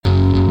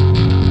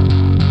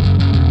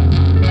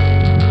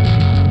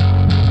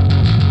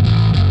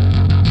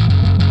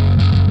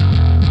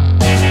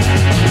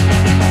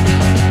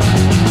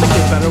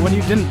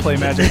play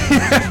Magic.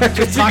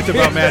 Just talked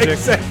about Magic.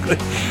 Exactly.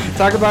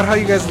 Talk about how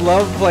you guys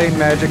love playing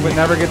Magic but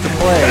never get to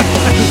play.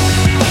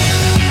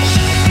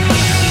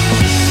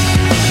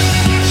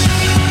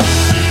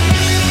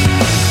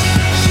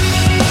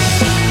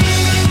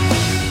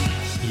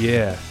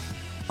 Yeah.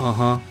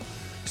 Uh-huh.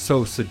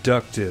 So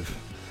seductive.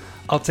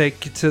 I'll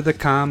take you to the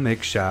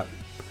comic shop.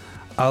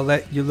 I'll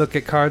let you look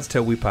at cards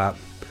till we pop.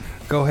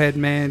 Go ahead,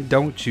 man,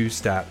 don't you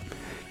stop.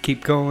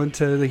 Keep going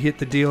till they hit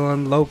the deal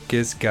on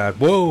Locust God.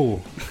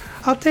 Whoa!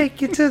 I'll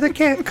take you to the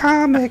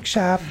comic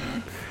shop.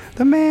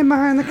 The man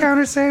behind the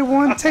counter say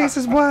one taste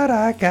is what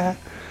I got.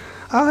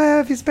 I'll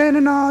have you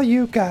spending all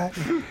you got.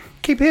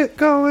 Keep it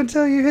going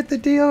till you hit the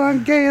deal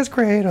on Gaia's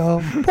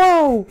Cradle.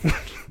 Whoa!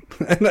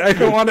 And I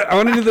don't want to. I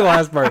want to do the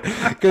last part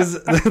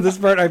because this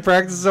part I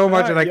practice so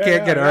much and I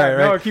can't get it right.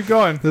 No, keep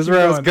going. This is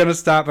where I was gonna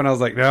stop and I was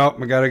like, no,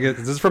 I gotta get.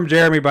 This is from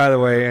Jeremy, by the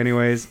way.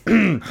 Anyways,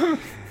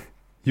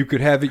 you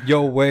could have it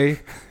your way.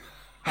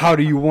 How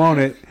do you want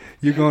it?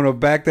 You gonna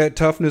back that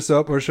toughness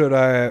up or should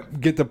I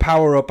get the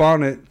power up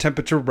on it?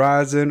 Temperature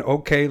rising.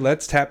 Okay,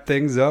 let's tap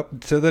things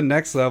up to the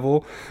next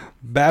level.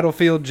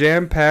 Battlefield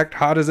jam packed,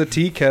 hot as a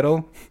tea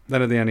kettle.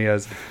 Then at the end he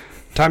has,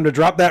 time to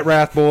drop that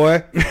wrath,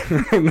 boy.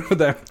 I don't know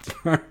that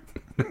part.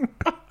 All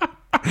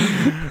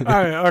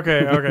right,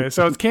 okay.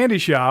 So it's Candy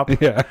Shop,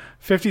 Yeah.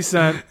 50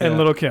 Cent, and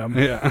Little Kim.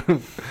 Yeah.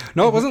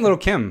 No, it wasn't Little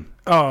Kim.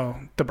 Oh,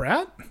 the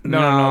Brat?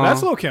 No,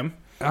 that's Little Kim.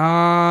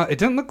 It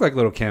didn't look like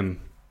Little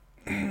Kim.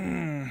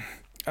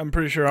 I'm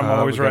pretty sure I'm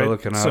always we gotta right.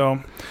 look it up.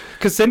 So,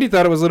 Because Cindy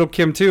thought it was Little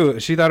Kim too.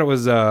 She thought it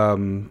was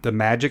the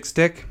Magic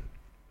Stick,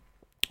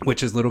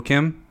 which is Little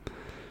Kim.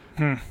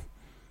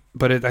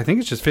 But I think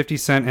it's just 50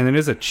 Cent, and it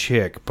is a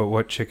chick. But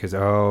what chick is?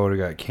 Oh, we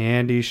got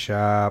Candy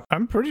Shop.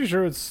 I'm pretty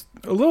sure it's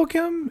Little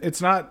Kim.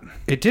 It's not.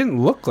 It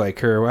didn't look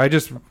like her. I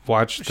just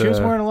watched. She was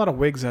wearing a lot of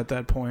wigs at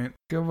that point.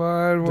 Come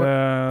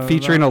on,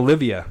 featuring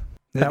Olivia.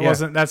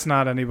 That's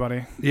not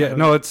anybody. Yeah,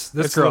 no, it's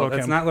this It's girl. Little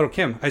It's Kim. not Little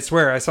Kim. I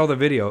swear, I saw the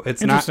video.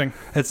 It's Interesting.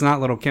 not. It's not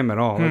Little Kim at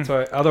all. That's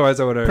why. Otherwise,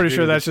 I would have. Pretty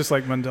sure that's just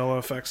like Mandela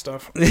effect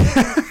stuff.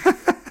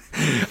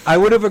 I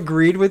would have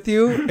agreed with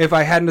you if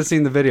I hadn't have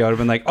seen the video. I'd have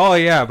been like, "Oh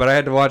yeah," but I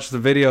had to watch the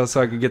video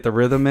so I could get the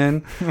rhythm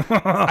in.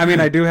 I mean,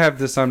 I do have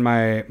this on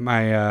my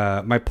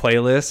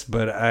playlist,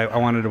 but I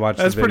wanted to watch.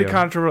 That's the video. pretty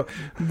controversial.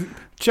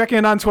 Check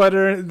in on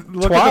Twitter.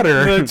 Look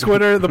Twitter. at the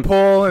Twitter, the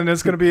poll, and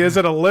it's going to be: is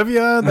it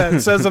Olivia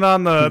that says it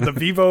on the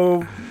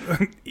Vivo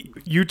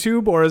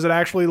YouTube, or is it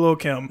actually Lil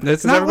Kim?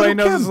 It's not everybody Lil'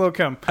 knows Kim. it's Lil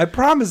Kim. I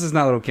promise it's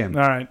not Little Kim.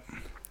 All right.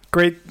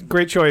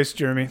 Great choice,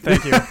 Jeremy.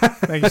 Thank you.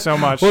 Thank you so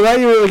much. Well, that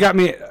you really got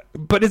me.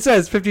 But it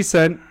says 50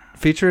 Cent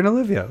featuring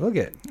Olivia. Look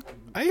at.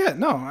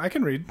 I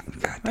can read.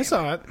 I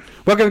saw it.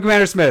 Welcome to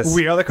Commander Smiths.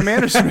 We are the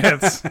Commander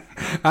Smiths.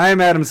 I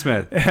am Adam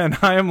Smith. And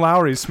I am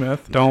Lowry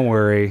Smith. Don't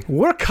worry.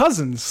 We're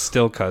cousins.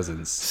 Still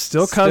cousins.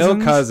 Still cousins.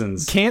 Still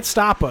cousins. Can't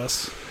stop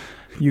us.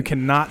 You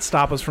cannot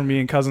stop us from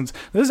being cousins.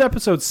 This is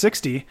episode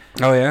 60.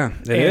 Oh, yeah.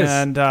 It is.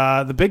 And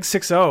the big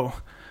 6-0.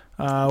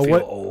 I feel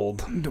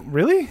old.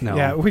 Really? No.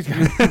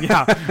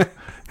 Yeah.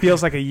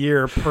 Feels like a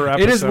year per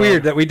episode. It is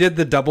weird that we did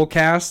the double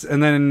cast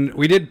and then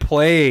we did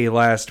play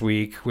last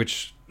week,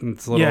 which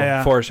it's a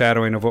little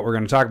foreshadowing of what we're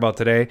going to talk about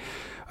today.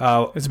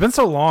 It's been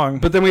so long.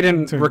 But then we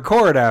didn't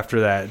record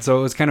after that. So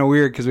it was kind of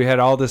weird because we had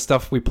all this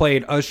stuff. We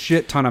played a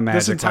shit ton of Magic.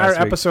 This entire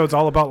episode's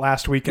all about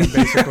last weekend,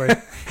 basically.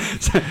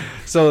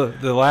 So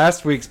the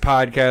last week's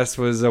podcast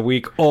was a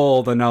week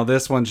old, and now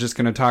this one's just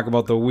going to talk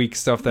about the week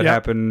stuff that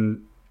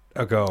happened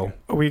ago.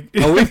 A week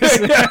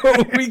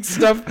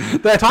stuff.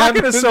 That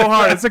talking is so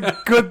hard. It's a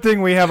good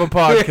thing we have a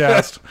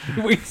podcast.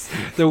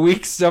 The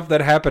week stuff that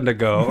happened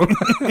ago.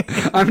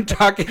 I'm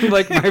talking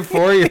like my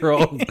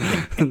 4-year-old.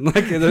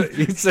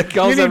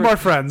 You need more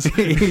friends.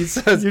 He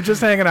says you're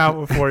just hanging out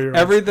with 4-year-olds.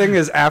 Everything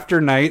is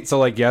after night. So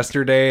like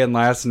yesterday and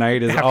last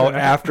night is all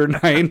after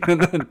night.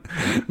 And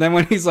then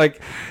when he's like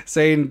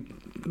saying.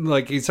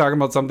 Like he's talking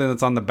about something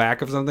that's on the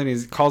back of something.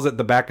 He calls it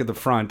the back of the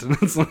front, and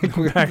it's like,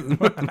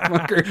 what the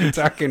fuck are you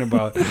talking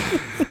about,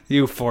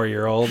 you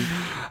 4-year-old?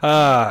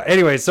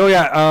 Anyway, so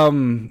yeah,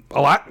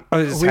 a lot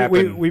has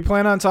happened. We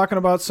plan on talking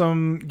about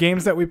some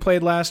games that we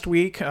played last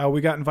week. We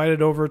got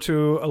invited over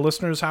to a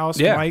listener's house.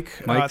 Yeah, Mike,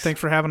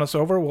 thanks for having us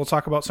over. We'll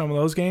talk about some of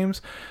those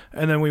games,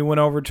 and then we went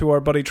over to our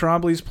buddy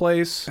Trombley's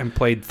place and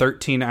played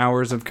 13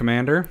 hours of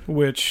Commander,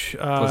 which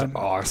was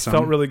awesome.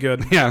 Felt really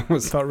good. Yeah,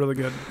 felt really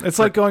good. It's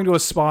like going to a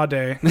spa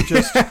day.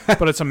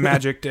 But it's a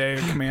Magic day,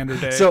 a Commander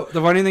day. So the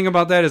funny thing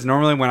about that is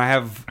normally when I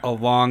have a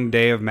long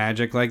day of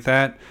Magic like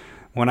that,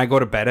 when I go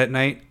to bed at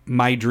night,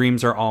 my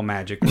dreams are all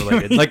Magic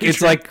related. Like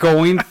it's like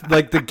going,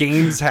 like the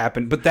games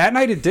happen. But that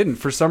night it didn't.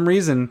 For some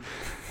reason,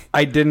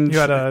 I didn't. You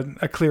had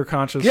a clear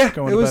conscience going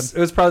to bed. It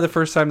was probably the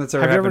first time that's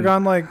ever happened. Have you ever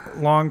gone like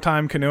long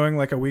time canoeing,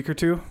 like a week or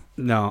two?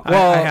 No.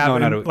 Well, I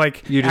have. No, not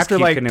like you just after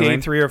like canoeing?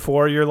 day 3 or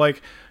 4, you're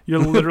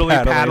literally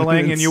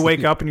paddling and you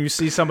wake up and you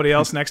see somebody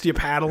else next to you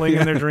paddling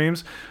in their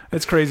dreams.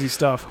 It's crazy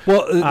stuff.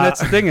 Well, that's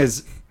the thing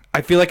is,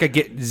 I feel like I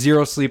get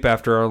zero sleep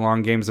after our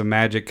long games of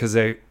Magic because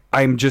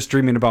I'm just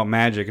dreaming about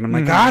Magic. And I'm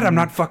like, God, I'm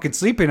not fucking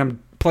sleeping.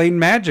 I'm playing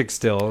Magic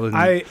still.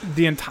 And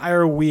The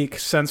entire week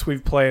since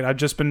we've played, I've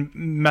just been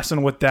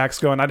messing with decks,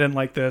 going, I didn't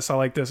like this, I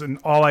like this, and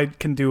all I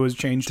can do is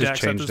change Just decks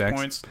change at this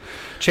decks. point.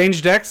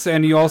 change decks,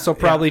 and you also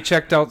probably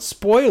checked out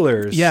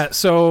spoilers. Yeah,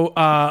 so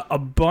a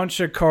bunch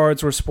of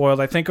cards were spoiled.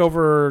 I think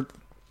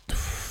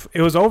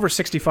it was over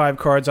 65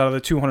 cards out of the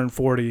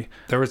 240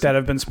 that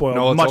have been spoiled.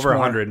 No, it's Much over more.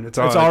 100. It's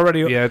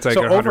already it's like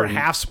so 100. over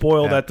half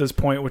spoiled Yeah. at this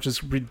point, which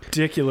is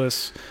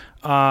ridiculous.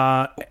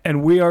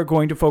 And we are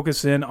going to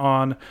focus in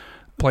on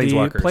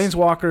Planeswalkers. the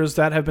Planeswalkers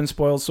that have been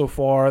spoiled so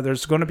far.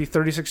 There's going to be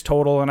 36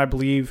 total, and I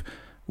believe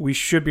we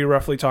should be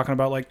roughly talking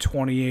about like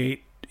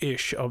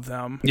 28-ish of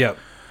them. Yep.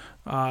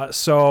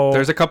 So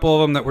There's a couple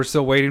of them that we're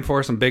still waiting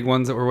for, some big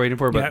ones that we're waiting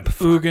for, but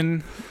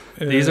Ugin.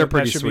 These are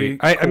pretty sweet.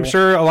 I'm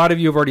sure a lot of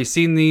you have already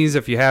seen these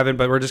if you haven't,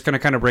 but we're just going to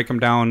kind of break them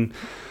down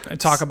and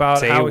talk about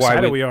say how why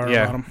excited we- we are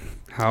yeah. about them.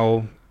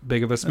 how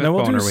big of a Smith And then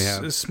we'll boner do we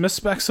have. Smith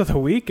specs of the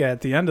week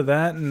at the end of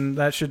that, and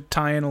that should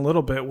tie in a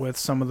little bit with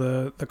some of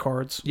the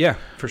cards Yeah,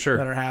 for sure.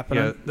 that are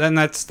happening. Yeah, then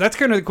that's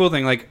kind of the cool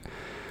thing. Like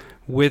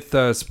with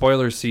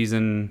spoiler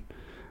season,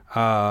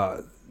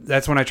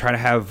 that's when I try to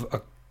have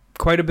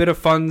quite a bit of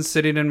funds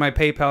sitting in my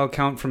PayPal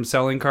account from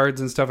selling cards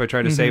and stuff. I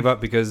try to save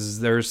up because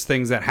there's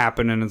things that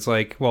happen, and it's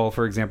like, well,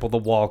 for example, the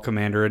Wall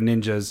Commander and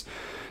Ninjas.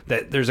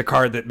 That there's a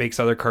card that makes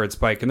other cards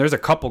spike, and there's a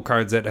couple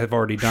cards that have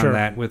already done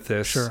that with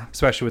this,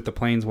 especially with the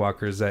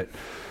Planeswalkers that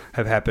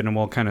have happened, and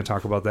we'll kind of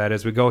talk about that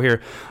as we go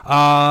here.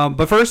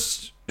 But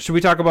first, should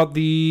we talk about what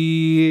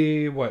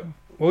we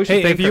should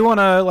Hey, think if you want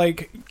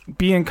to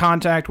be in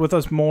contact with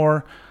us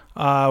more,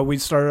 we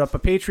started up a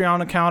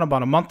Patreon account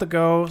about a month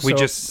ago. we so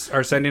just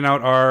are sending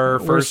out our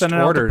we're first sending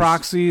orders. out the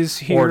proxies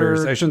here.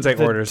 Orders. I shouldn't say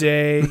the orders.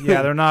 Day.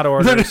 Yeah, they're not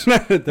orders.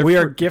 We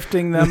are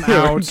gifting them We're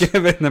out.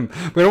 giving them.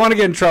 We don't want to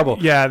get in trouble.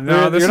 Yeah,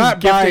 no, this You're is not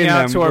gifting buying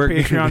out them. to our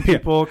We're- Patreon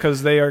people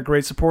because they are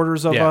great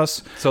supporters of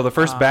us. So the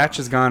first batch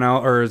has gone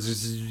out, or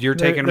you're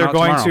taking them They're out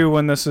going tomorrow. to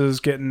when this is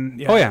getting.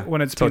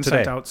 When it's So being sent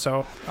today. out.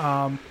 So,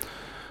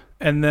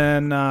 and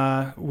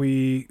then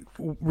we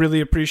really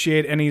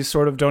appreciate any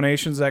sort of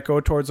donations that go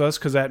towards us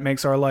because that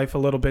makes our life a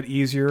little bit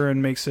easier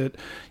and makes it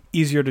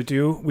easier to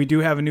do. We do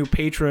have a new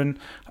patron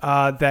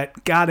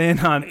that got in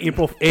on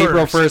April 1st.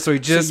 April 1st, so we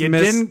just you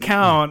didn't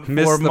count for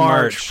the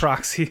March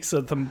proxies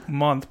of the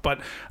month. But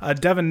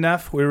Devin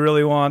Neff, we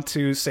really want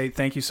to say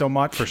thank you so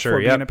much for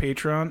being a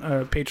patron,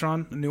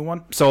 a new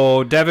one.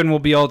 So Devin will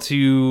be able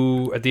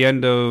to, at the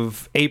end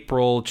of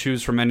April,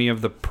 choose from any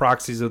of the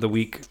proxies of the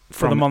week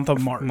For the month of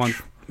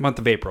March. Month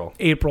of April.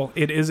 April.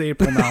 It is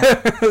April now.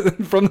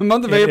 From the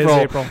month of It is April,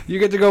 April. you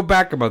get to go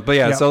back a month. But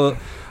yeah, Yep. so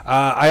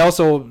I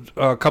also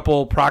a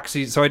couple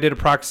proxies. So I did a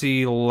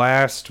proxy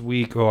last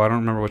week. Oh, I don't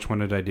remember which one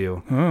did I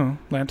do.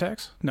 Land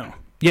tax? No.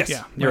 Yes,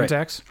 Yeah, you're land right.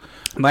 tax.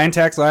 Land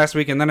tax last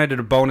week, and then I did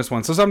a bonus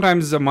one. So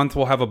sometimes a month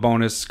we'll have a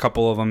bonus,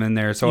 couple of them in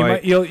there. So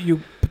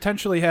You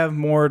potentially have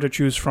more to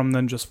choose from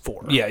than just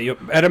 4. yeah,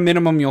 at a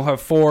minimum you'll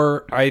have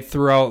 4. I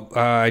threw out.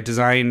 I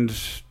designed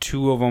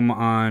 2 of them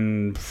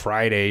on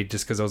Friday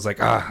just because I was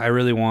like, I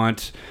really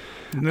want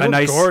a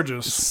nice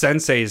gorgeous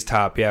Sensei's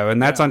top. Yeah,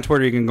 and that's on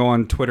Twitter. You can go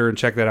on Twitter and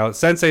check that out.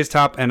 Sensei's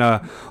top and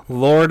a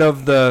Lord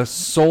of the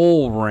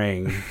Soul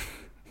Ring.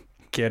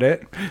 Get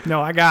it?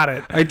 No, I got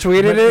it. I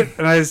tweeted it,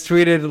 and I just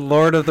tweeted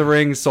Lord of the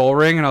Ring Soul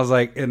Ring, and I was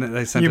like, and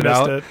I sent You it missed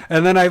out. it.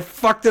 And then I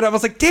fucked it up. I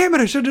was like, damn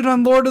it, I should have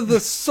done Lord of the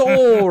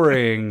Soul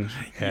Ring.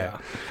 Yeah.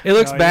 It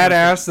looks No,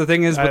 badass. The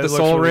thing is, with It the looks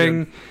Soul really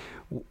Ring,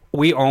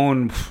 we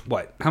own,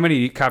 what? How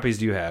many copies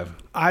do you have?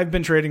 I've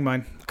been trading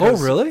mine. Oh,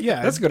 really?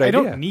 Yeah. That's a good I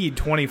idea. don't need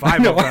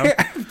 25 No, of them.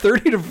 I have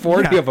 30 to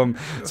 40 Yeah. of them.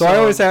 So I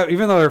always have,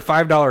 even though they're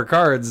 $5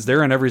 cards,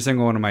 they're in every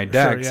single one of my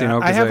decks. Sure, yeah.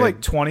 'Cause I have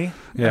like 20.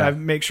 Yeah. And I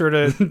make sure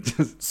to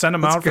send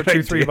them That's out for a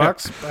good $2-3 idea.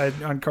 bucks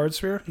on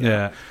CardSphere.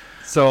 Yeah.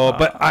 So,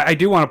 but I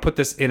do want to put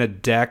this in a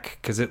deck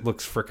because it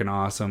looks freaking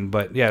awesome.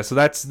 But yeah, so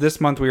that's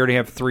this month. We already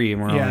have 3,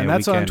 and we're only Yeah, and a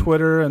that's weekend. on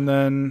Twitter, and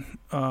then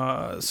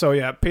so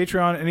yeah,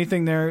 Patreon.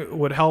 Anything there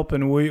would help,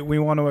 and we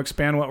want to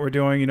expand what we're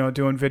doing.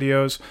 Doing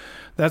videos.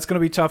 That's going to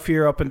be tough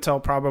here up until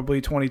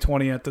probably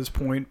 2020 at this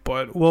point,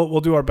 but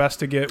we'll do our best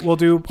to get. We'll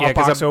do 'cause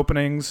box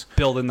openings.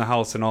 Building the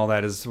house and all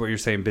that is what you're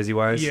saying, busy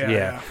wise.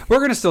 Yeah. We're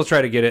gonna still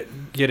try to get it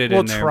We'll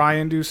in there. try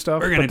and do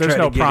stuff, We're gonna but there's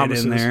try no to get it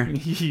promises. in there.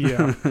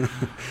 Yeah,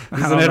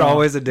 Isn't it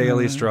always a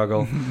daily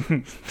struggle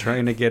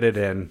trying to get it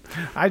in?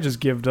 I just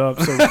gived up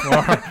so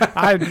far.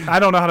 I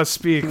don't know how to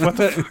speak. What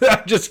the?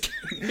 I just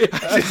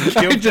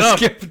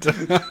skipped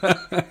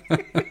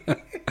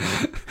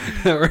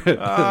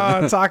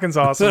Talking's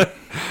awesome.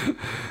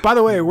 By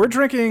the way, we're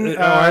drinking.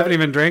 I haven't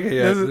even drank it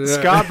yet. This is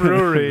Scott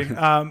Brewery,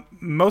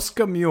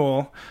 Mosca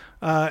Mule.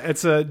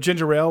 It's a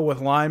ginger ale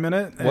with lime in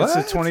it. What?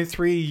 It's a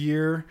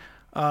 23-year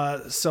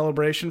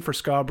celebration for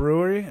Ska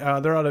Brewery.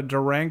 They're out of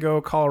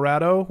Durango,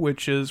 Colorado,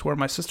 which is where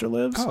my sister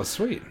lives. Oh,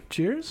 sweet.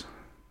 Cheers.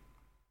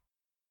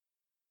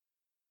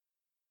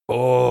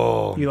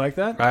 Oh, You like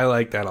that? I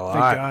like that a Thank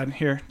lot. God.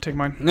 Here, take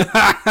mine.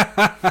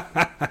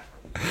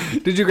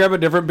 Did you grab a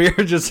different beer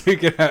just so you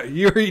could have,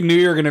 you knew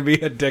you were going to be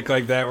a dick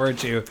like that,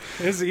 weren't you?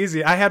 It's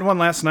easy. I had one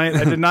last night.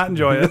 I did not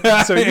enjoy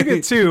it. So you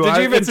get two. Did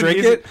you even drink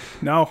it?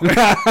 No.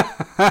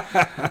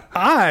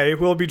 I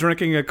will be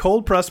drinking a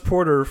cold pressed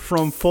porter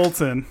from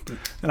Fulton,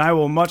 and I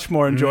will much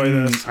more enjoy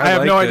this. I have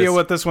like no idea this.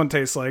 what this one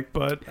tastes like,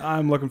 but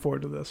I'm looking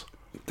forward to this.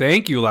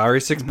 Thank you, Lowry.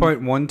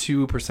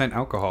 6.12%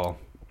 alcohol.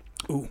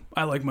 Ooh,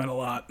 I like mine a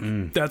lot.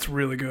 That's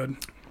really good.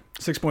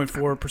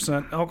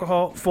 6.4%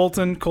 alcohol.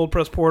 Fulton cold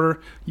pressed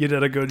porter. You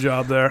did a good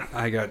job there.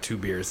 I got 2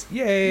 beers.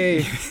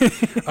 Yay!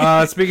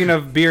 Speaking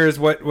of beers,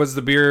 what was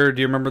the beer?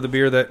 Do you remember the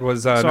beer that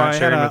was So not I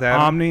sharing had with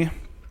Adam? Omni.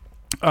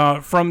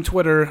 From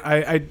Twitter,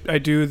 I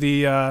do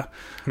the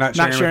not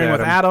sharing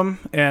with Adam,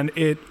 and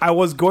I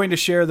was going to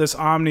share this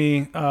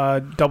Omni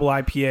double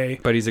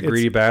IPA, But he's a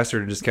greedy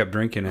bastard and just kept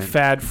drinking it.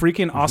 fad,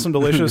 freaking awesome,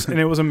 delicious, and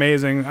it was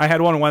amazing. I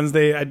had one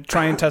Wednesday. I'd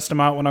try and test them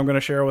out when I'm going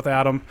to share with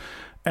Adam,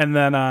 and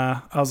then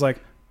I was like,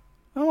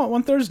 I want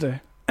one Thursday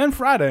and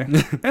Friday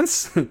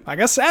and I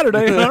guess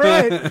Saturday. All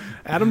right,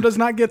 Adam does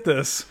not get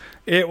this.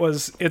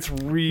 It's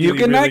really You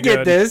cannot really get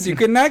good. this. You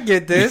cannot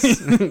get this.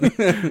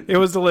 It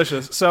was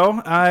delicious. So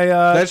I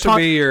That should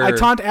be your- I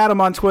taunt Adam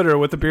on Twitter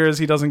with the beers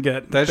he doesn't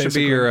get. That should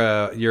basically.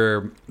 be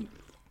your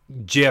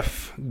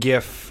GIF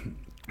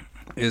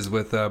is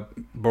with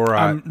Borat.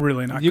 I'm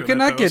really not. You good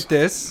cannot at those. get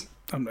this.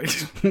 I'm not,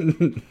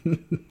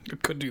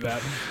 could do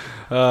that.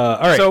 All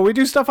right. So we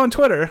do stuff on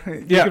Twitter.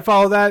 You Yeah. can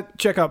follow that.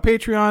 Check out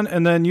Patreon,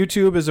 and then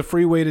YouTube is a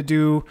free way to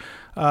do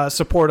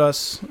support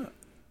us.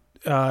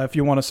 If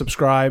you want to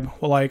subscribe,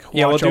 watch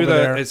we'll do over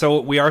there. the.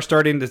 So we are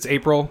starting. It's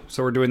April,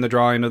 so we're doing the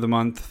drawing of the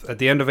month. At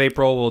the end of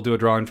April, we'll do a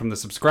drawing from the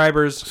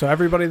subscribers. So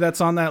everybody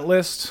that's on that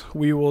list,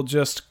 we will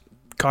just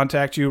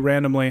contact you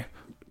randomly,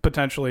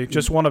 potentially,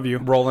 just one of you.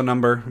 Roll a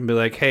number and be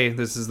like, hey,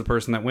 this is the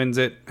person that wins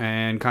it,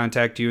 and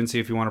contact you and see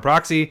if you want a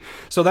proxy.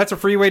 So that's a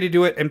free way to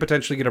do it and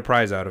potentially get a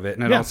prize out of it.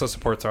 And it Yeah. also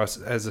supports us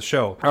as a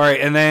show. All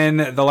right. And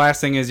then the last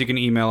thing is you can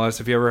email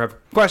us if you ever have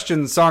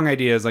questions, song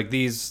ideas like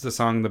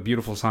the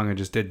beautiful song I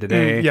just did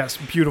today. Yes,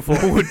 beautiful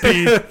would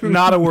be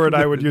not a word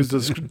I would use to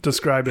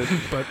describe it.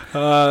 But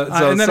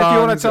and then if you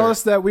want to tell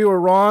us that we were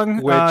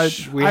wrong,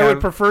 Which we I would have-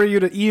 prefer you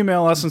to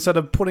email us instead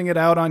of putting it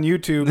out on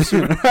YouTube.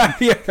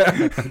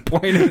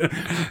 Point it.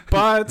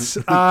 But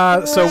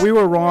so we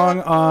were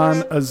wrong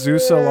on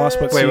Azusa Lost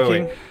But Wait,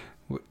 Seeking.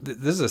 wait.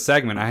 This is a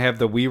segment. I have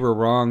the "we were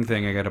wrong"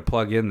 thing. I got to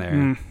plug in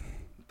there.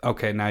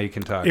 Okay, now you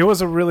can talk. It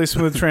was a really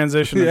smooth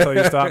transition until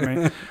you stopped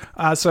me.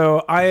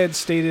 So I had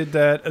stated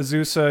that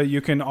Azusa,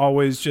 you can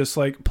always just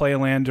like play a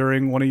land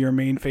during one of your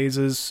main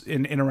phases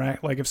and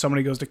interact. Like if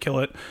somebody goes to kill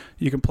it,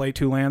 you can play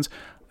 2 lands.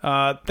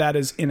 That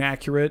is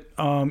inaccurate.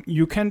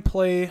 You can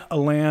play a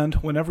land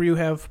whenever you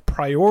have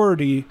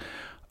priority,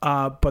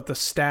 but the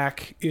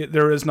stack,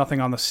 there is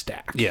nothing on the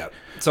stack. Yeah.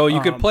 So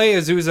you could play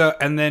Azusa,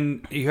 and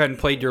then you hadn't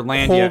played your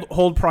land yet.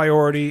 Hold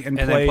priority and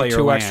then play play your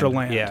 2 land. extra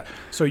land. Yeah.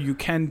 So you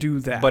can do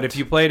that. But if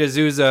you played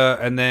Azusa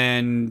and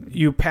then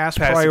you pass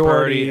pass priority, the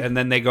priority, and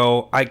then they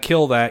go, I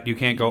kill that, you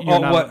can't go, You're oh,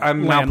 not what?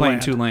 I'm now land, playing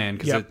land. 2 land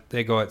because Yep.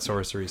 they go at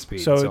sorcery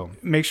speed. So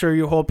make sure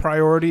you hold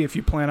priority if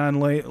you plan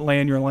on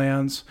laying your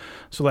lands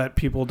so that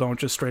people don't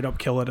just straight up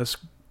kill it as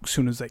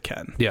soon as they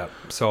can. yeah.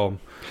 So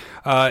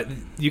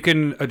you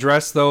can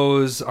address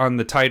those on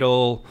the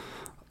title.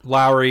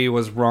 Lowry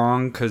was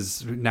wrong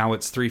because now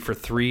it's 3 for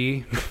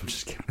 3. I'm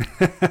just kidding.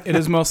 It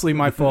is mostly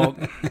my fault.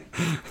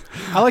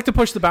 I like to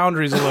push the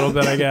boundaries a little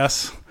bit, I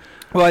guess.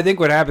 Well, I think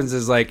what happens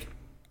is like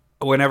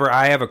whenever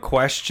I have a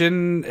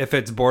question, if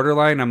it's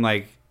borderline, I'm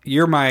like,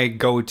 you're my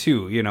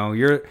go-to,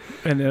 you're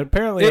And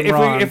apparently I'm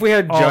wrong if we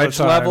had all the judge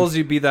time. levels,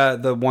 you'd be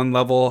the one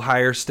level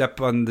higher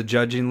step on the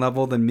judging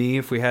level than me.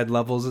 If we had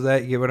levels of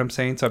that, you get what I'm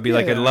saying? So I'd be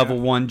like a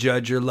level 1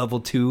 judge or level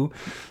 2.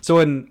 So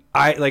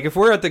if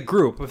we're at the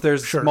group, if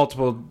there's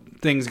multiple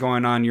things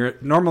going on,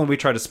 normally we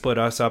try to split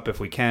us up if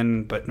we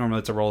can, but normally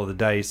it's a roll of the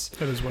dice.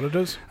 That is what it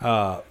is.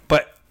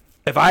 But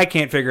if I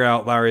can't figure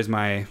out, Lowry's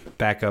my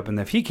backup, and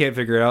if he can't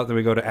figure it out, then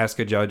we go to Ask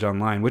a Judge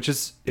online, which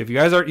is, if you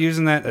guys aren't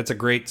using that, that's a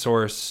great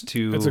source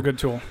to. It's a good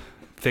tool.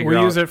 Figure out.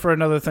 We use it for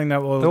another thing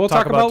that we'll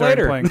talk about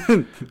later.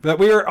 Playing. That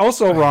we were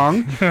also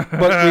wrong,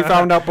 but we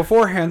found out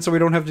beforehand, so we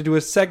don't have to do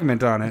a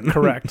segment on it.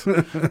 Correct. All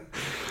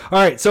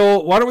right, so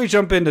why don't we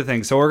jump into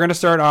things? So we're going to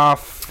start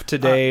off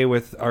today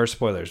with our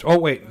spoilers. Oh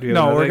wait, do you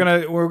have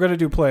another thing? we're gonna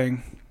do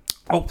playing.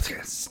 Oh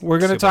yes, We're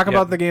going to talk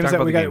about the games talk that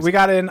about we the got. games. We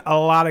got in a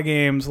lot of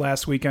games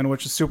last weekend,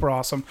 which is super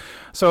awesome.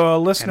 So a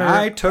listener, And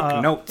I took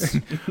notes.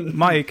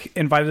 Mike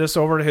invited us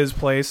over to his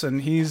place,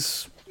 and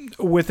he's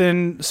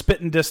within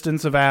spitting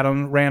distance of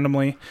Adam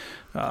randomly,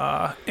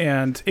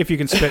 and if you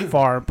can spit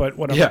far, but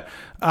whatever.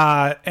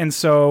 Yeah. And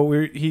so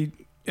he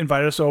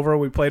invited us over.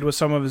 We played with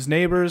some of his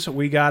neighbors.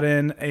 We got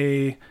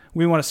in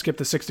we want to skip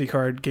the 60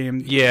 card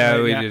game. Yeah,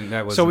 right we now. didn't.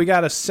 That was So we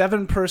got a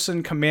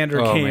 7-person commander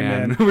came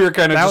in. We were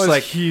kind of That just was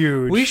like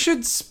huge. we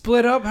should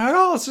split up.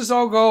 Oh, let's just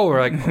all go.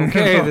 We're like,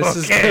 okay, this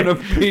is gonna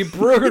be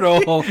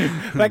brutal.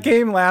 That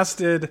game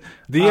lasted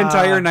The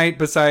entire night,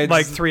 besides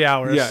like 3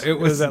 hours. Yeah, It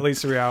was at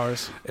least 3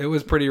 hours. It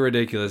was pretty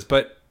ridiculous,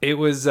 but It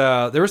was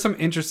there were some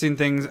interesting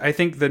things. I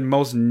think the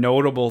most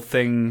notable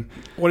thing.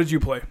 What did you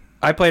play?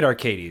 I played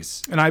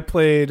Arcades. And I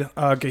played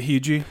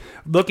Gahiji.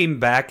 Looking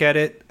back at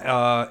it,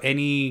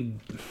 any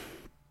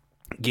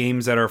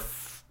games that are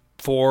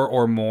 4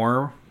 or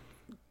more,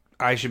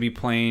 I should be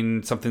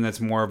playing something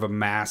that's more of a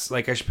mass.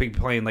 Like I should be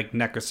playing like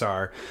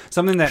Nekasar,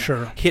 something that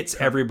hits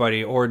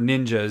everybody, or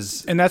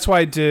ninjas. And that's why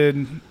I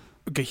did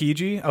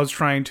Gahiji. I was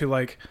trying to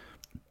like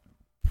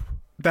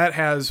that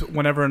has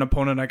whenever an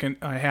opponent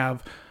I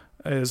have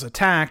is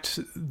attacked,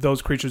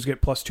 those creatures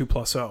get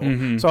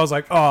 +2/+0. So I was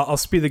like, I'll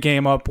speed the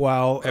game up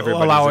while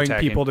allowing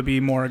people to be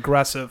more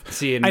aggressive.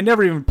 See, I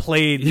never even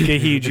played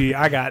Gahiji.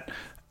 I got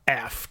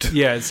effed.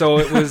 Yeah, so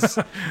it was...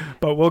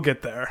 But we'll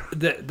get there.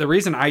 The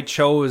reason I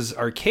chose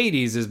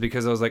Arcades is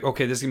because I was like,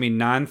 okay, this is going to be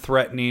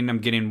non-threatening. I'm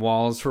getting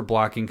walls for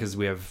blocking because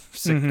we have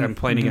I'm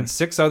playing against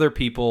 6 other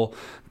people.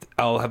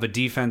 I'll have a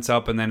defense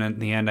up, and then in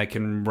the end I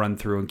can run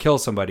through and kill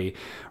somebody.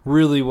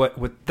 Really,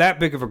 with that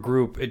big of a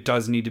group, it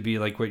does need to be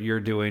like what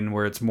you're doing,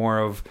 where it's more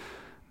of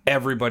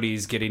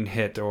everybody's getting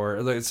hit.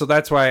 So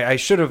that's why I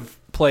should have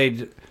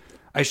played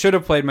my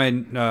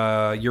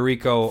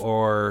Yuriko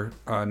or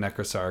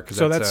Necrosar.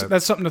 So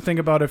that's something to think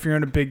about if you're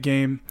in a big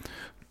game.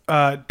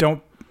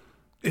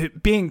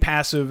 Being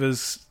passive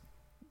is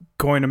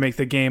going to make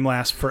the game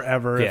last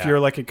forever. Yeah. If you're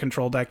like a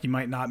control deck, you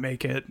might not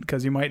make it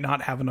because you might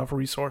not have enough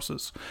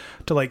resources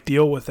to like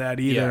deal with that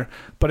either. Yeah.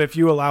 But if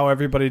you allow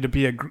everybody to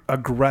be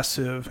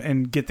aggressive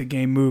and get the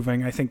game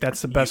moving, I think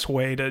that's the best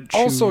way to choose.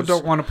 Also,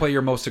 don't want to play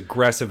your most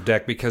aggressive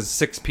deck because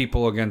 6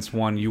 people against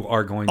 1, you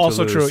are going to lose.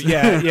 Also true.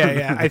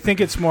 Yeah. I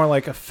think it's more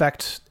like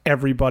affect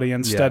everybody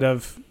instead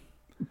of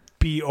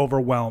be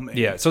overwhelming.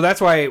 Yeah. So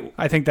that's why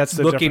I think that's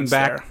the looking difference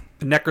back. there.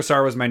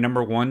 Necrosar was my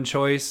number 1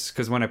 choice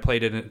because when I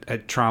played it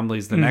at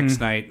Trombley's the next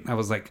night, I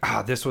was like,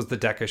 this was the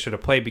deck I should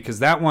have played, because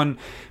that one,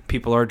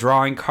 people are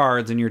drawing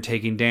cards and you're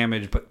taking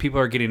damage, but people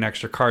are getting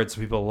extra cards,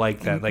 so people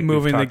like that. Like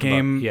moving the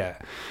game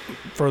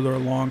further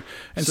along.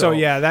 And so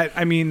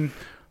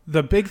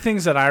the big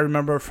things that I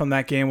remember from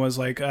that game was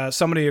like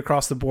somebody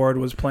across the board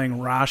was playing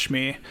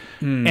Rashmi,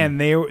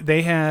 and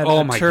they had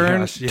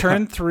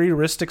turn 3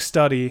 Rhystic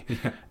Study,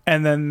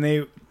 and then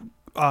they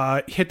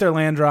hit their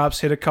land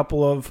drops, hit a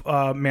couple of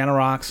mana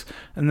rocks,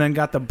 and then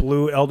got the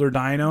blue Elder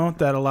Dino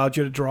that allowed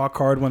you to draw a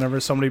card whenever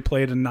somebody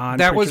played a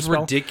non-creature That was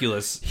spell.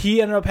 ridiculous.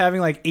 He ended up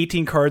having like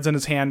 18 cards in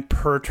his hand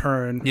per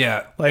turn.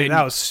 Yeah.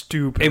 That was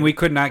stupid. And we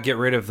could not get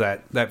rid of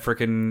that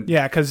freaking...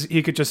 Yeah, because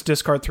he could just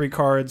discard 3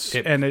 cards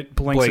and it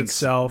blinks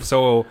itself.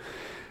 So...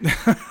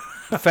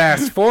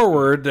 Fast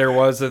forward, there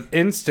was an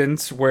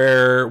instance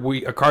where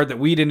a card that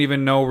we didn't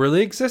even know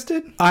really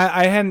existed.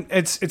 I hadn't.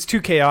 It's too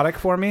chaotic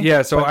for me.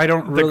 Yeah, so I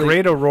don't really. The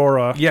Great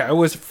Aurora. Yeah, it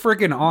was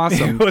freaking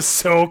awesome. It was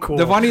so cool.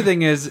 The funny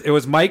thing is, it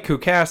was Mike who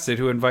cast it,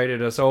 who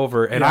invited us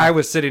over, and I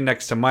was sitting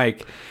next to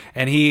Mike,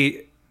 and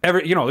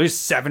there's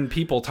 7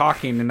 people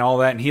talking and all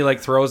that, and he like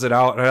throws it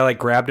out, and I like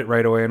grabbed it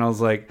right away, and I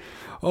was like,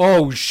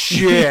 oh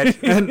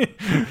shit. And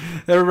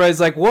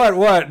everybody's like,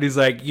 what? And he's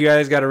like, you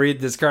guys got to read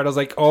this card. I was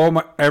like,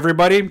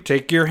 everybody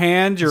take your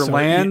hand, your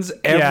lands,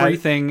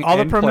 everything. All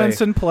the permanents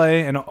in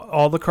play and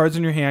all the cards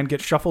in your hand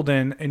get shuffled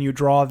in, and you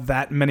draw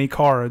that many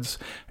cards,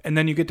 and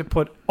then you get to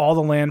put all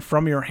the land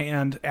from your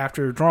hand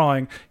after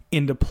drawing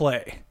into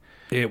play.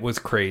 It was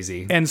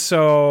crazy. And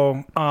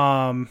so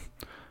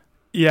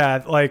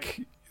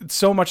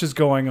so much is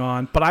going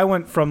on, but I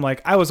went from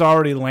I was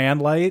already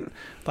land light,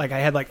 I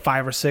had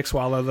 5 or 6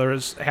 while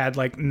others had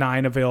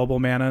 9 available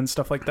mana and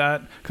stuff like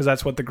that, because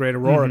that's what the Great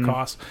Aurora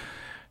costs,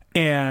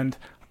 and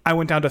I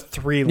went down to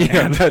 3 land.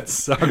 Yeah, that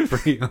sucked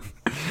for you.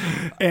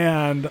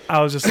 And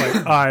I was just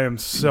like, I am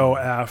so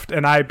effed,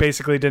 and I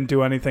basically didn't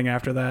do anything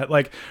after that.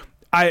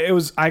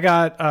 I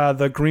got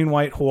the green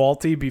white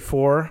Hualti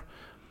before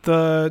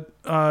the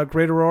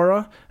Great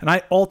Aurora, and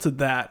I ulted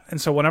that,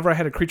 and so whenever I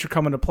had a creature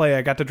come into play,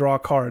 I got to draw a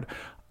card.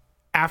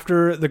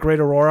 After the Great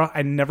Aurora,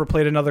 I never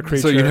played another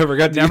creature. So you never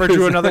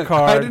drew another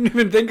card. I didn't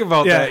even think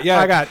about that. Yeah,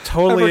 I got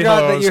totally. I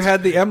forgot hosed. that you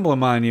had the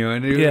emblem on you,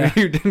 and you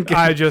didn't get.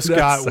 I just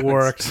got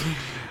worked.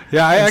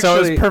 Yeah, so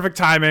it was perfect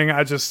timing.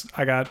 I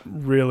got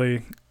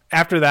really.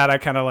 After that, I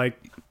kind of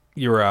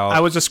you were out. I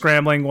was just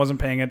scrambling, wasn't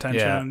paying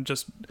attention, and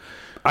just.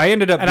 I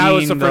ended up being I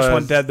was the first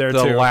one dead there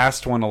the too.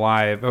 last one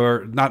alive,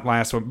 or not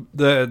last one.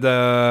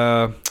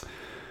 The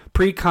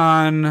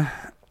pre-con.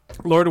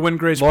 Lord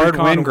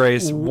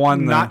Windgrace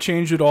won not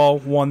changed at all,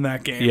 won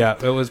that game. Yeah,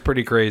 it was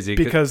pretty crazy.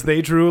 Because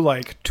they drew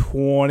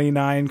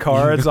 29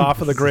 cards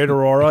off of the Great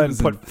Aurora and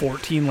put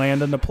 14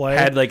 land into play.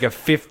 Had a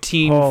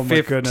 15,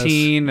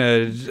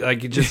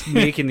 just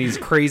making these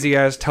crazy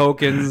ass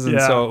tokens,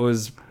 and so it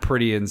was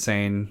pretty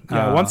insane.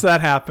 Yeah, once that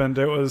happened,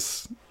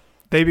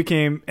 they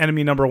became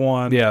enemy number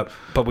 1. Yeah,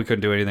 but we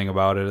couldn't do anything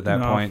about it at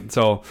that point.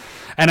 So,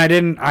 and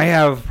I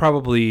have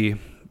probably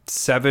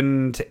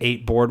 7 to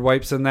 8 board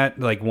wipes in that,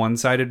 like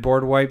one-sided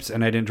board wipes,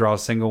 and I didn't draw a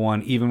single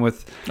one, even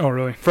with Oh,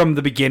 really? from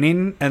the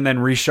beginning, and then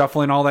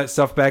reshuffling all that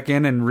stuff back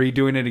in and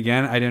redoing it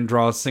again. I didn't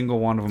draw a single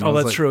one of them. Oh,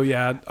 that's true.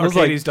 Yeah,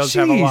 Arcades does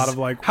have a lot of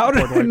like. How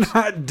did board I wipes.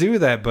 not do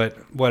that? But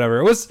whatever.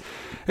 It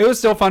was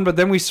still fun. But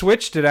then we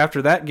switched it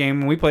after that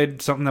game, and we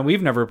played something that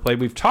we've never played.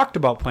 We've talked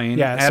about playing.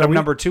 Yeah, so Adam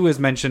number 2 has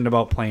mentioned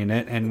about playing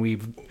it, and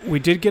We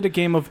did get a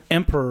game of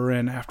Emperor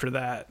in after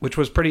that. which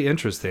was pretty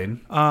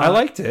interesting. I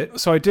liked it.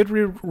 So I did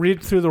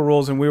read through the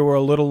rules, and we were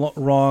a little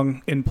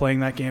wrong in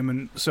playing that game,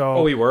 and so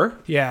Oh, we were.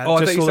 yeah, Oh,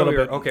 I just thought you a said little we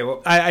were. bit. Okay,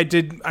 well,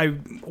 I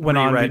went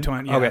on Reread.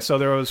 between. Yeah, Okay. so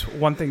there was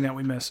one thing that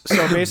we missed.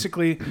 So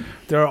basically,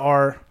 there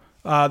are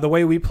the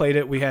way we played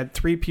it, we had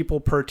 3 people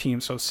per team,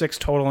 so 6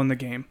 total in the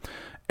game.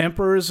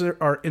 Emperors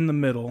are in the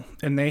middle,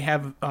 and they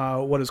have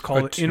what is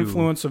called an 2.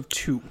 influence of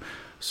 2,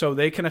 so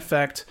they can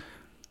affect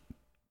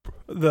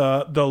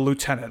the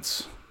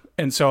lieutenants.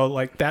 And so,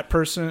 like that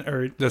person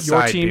or The your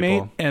side teammate,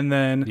 people. and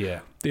then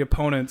yeah, the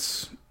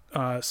opponent's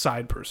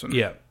side person,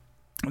 yeah.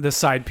 the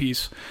side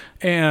piece,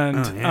 and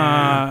Oh,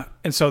 yeah.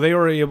 and so they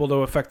were able to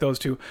affect those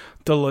 2.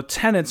 The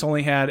lieutenants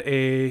only had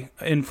a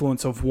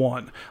influence of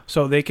 1,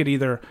 so they could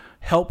either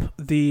help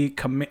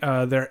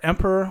their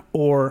emperor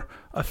or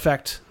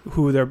affect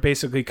who they're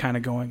basically kind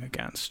of going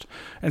against.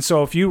 And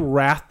so if you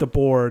wrath the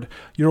board,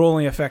 you're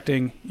only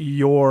affecting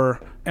your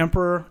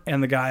emperor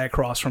and the guy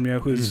across from you,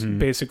 who's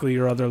basically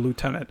your other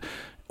lieutenant.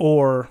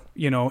 Or,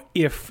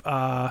 if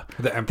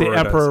The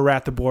emperor,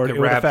 wrath the board, it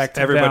would wraps affect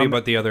everybody them.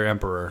 but the other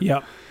emperor.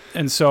 Yep.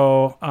 And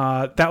so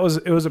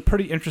it was a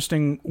pretty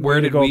interesting Where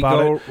way to did go we about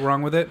go it.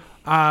 wrong with it?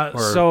 Or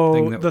So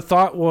thing that- the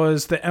thought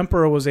was the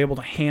emperor was able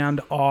to hand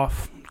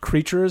off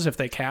creatures if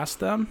they cast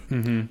them,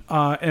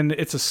 and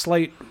it's a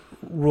slight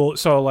rule.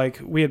 So like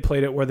we had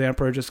played it where the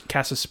emperor just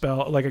casts a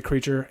spell like a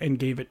creature and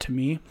gave it to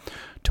me,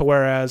 to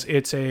whereas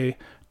it's a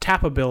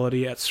tap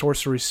ability at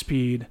sorcery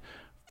speed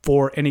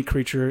for any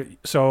creature.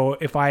 So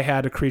if I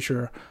had a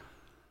creature,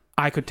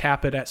 I could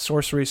tap it at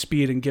sorcery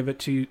speed and give it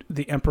to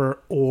the emperor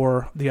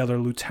or the other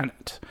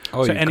lieutenant.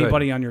 Oh, so you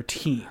anybody on your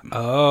team.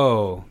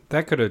 Oh,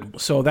 that could have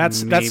So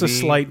that's a maybe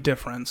slight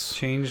difference.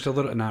 changed a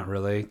little. Not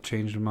really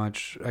changed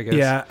much, I guess.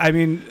 Yeah, I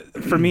mean,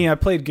 for me, I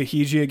played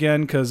Gahiji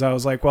again because I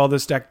was like, well,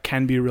 this deck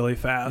can be really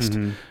fast,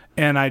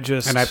 and I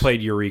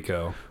played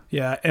Eureka.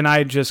 Yeah, and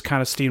I just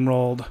kind of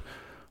steamrolled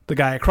the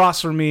guy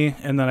across from me,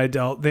 and then I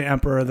dealt the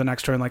emperor the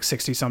next turn like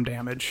 60 some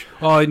damage.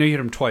 Oh, I know you hit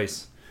him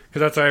twice. Because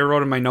that's what I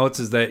wrote in my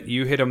notes, is that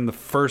you hit him the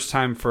first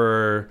time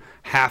for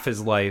half his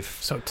life.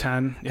 So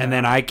 10. Yeah. And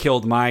then I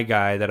killed my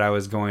guy that I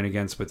was going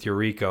against with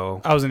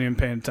Eureka. I wasn't even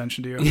paying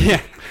attention to you. Yeah.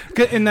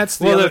 And that's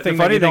the Well, other the thing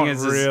funny that you thing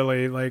don't is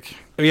really like.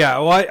 Yeah,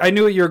 well, I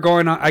knew what you were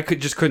going on. I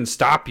just couldn't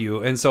stop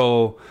you. And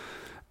so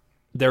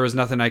there was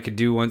nothing I could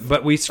do.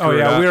 But we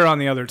screwed up. We were on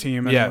the other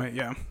team anyway.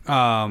 Yeah.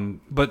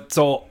 But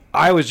so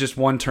I was just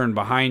one turn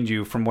behind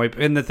you from wipe.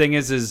 And the thing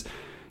is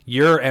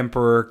your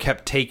emperor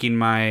kept taking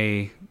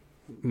my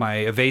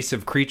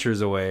evasive creatures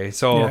away.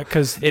 So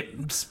because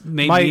it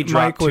made me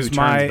drop Mike was 2 turns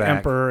my back.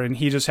 emperor, and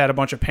he just had a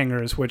bunch of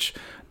pingers, which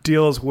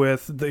deals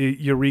with the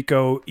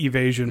Eureka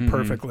evasion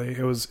perfectly.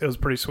 It was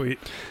pretty sweet.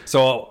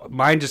 So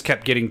mine just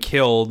kept getting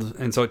killed,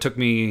 and so it took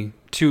me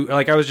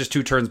I was just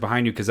 2 turns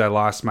behind you because I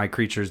lost my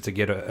creatures to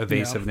get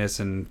evasiveness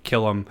and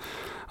kill them.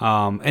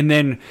 And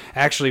then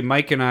actually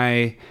Mike and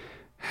I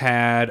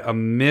had a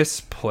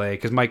misplay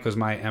because Mike was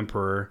my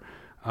emperor.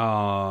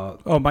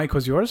 Mike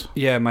was yours?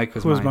 Yeah, Mike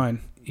was Who was mine?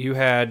 You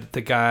had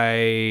the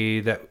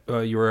guy that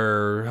you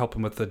were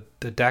helping with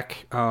the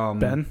deck.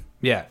 Ben?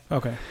 Yeah.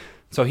 Okay.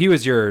 So he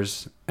was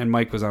yours, and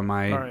Mike was on All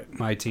right.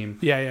 my team.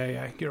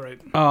 Yeah. You're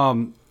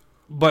right.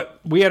 But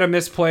we had a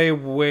misplay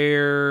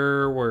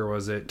where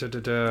was it?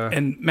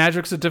 And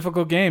Magic's a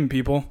difficult game,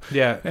 people.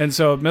 Yeah. And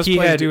so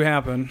misplays do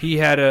happen. He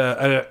had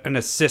an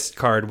assist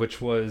card,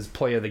 which was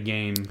play of the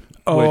game.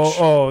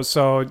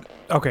 So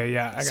okay,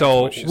 yeah. I got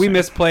So what you're we saying.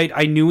 misplayed.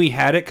 I knew he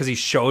had it because he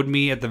showed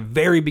me at the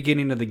very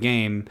beginning of the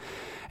game.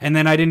 And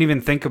then I didn't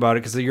even think about it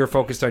because you're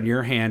focused on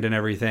your hand and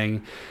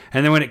everything.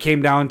 And then when it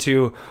came down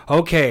to,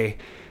 okay,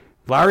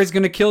 Lowry's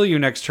going to kill you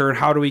next turn.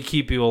 How do we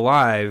keep you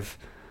alive?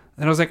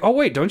 And I was like, oh,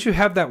 wait, don't you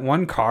have that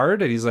one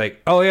card? And he's like,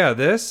 oh, yeah,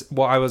 this?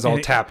 Well, I was all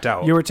tapped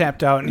out. You were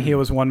tapped out, and he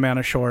was 1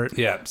 mana short.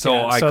 Yeah,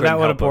 so I so couldn't that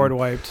would have help board him.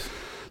 wiped.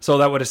 So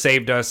that would have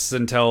saved us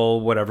until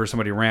whatever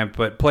somebody ramped.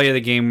 But play of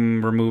the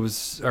game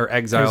removes or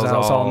exiles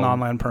all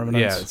non-land permanents.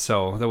 Yeah,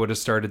 so that would have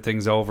started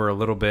things over a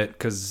little bit.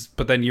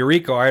 But then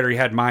Eureka, I already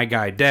had my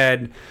guy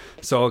dead,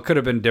 so it could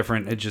have been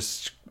different.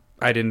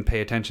 I didn't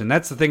pay attention.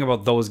 That's the thing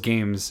about those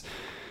games.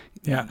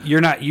 Yeah,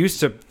 You're not used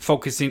to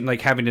focusing,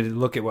 like having to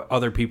look at what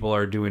other people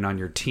are doing on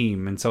your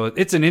team. And so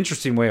it's an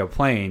interesting way of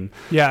playing.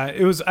 yeah.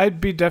 It was.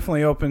 I'd be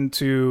definitely open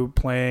to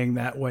playing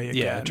that way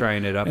again. Yeah,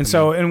 trying it up.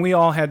 And we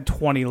all had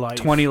 20 life.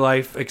 20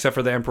 life, except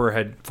for the Emperor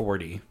had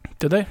 40.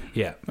 Did they?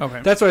 Yeah.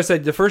 Okay. That's what I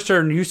said. The first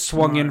turn you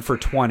swung in for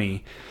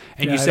 20,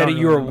 and Yeah, you I said don't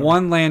you were remember.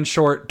 1 land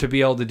short to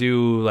be able to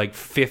do like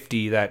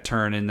 50 that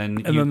turn, and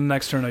then And then the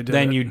next turn I did.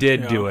 then it. you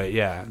did Yeah. do it.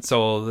 Yeah.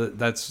 So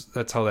that's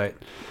how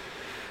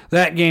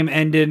That game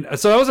ended.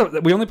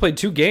 So we only played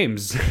 2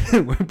 games.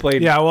 We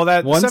played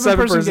that one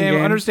 7-person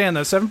game. Understand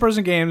that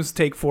 7-person games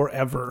take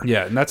forever.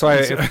 Yeah, and that's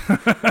why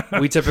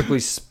we typically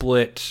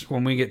split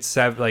when we get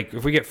 7. Like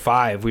if we get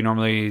 5, we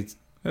normally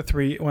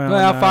 3.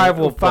 Well, 5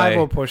 will play. 5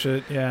 will push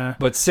it. Yeah,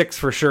 but 6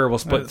 for sure. We'll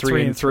split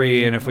 3 and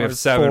 3, and if we have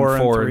 7,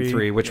 4 and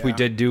 3, which we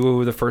did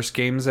do the first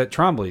games at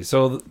Trombley.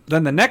 So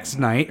then the next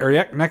night or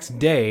next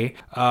day,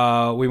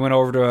 we went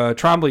over to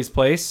Trombley's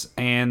place,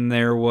 and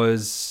there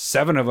was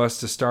 7 of us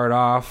to start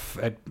off.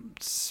 At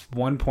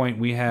one point,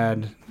 we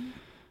had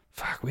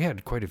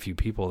quite a few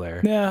people there.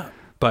 Yeah,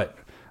 but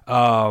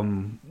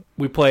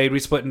we played. We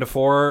split into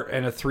 4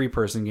 and a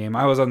 3-person game.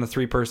 I was on the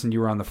 3-person. You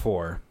were on the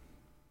 4.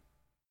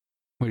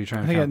 What are you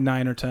trying to count? I think at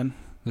 9 or 10.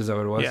 Is that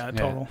what it was? Yeah,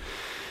 total.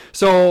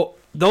 So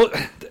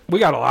we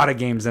got a lot of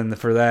games in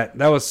for that.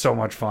 That was so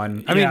much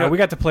fun. I mean, we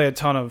got to play a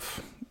ton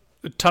of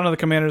the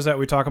commanders that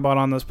we talk about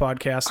on this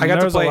podcast. I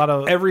got to play a lot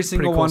of every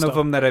single one stuff. of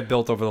them that I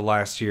built over the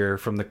last year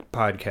from the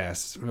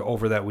podcast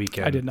over that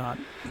weekend. I did not.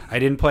 I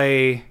didn't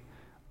play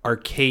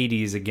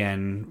Arcades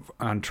again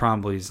on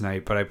Trombley's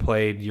night, but I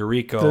played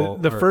Eureka.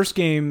 The first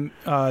game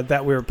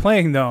that we were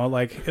playing, though,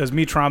 like, it was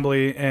me,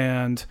 Trombley,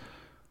 and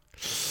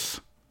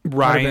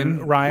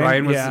Ryan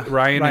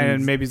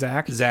and maybe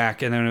Zach,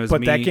 and then it was but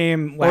me. that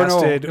game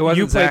lasted. It wasn't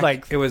you Zach,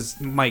 played it was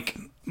Mike.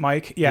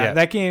 Yeah,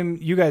 that game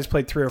you guys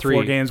played 3 or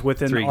 4 games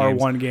within our games.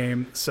 one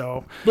game.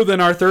 So, but then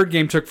our third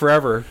game took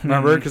forever.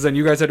 Remember, because then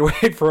you guys had to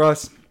wait for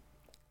us.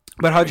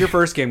 But how'd your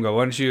first game go?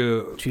 Why don't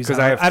you? Because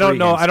I don't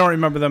know. Games. I don't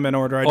remember them in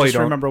order. I just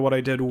remember what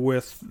I did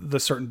with the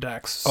certain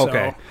decks. So.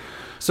 Okay.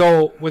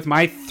 So with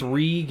my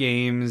 3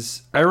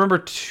 games, I remember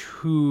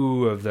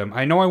 2 of them.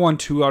 I know I won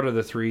 2 out of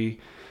the 3.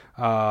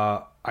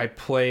 I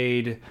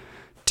played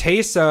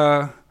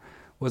Tesa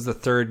was the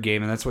 3rd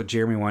game, and that's what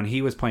Jeremy won.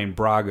 He was playing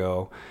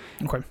Brago.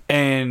 Okay.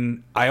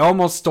 And I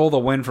almost stole the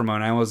win from him.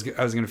 And I was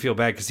going to feel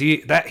bad because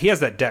he has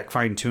that deck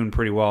fine tuned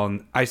pretty well,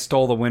 and I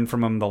stole the win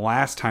from him the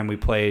last time we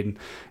played,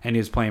 and he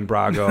was playing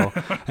Brago.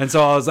 And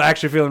so I was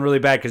actually feeling really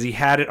bad because he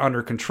had it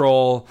under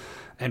control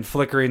and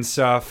flickering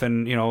stuff,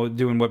 and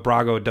doing what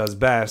Brago does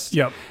best.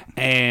 Yep.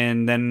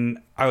 And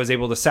then I was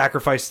able to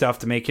sacrifice stuff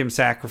to make him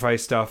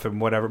sacrifice stuff and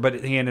whatever,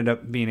 but he ended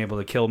up being able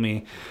to kill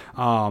me.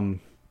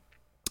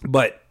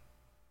 But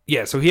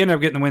yeah, so he ended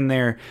up getting the win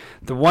there.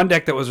 The one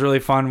deck that was really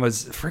fun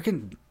was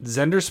freaking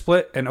Zender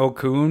Split, and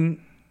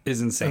Okun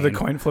is insane. The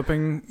coin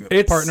flipping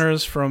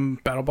partners from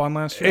Battle Bond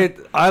last year.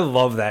 I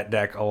love that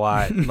deck a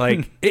lot.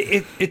 Like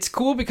it's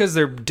cool because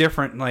they're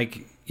different.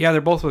 Like, yeah, they're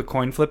both with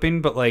coin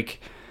flipping, but like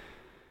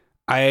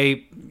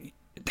I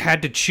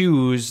had to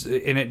choose,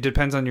 and it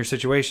depends on your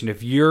situation.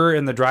 If you're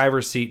in the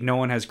driver's seat, no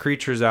one has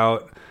creatures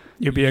out,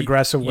 you'd be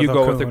aggressive with you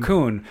go with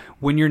Okun.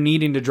 When you're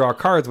needing to draw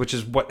cards, which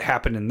is what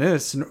happened in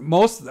this,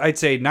 I'd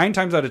say 9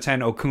 times out of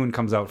 10, Okun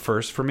comes out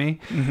first for me,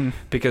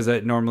 because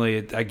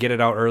normally I get it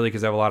out early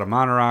because I have a lot of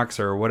Mono Rocks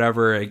or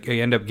whatever. I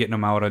end up getting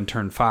them out on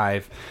turn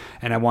 5,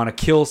 and I want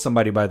to kill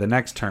somebody by the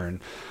next turn.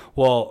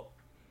 Well,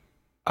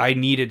 I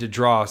needed to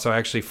draw, so I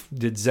actually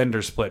did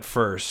Zender Split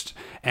first,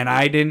 and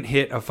I didn't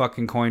hit a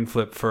fucking coin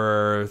flip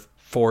for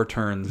 4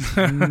 turns.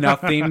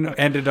 Nothing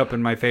ended up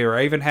in my favor.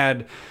 I even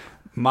had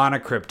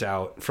Monocrypt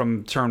out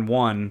from turn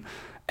 1,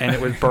 and it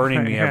was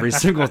burning me every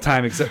single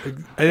time. Except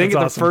I think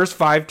the first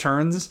 5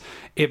 turns,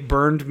 it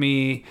burned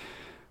me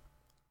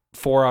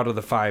 4 out of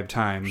the 5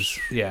 times.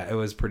 Yeah, it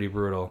was pretty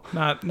brutal.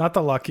 Not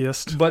the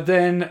luckiest. But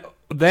then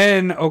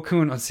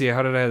Okun. Let's see,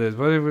 how did I have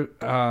this?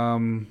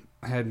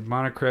 I had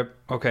Monocrypt.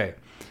 Okay.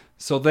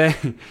 So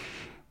then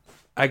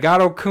I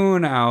got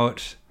Okun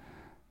out.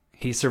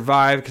 He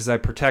survived because I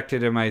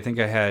protected him. I think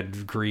I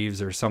had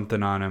Greaves or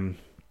something on him.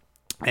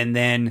 And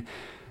then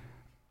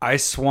I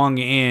swung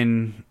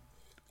in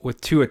with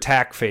 2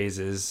 attack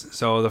phases.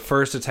 So the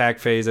first attack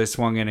phase, I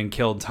swung in and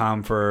killed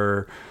Tom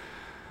for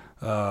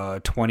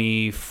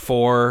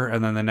 24.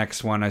 And then the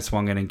next one, I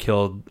swung in and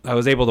killed. I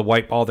was able to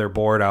wipe all their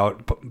board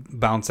out,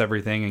 bounce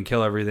everything, and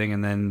kill everything.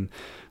 And then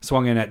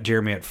swung in at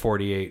Jeremy at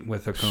 48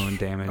 with Okun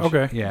damage.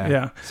 Okay.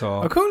 Yeah.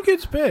 So Okun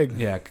gets big.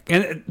 Yeah.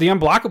 And the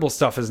unblockable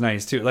stuff is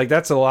nice too. Like,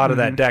 that's a lot of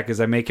that deck, is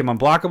I make him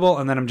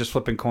unblockable, and then I'm just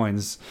flipping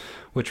coins,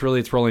 which really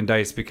it's rolling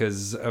dice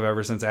because of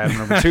ever since Adam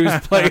number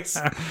 2's place.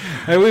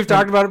 And we've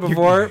talked about it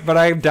before, but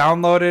I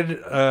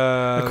downloaded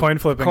the coin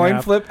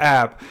flip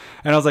app,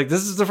 and I was like,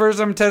 this is the first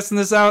time I'm testing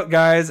this out,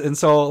 guys. And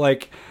so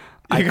like,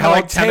 I got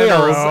like 10 in a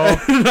row.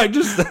 I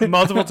just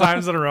multiple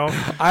times in a row.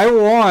 I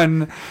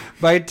won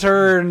by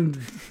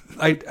turn.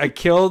 I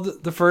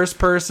killed the first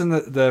person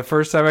the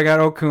first time I got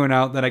Okun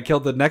out. Then I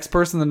killed the next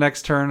person the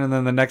next turn, and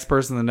then the next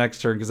person the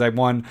next turn, because I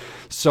won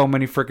so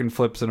many freaking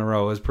flips in a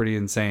row. It was pretty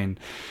insane.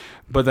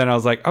 But then I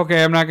was like,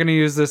 okay, I'm not going to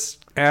use this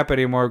app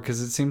anymore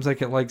because it seems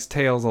like it likes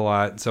tails a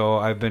lot. So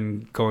I've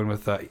been going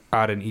with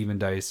odd and even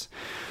dice.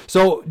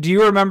 So do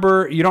you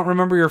remember? You don't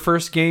remember your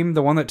first game,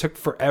 the one that took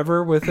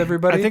forever with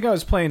everybody? I think I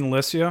was playing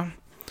Lycia.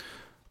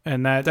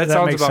 And that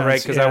sounds makes about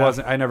right, sense. because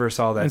I never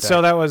saw that. And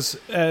so that was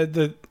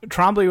the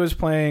Trombley was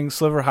playing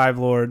Sliver Hive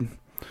Lord,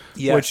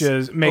 Yes. which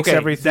makes Okay,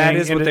 everything. that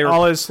is what they were-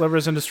 all his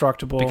slivers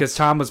indestructible. Because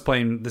Tom was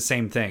playing the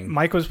same thing.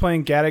 Mike was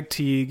playing Gaddock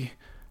Teague,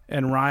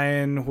 and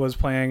Ryan was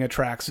playing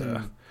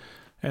Atraxa.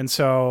 And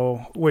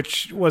so,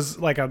 which was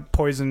like a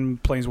Poison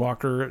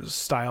Planeswalker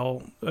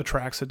style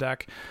Atraxa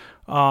deck.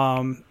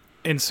 And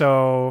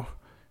so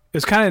it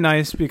was kind of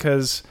nice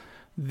because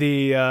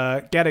the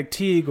Gaddock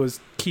Teague was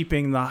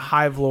keeping the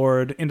Hive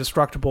Lord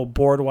indestructible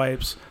board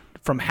wipes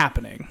from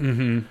happening.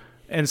 Mm-hmm.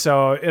 And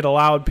so it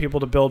allowed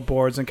people to build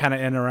boards and kind of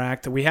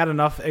interact. We had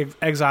enough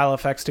exile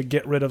effects to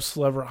get rid of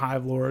Sliver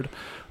Hive Lord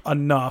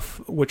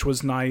enough, which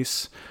was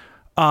nice.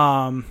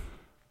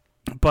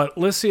 But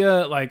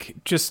Lycia, like,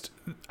 just,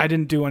 I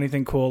didn't do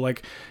anything cool.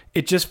 Like,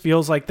 it just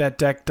feels like that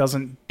deck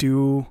doesn't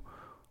do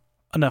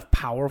enough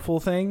powerful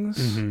things.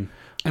 Mm-hmm.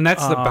 And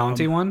that's the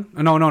bounty one?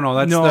 No.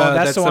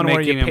 That's the one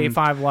where you pay him...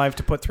 5 life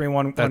to put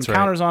 3/1 That's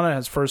counters on it. It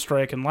has First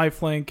Strike and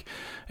Lifelink.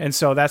 And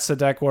so that's the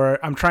deck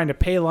where I'm trying to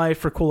pay life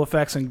for cool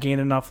effects and gain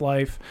enough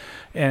life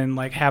and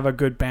like have a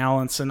good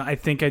balance. And I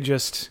think I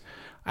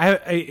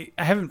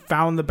haven't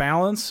found the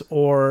balance,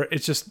 or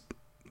it's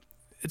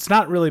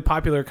not really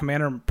popular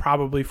Commander,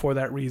 probably for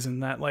that reason,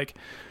 that like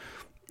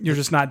you're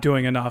just not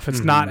doing enough.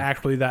 It's not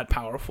actually that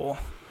powerful.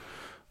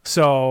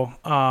 So,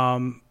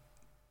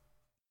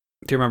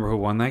 do you remember who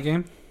won that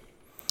game?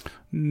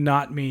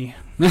 not me.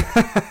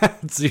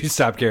 So you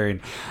stopped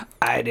caring.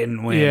 I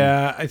didn't win.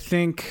 Yeah, I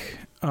think.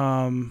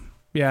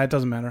 Yeah, it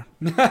doesn't matter.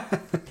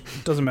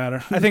 It doesn't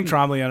matter. I think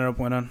Trombley ended up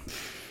winning.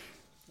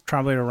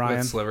 Trombley to Ryan.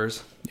 With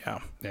slivers. Yeah.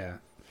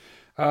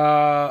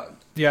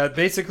 Yeah,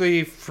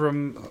 basically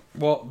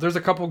there's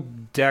a couple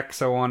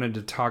decks I wanted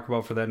to talk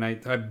about for that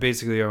night. I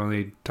basically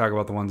only talk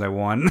about the ones I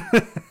won.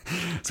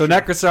 So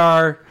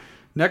Necrosar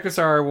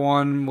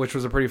won, which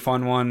was a pretty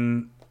fun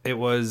one. It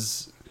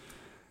was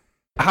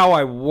how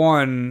I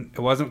won. It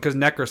wasn't because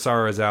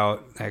Necrosar was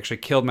out. I actually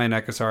killed my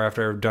Necrosar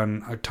after I've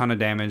done a ton of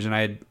damage,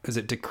 and is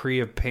it Decree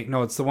of Pain?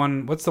 No, it's the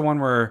one. What's the one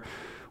where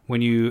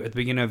when you, at the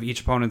beginning of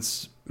each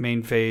opponent's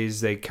main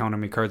phase, they count how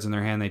many cards in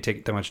their hand, they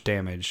take that much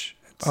damage.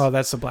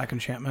 That's the Black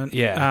Enchantment.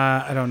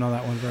 Yeah. I don't know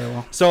that one very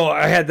well. So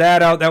I had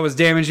that out. That was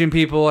damaging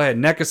people. I had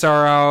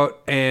Necrosar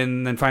out,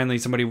 and then finally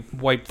somebody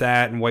wiped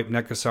that and wiped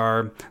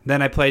Necrosar.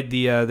 Then I played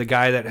the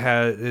guy that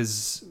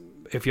is,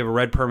 if you have a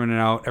red permanent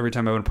out, every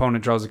time an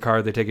opponent draws a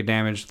card, they take a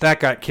damage. That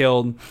got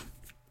killed.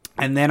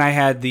 And then I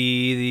had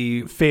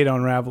the Fate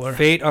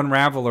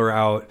Unraveler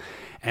out,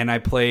 and I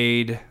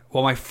played,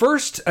 my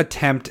first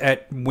attempt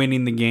at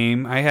winning the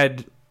game,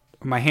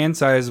 my hand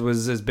size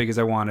was as big as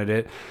I wanted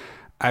it.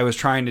 I was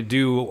trying to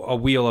do a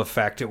wheel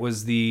effect. It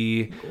was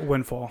the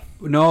Windfall.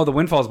 No, the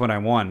Windfall is when I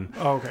won.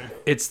 Oh, okay.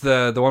 It's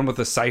the one with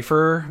the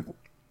cipher.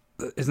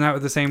 Isn't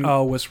that the same?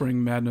 Oh,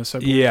 Whispering Madness.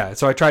 Yeah.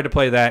 So I tried to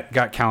play that,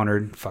 got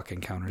countered.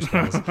 Fucking counter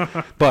spells.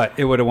 But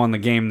it would have won the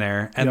game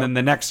there. And then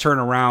the next turn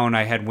around,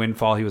 I had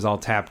Windfall. He was all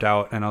tapped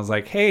out, and I was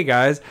like, "Hey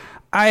guys,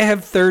 I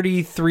have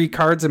 33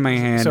 cards in my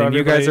hand, and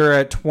you guys are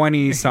at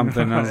 20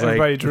 something." I was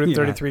everybody like, drew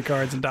 33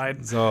 cards and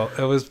died. So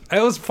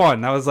it was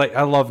fun. I was like,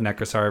 I love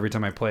Necrosar every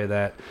time I play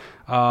that.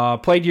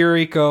 Played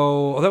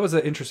Yuriko. That was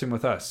interesting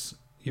with us.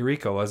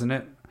 Yuriko, wasn't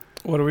it?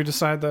 What did we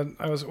decide that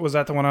was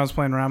that the one I was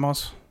playing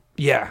Ramos?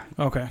 Yeah.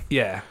 Okay.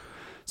 Yeah.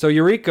 So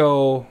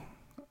Yuriko.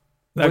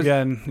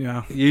 Again,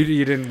 yeah.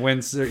 You didn't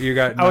win. So you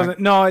got.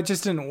 No, it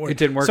just didn't work. It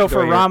didn't work. So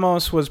for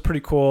Ramos was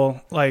pretty cool.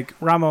 Like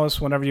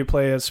Ramos, whenever you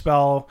play a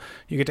spell,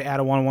 you get to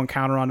add a 1/1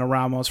 counter onto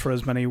Ramos for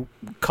as many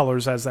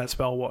colors as that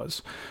spell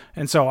was.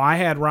 And so I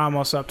had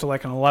Ramos up to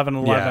like an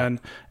 11/11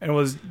 and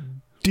was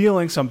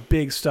dealing some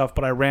big stuff,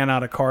 but I ran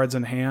out of cards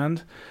in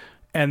hand.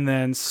 And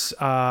then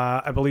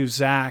I believe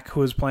Zach,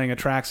 who was playing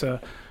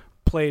Atraxa,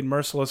 played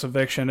Merciless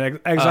Eviction,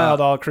 exiled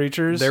all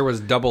creatures. There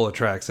was double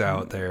Atraxa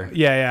out there.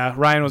 Yeah.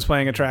 Ryan was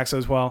playing Atraxa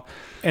as well.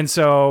 And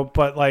so,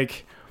 but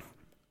like,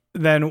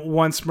 then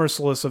once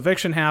Merciless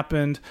Eviction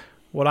happened,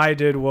 what I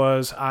did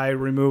was I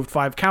removed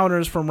 5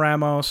 counters from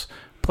Ramos,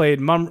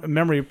 played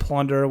Memory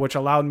Plunder, which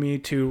allowed me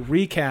to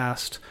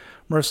recast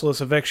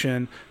Merciless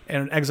Eviction,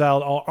 and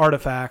exiled all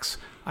artifacts.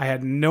 I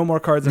had no more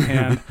cards in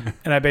hand,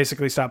 and I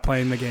basically stopped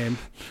playing the game.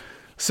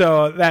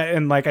 So that,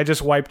 and like I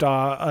just wiped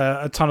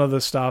a ton of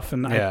the stuff,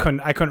 and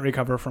I couldn't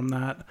recover from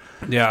that.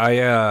 Yeah,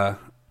 I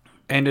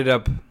ended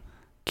up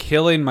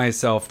killing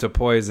myself to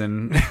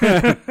poison.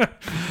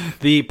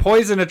 The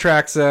poison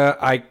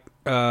Atraxa,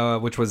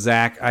 which was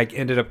Zach, I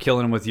ended up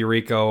killing him with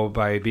Yuriko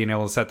by being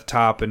able to set the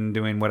top and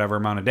doing whatever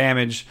amount of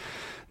damage.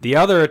 The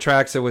other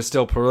Atraxa was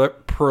still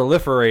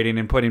proliferating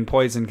and putting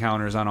poison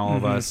counters on all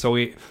of us. So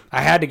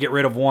I had to get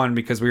rid of one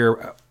because we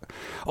were...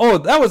 Oh,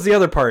 that was the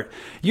other part.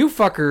 You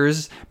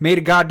fuckers made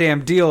a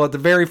goddamn deal at the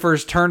very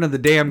first turn of the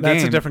damn game.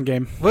 That's a different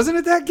game. Wasn't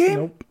it that game?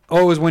 Nope.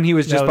 Oh, it was when he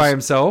was just by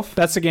himself?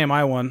 That's the game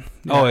I won.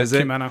 Yeah, is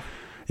it? Kimano.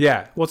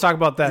 Yeah. We'll talk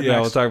about that next. Yeah,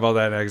 we'll talk about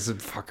that next.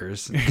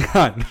 Fuckers.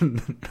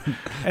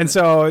 And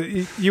so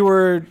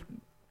you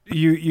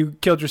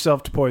killed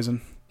yourself to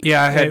poison.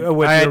 Yeah, I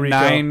had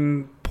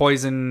 9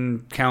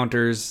 poison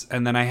counters,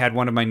 and then I had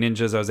one of my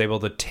ninjas I was able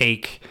to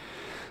take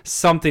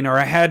something, or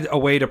I had a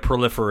way to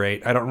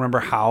proliferate. I don't remember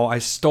how. I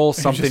stole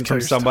something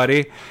from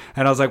somebody,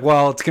 and I was like,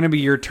 well, it's going to be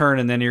your turn,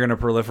 and then you're going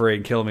to proliferate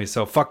and kill me.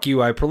 So fuck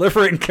you. I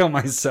proliferate and kill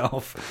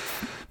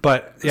myself.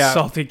 But yeah.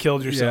 Salty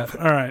killed yourself.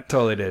 Yeah, all right.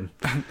 Totally did.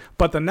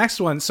 But the next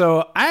one.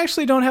 So I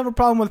actually don't have a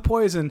problem with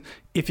poison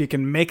if you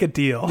can make a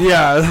deal.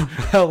 Yeah.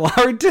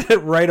 Larry did it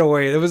right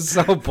away. It was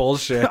so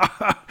bullshit.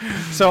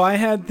 So I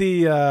had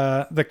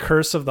the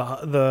curse of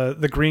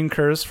the green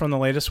curse from the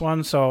latest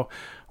one. So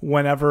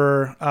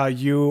whenever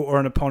you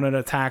or an opponent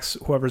attacks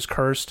whoever's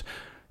cursed,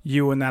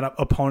 you and that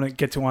opponent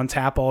get to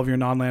untap all of your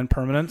non-land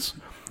permanents.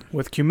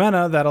 With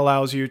Cumena, that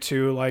allows you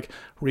to like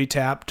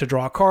retap to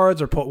draw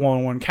cards or put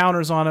 1/1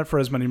 counters on it for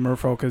as many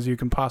merfolk as you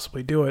can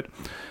possibly do it.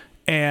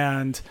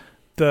 And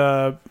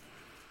the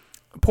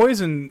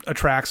poison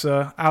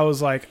Atraxa, I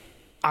was like,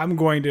 I'm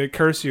going to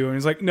curse you. And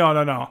he's like,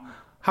 no.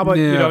 How about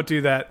you don't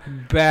do that?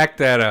 Back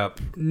that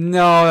up.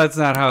 No, that's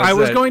not how I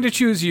was going to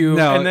choose you,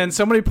 and then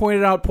somebody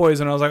pointed out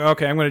poison. I was like,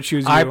 okay, I'm going to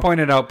choose you. I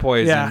pointed out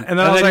poison. Yeah, and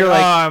then I was like,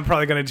 I'm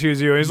probably going to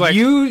choose you. He's like,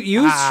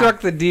 you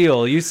struck the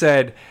deal. You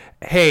said,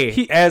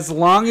 hey, as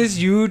long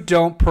as you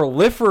don't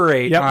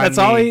proliferate on that's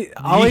me.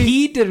 all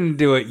he didn't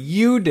do it.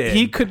 You did.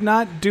 He could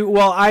not do...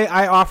 Well,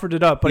 I offered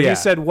it up, but he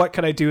said, what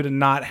could I do to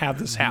not have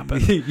this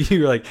happen?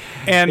 You were like...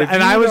 And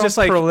I was just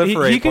like,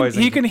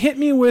 he can hit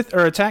me with...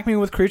 Or attack me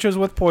with creatures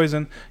with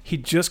poison. He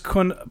just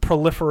couldn't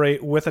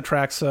proliferate with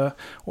Atraxa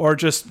or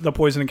just the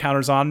poison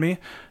encounters on me.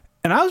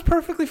 And I was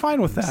perfectly fine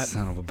with that.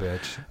 Son of a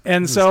bitch.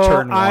 And so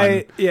turn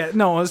one. It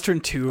was turn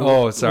 2.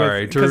 Oh,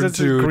 sorry. Because it's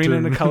a green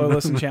and a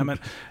colorless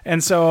enchantment.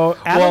 And so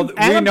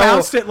Adam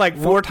bounced it like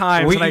 4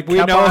 times, and I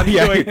kept on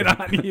doing it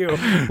on you.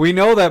 We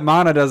know that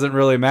mana doesn't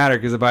really matter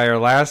because by our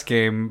last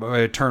game,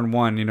 turn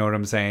 1, you know what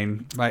I'm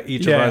saying? By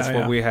each of us,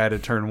 what we had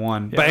at turn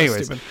 1. Yeah, but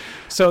anyways.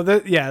 So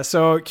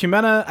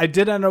Cumena, I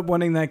did end up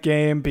winning that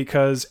game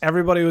because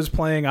everybody was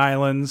playing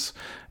islands.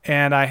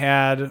 And I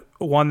had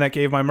one that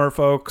gave my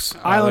merfolks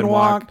Island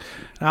Walk,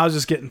 and I was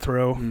just getting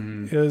through.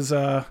 Mm-hmm. It was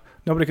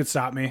nobody could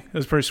stop me. It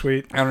was pretty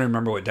sweet. I don't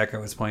remember what deck I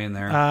was playing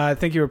there. I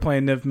think you were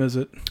playing Niv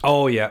Mizzet.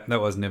 Oh yeah, that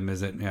was Niv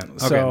Mizzet. Yeah. Okay,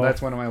 so,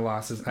 that's one of my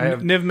losses. I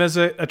have Niv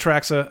Mizzet,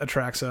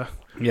 Atraxa.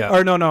 Yeah.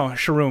 Or no,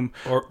 Sharuum.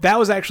 That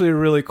was actually a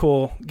really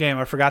cool game.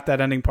 I forgot that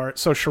ending part.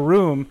 So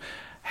Sharuum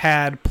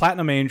had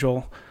Platinum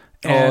Angel.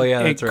 And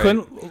that's right.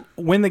 Couldn't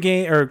win the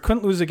game or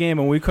couldn't lose the game,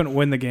 and we couldn't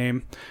win the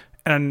game.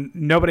 And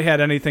nobody had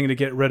anything to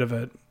get rid of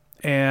it.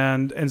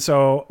 And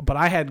so, but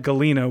I had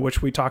Galena,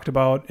 which we talked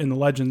about in the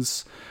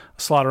Legends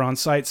Slaughter on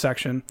Sight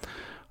section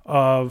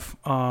of,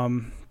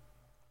 and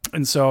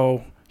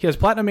so he has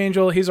Platinum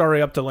Angel. He's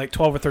already up to like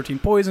 12 or 13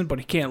 poison, but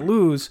he can't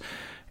lose.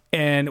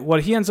 And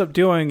what he ends up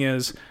doing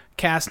is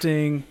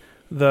casting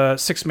the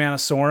 6-mana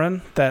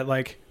Sorin that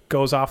like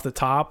goes off the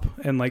top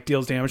and like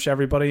deals damage to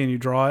everybody, and you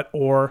draw it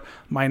or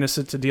minus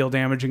it to deal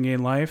damage and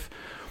gain life.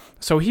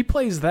 So he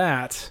plays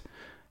that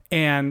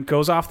and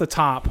goes off the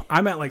top.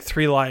 I'm at like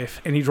 3 life,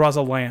 and he draws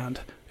a land,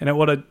 and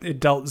it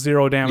dealt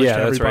 0 damage to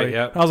everybody. That's right,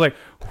 yeah. I was like,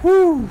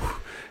 whoo!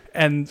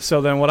 And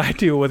so then what I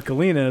do with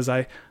Galena is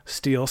I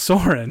steal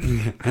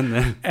Sorin,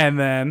 and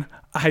then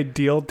I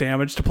deal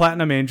damage to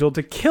Platinum Angel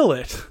to kill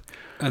it.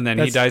 And then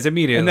he dies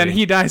immediately.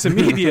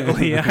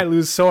 I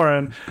lose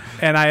Sorin,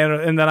 and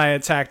then I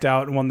attacked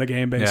out and won the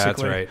game, basically. Yeah,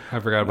 that's right. I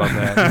forgot about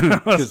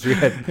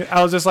that.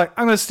 I was just like,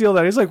 I'm going to steal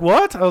that. He's like,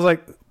 what? I was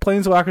like,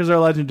 Planeswalkers are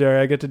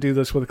legendary. I get to do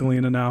this with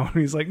Galena now. And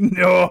he's like,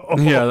 no.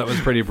 Yeah, that was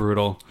pretty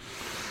brutal.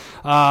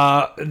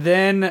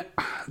 Then,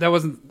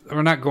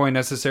 we're not going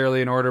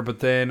necessarily in order, but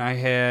then I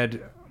had...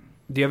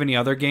 Do you have any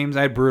other games?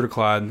 I had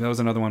Brutaclad. That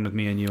was another one with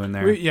me and you in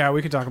there.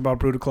 We could talk about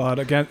Brutaclad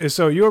again.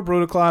 So you were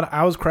Brutaclad.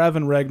 I was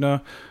Kraven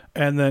Regna.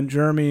 And then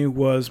Jeremy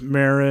was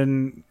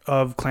Marin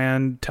of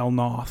Clan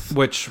Telnoth.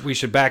 Which we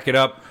should back it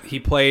up. We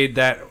played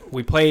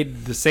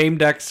the same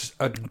decks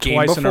a game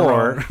twice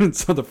before.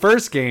 So the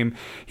first game,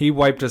 he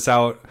wiped us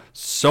out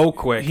so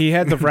quick. He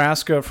had the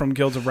Vraska from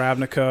Guilds of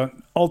Ravnica,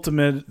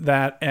 ultimate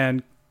that,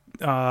 and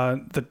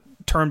the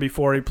turn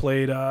before he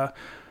played...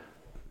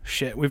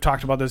 we've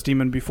talked about this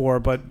demon before,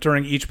 but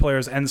during each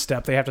player's end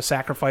step, they have to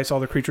sacrifice all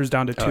the creatures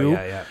down to 2. Oh,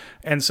 yeah.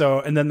 And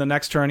then the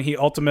next turn, he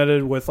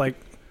ultimated with like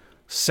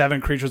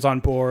 7 creatures on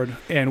board,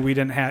 and we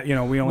didn't have,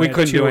 we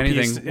couldn't do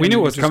anything. We knew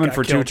it was coming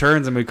for killed. 2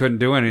 turns, and we couldn't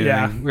do anything.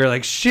 Yeah. We were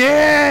like,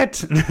 shit!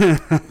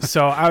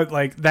 So I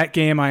like that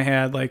game. I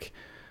had like,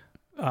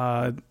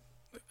 I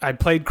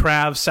played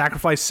Krav,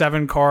 sacrificed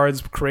 7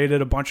 cards,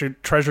 created a bunch of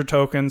treasure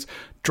tokens,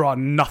 draw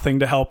nothing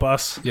to help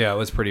us. Yeah, it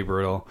was pretty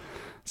brutal.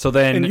 So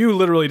then, and you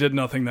literally did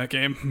nothing that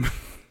game.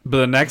 But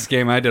the next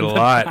game I did a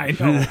lot. I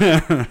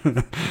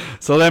know.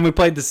 So then we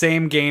played the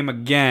same game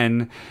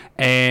again,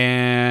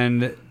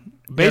 and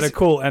had a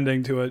cool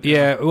ending to it.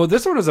 Yeah. Well,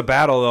 this one was a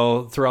battle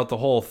though throughout the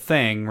whole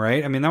thing,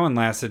 right? I mean, that one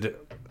lasted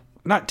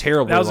not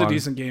terribly long. That was a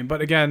decent game, but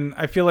again,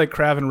 I feel like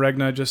Krav and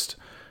Regna just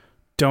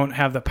don't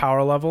have the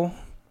power level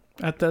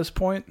at this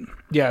point.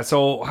 Yeah.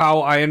 So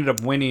how I ended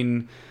up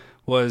winning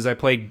was I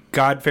played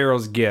God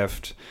Pharaoh's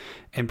Gift.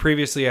 And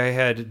previously I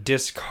had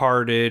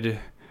discarded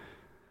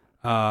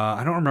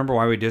I don't remember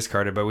why we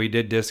discarded, but we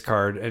did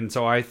discard. And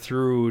so I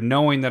threw,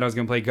 knowing that I was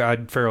going to play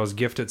God Pharaoh's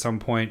Gift at some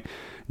point,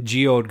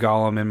 Geode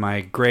Golem in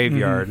my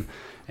graveyard. Mm-hmm.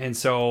 And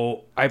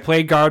so I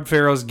played God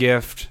Pharaoh's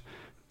Gift,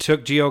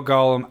 took Geode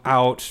Golem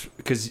out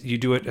because you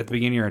do it at the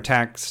beginning of your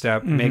attack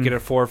step, make it a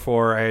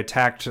 4/4. I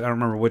attacked, I don't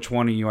remember which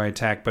one of you I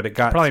attacked, but it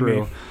got Probably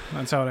through. me.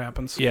 That's how it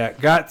happens. Yeah,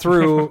 got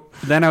through.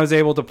 Then I was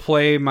able to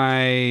play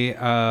my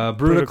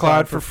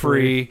Brutaclad for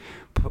free.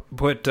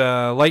 Put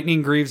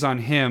Lightning Greaves on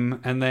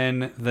him, and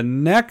then the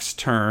next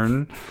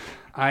turn,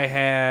 I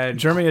had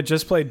Jeremy had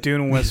just played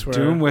Dune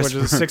Whisperer, which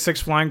is a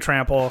 6/6 flying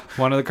trample.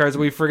 one of the cards that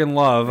we friggin'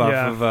 love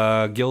Yeah. off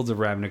of Guilds of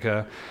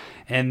Ravnica,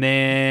 and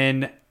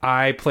then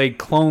I played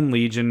Clone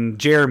Legion.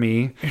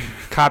 Jeremy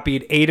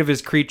copied 8 of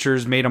his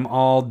creatures, made them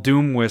all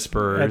Doom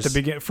Whisperers At the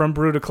beginning from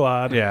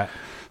Brutaclad. Yeah.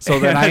 So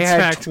then I had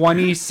Attacked.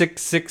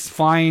 26/6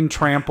 flying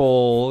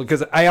trample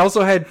because I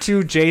also had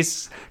 2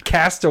 Jace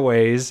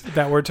Castaways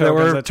That were that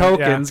tokens. were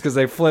tokens because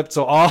they flipped.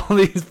 So all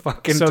these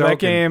fucking So tokens. that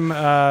game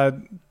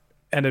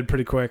ended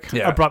pretty quick,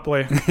 Yeah.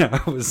 abruptly. Yeah,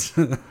 it was.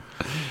 That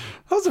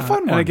was a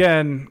fun one. And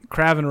again,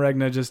 Kraven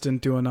Regna just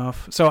didn't do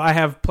enough. So I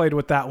have played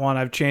with that one.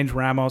 I've changed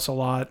Ramos a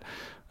lot.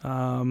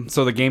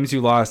 So the games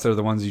you lost are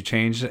the ones you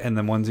changed, and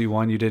the ones you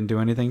won you didn't do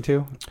anything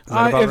to. Is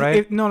that about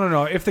right?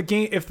 No. If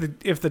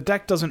the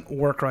deck doesn't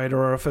work right,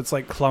 or if it's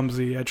like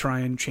clumsy, I try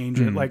and change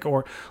it. Like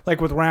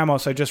with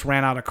Ramos, I just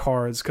ran out of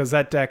cards because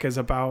that deck was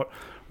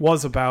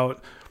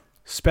about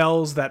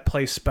spells that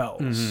play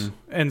spells.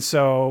 And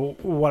so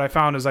what I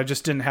found is I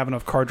just didn't have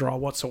enough card draw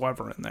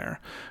whatsoever in there.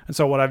 And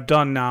so what I've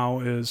done now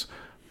is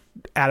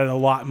added a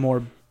lot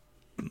more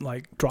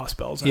like draw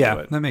spells into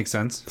it. That makes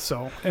sense.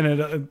 So,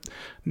 and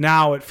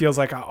now it feels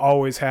like I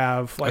always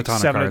have like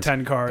 7 to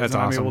 10 cards. That's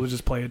and awesome. I'm able to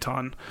just play a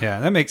ton.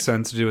 Yeah, that makes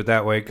sense to do it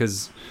that way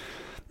because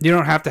you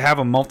don't have to have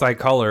a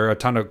multicolor, a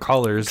ton of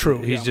colors.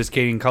 True. He's just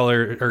getting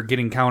color or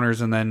getting counters,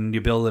 and then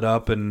you build it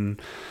up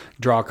and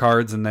draw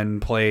cards, and then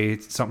play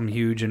something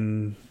huge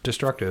and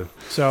destructive.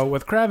 So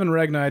with Kraven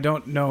Regna, I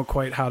don't know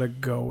quite how to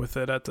go with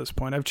it at this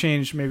point. I've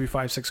changed maybe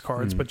 5-6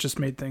 cards, but just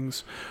made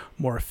things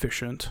more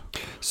efficient.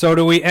 So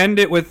do we end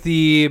it with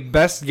the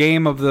best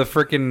game of the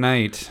freaking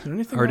night, Is there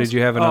anything or else? did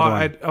you have another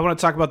one? I want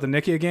to talk about the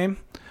Nikia game.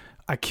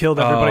 I killed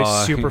everybody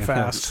super that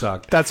fast.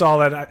 sucked. That's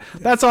all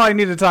I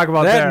need to talk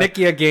about That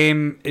there. Nikia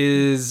game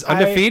is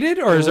undefeated,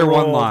 or is there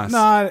one loss?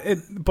 Nah,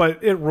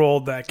 but it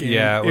rolled that game.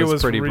 Yeah, it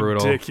was pretty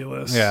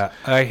ridiculous. brutal. Yeah,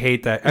 I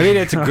hate that. I mean,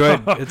 it's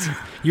good.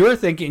 You were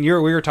thinking. We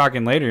were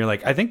talking later. You're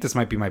like, I think this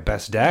might be my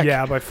best deck.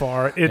 Yeah, by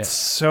far. It's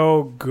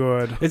so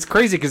good. It's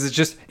crazy because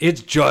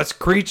it's just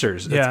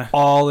creatures. Yeah. That's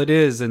all it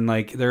is, and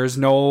like there's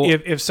no.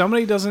 If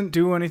somebody doesn't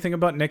do anything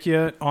about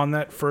Nikia on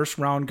that first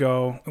round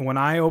go, when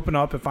I open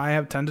up, if I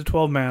have 10 to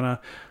 12 mana,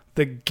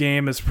 the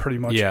game is pretty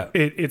much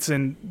it's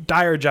in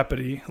dire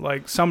jeopardy.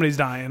 Like somebody's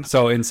dying.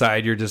 So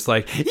inside you're just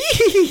like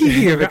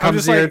if it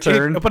comes to your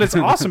turn. But it's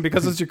awesome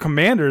because it's your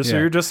commander, so Yeah.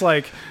 you're just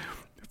like,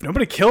 if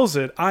nobody kills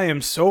it, I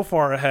am so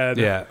far ahead.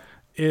 Yeah.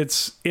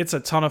 It's a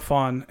ton of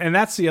fun. And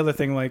that's the other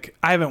thing, like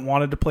I haven't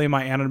wanted to play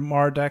my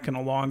Animar deck in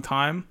a long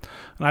time.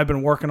 And I've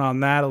been working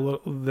on that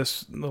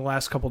the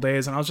last couple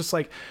days, and I was just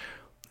like,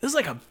 this is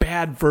like a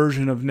bad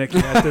version of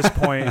Nikia at this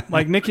point.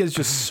 Like Nikia is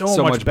just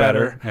so much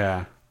better.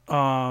 Yeah.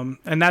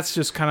 And that's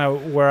just kind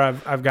of where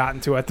I've gotten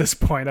to at this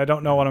point. I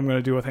don't know what I'm going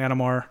to do with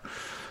Animar.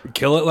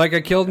 Kill it like I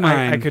killed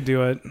mine. I could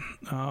do it.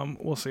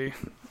 We'll see.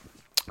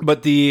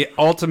 But the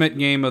ultimate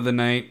game of the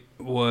night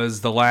was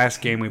the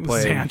last game we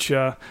played.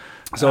 Xantia.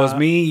 So it was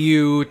me,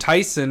 you,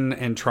 Tyson,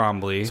 and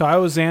Trombley. So I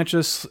was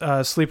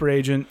Xantia's sleeper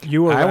agent.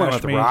 You were I went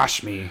with Rashmi.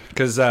 Rashmi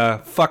because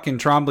fucking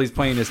Trombley's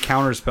playing his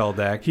counterspell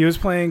deck. He was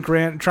playing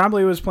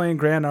Trombley was playing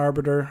Grand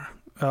Arbiter,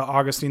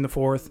 Augustine the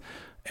Fourth,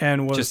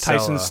 and was Gisela.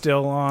 Tyson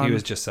still on? He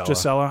was Gisela.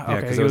 Gisela? Yeah,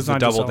 Okay, because he it was the on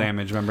double Gisela.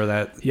 damage. Remember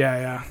that?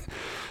 Yeah.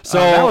 So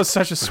that was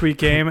such a sweet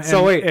game. So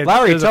and wait,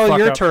 Lowry, was a tell fuck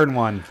your up. turn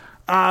one.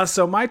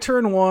 So my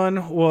turn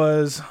one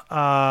was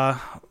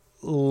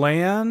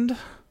land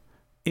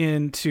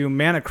into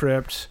Mana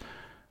Crypt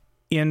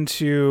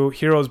into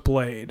Hero's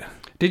Blade.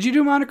 Did you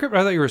do Mana Crypt?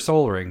 I thought you were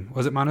Soul Ring.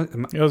 Was it Mana?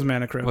 It was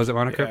Mana Crypt. Was it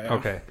Mana Crypt? Yeah.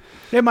 Okay.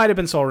 It might have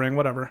been Soul Ring,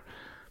 whatever.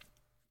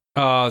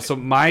 So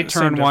my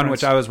turn one,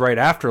 which I was right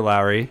after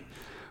Lowry,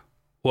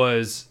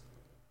 was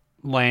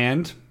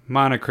land,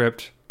 Mana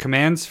Crypt,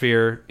 Command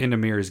Sphere into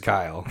Mirror's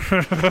Guile.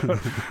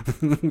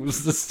 It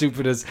was the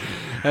stupidest.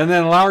 And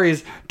then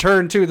Lowry's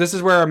turn two. This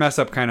is where our mess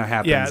up kind of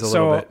happens a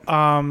little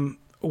bit.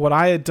 What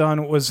I had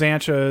done was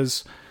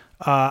Xantia's.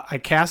 I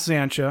cast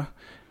Xantia,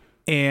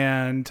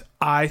 and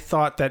I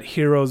thought that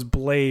Hero's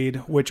Blade,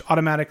 which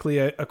automatically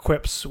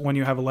equips when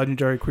you have a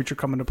legendary creature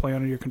come into play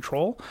under your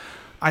control,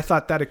 I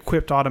thought that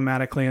equipped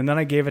automatically, and then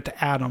I gave it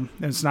to Adam,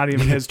 and it's not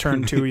even his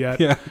turn two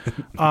yet.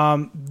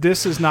 Yeah.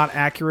 This is not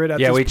accurate at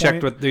this point. Yeah, we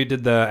checked we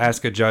did the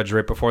Ask a Judge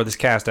right before this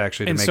cast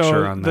actually to and make so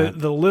sure on that.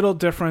 The little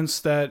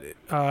difference that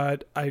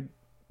I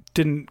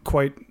didn't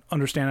quite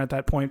understand at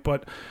that point,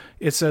 but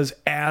it says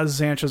as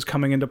Xantia's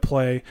coming into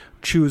play,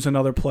 choose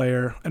another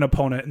player, an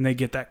opponent, and they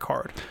get that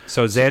card.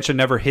 So Xantia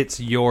never hits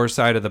your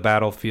side of the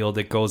battlefield.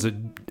 It goes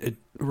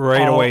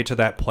right away to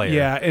that player.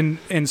 Yeah,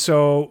 and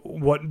so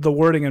what the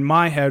wording in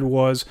my head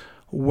was,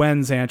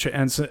 when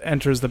Xancha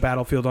enters the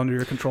battlefield under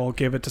your control,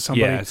 give it to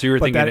somebody. Yeah, so you were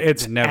thinking that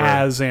it's never,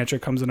 as Xancha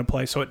comes into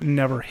play, so it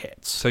never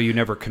hits. So you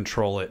never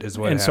control it, is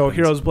what and happens. so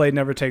Hero's Blade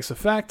never takes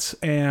effect,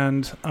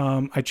 and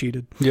I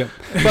cheated. Yeah.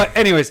 But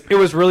anyways, it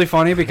was really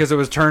funny because it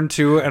was turn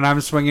 2, and I'm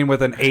swinging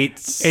with an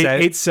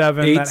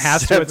 8/7 that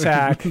has to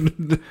attack.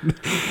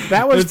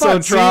 That was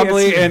fun. So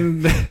Trombley,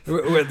 and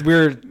we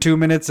were 2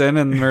 minutes in,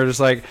 and we are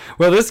just like,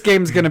 well, this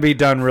game's going to be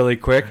done really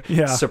quick.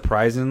 Yeah.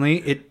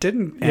 Surprisingly, it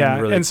didn't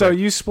end really and quick. so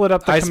you split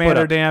up the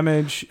commander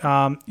damage.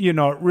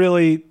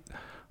 Really,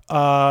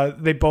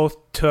 they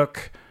both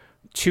took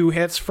 2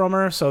 hits from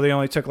her, so they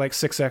only took like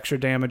 6 extra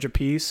damage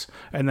apiece,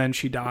 and then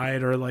she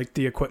died, or like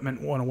the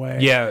equipment went away.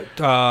 Yeah,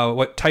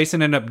 what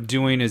Tyson ended up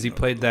doing is he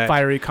played that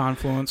Fiery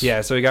Confluence.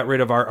 Yeah, so he got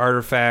rid of our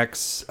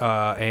artifacts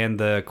and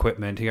the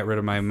equipment. He got rid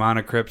of my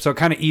Mana Crypt, so it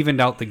kind of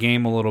evened out the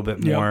game a little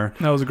bit more.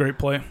 That was a great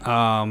play.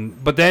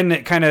 But then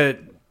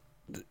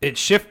it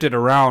shifted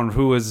around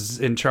who was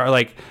in charge.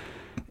 Like,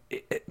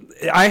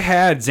 I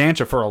had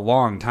Xancha for a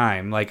long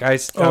time. Like I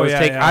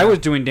was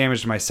doing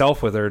damage to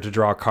myself with her to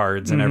draw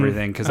cards and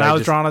everything, because I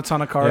was drawing a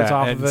ton of cards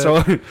off of it.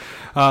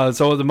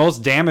 So the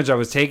most damage I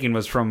was taking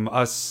was from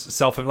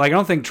us I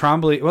don't think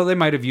Trombley. Well, they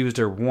might have used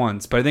her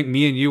once, but I think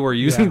me and you were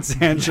using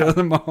Xancha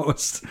the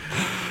most.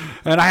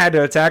 And I had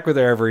to attack with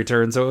her every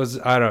turn, so it was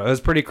it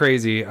was pretty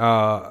crazy.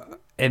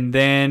 And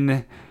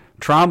then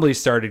Trombley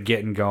started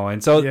getting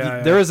going. So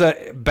there was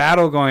a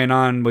battle going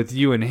on with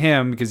you and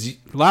him, because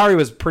Lowry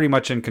was pretty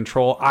much in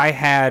control. I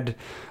had,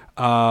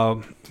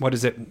 put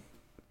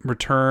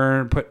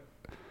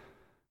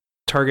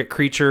target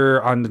creature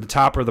on the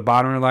top or the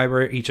bottom of the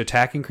library, each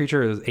attacking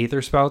creature is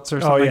Aether Spouts or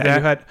something like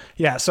that.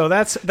 So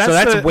that's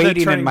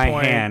waiting the in my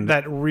point hand.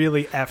 that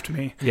really effed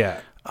me.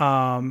 Yeah.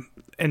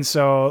 And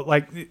so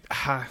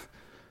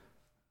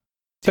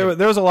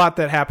there was a lot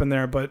that happened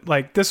there, but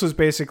like this was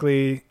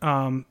basically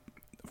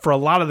for a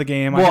lot of the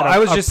game. Well, I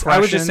was just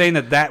saying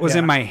that was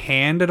in my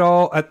hand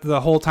at the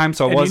whole time,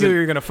 so you knew you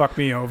were gonna fuck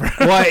me over.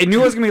 Well, I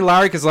knew it was gonna be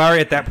Lowry, because Lowry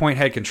at that point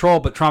had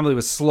control, but Trombley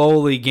was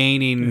slowly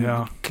gaining,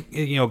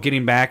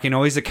 getting back.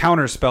 He's a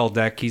counter spell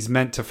deck. He's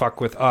meant to fuck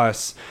with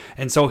us,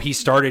 and so he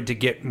started to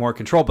get more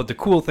control. But the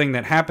cool thing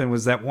that happened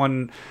was that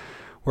one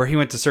where he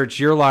went to search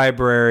your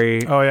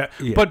library. Oh yeah.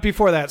 But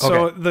before that,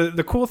 so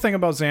the cool thing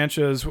about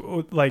Xancha is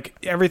like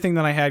everything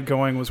that I had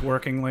going was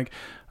working. Like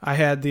I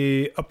had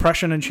the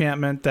Oppression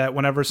enchantment that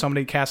whenever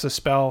somebody casts a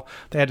spell,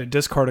 they had to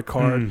discard a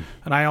card,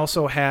 and I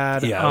also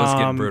had it was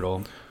getting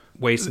brutal.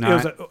 Waste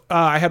Not.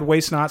 I had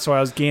Waste Not, so I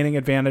was gaining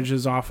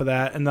advantages off of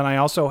that. And then I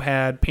also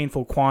had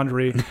Painful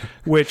Quandary,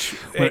 which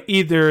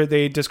either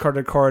they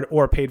discarded a card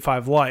or paid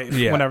 5 life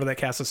whenever they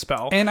cast a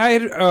spell. And I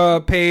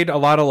had paid a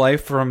lot of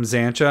life from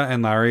Xancha,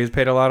 and Larry has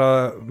paid a lot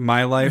of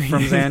my life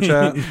from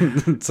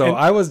Xancha. So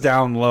I was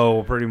down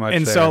low pretty much.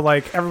 And so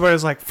like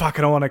everybody's like, fuck,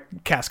 I don't want to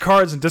cast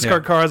cards and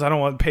discard cards. I don't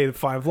want to pay the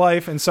 5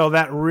 life. And so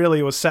that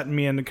really was setting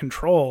me into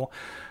control.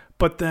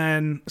 But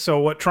then, so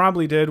what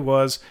Trombley did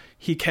was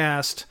he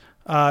cast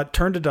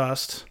Turn to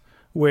Dust,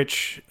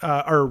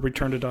 or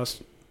Return to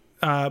Dust.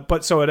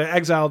 But so it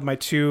exiled my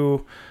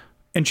 2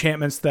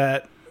 enchantments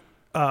that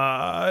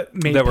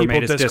made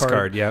people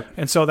discard. Yep.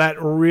 And so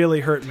that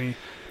really hurt me.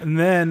 And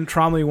then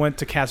Trombley went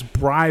to cast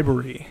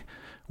Bribery,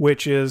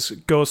 which is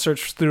go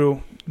search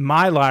through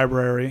my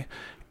library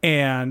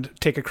and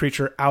take a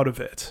creature out of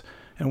it.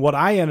 And what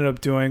I ended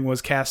up doing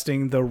was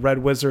casting the Red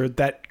Wizard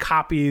that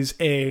copies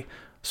a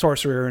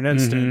sorcery or an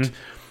instant. Mm-hmm.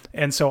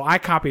 And so I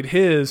copied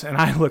his, and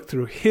I looked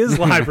through his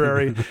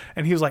library,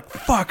 and he was like,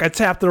 fuck, I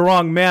tapped the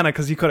wrong mana,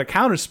 because he could have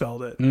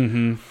counterspelled it.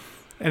 Mm-hmm.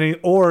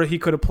 And he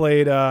could have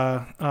played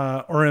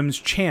Urim's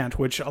Chant,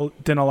 which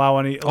didn't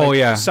allow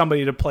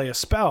somebody to play a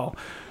spell.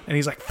 And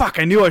he's like, fuck,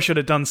 I knew I should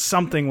have done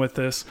something with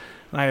this.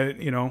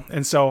 And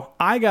and so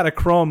I got a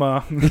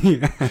Chroma,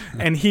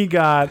 and he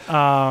got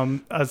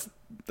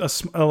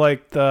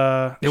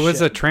it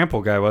was a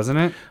trample guy, wasn't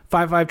it?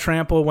 5/5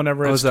 trample.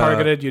 Whenever it's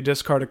targeted, you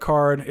discard a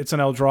card. It's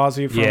an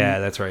Eldrazi. Yeah,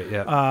 that's right.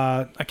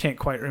 Yeah. I can't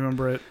quite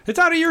remember it. It's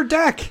out of your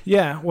deck.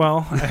 Yeah.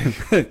 Well,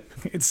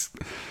 it's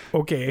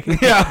okay.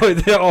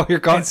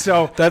 Yeah.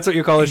 So that's what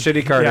you call a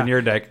shitty card in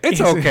your deck.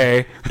 It's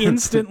okay.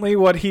 Instantly,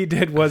 what he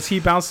did was he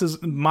bounces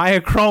my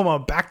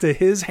Chroma back to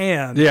his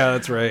hand. Yeah,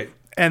 that's right.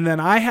 And then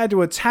I had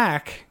to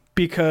attack.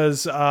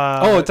 Because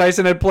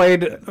Tyson had played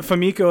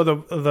Famiko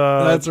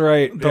that's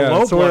right,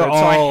 low blood, so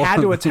I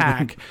had to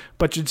attack.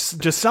 But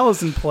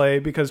Gisella's in play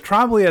because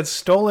Trombley had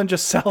stolen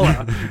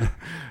Gisela,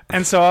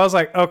 and so I was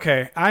like,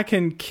 okay, I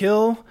can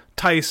kill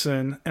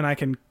Tyson, and I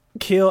can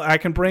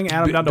bring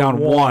Adam down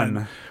to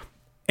 1.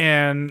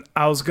 And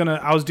I was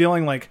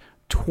dealing like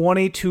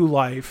 22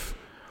 life.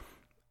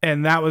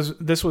 And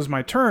this was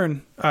my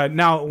turn.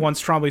 Now,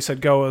 once Trombley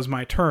said go, it was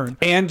my turn.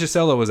 And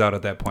Gisela was out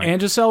at that point. And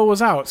Gisela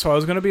was out, so I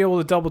was going to be able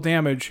to double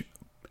damage.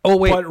 Oh,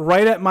 wait. But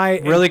right at my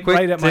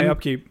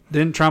upkeep.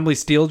 Didn't Trombley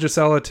steal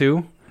Gisela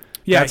too?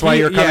 Yeah, that's why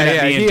you're coming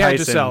at me and Tyson. Had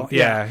Gisela.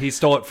 Yeah, he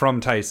stole it from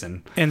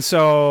Tyson. And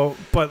so,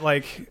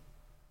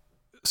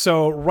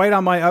 right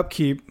on my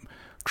upkeep,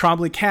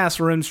 Trombley casts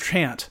Rim's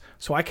Chant,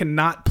 so I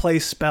cannot play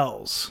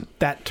spells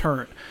that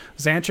turn.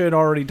 Xantcha had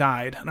already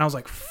died, and I was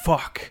like,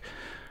 fuck.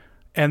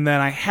 And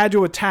then I had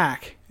to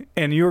attack,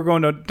 and you were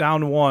going to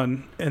down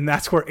 1, and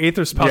that's where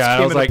Aether Spells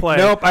came into play.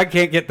 Nope, I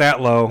can't get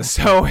that low.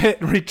 So it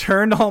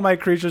returned all my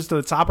creatures to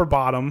the top or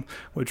bottom,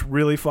 which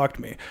really fucked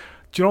me.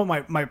 Do you know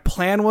what my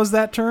plan was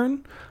that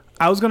turn?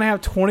 I was going to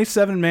have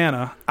 27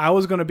 mana. I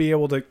was going to be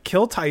able to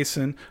kill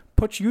Tyson,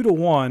 put you to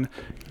 1,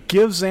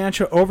 give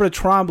Xantcha over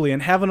to Trombley,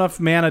 and have enough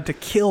mana to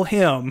kill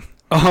him.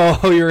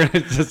 Oh, you're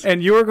gonna just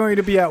and you were going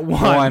to be at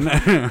 1.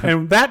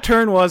 And that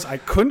turn was I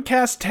couldn't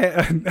cast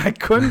because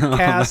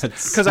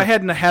I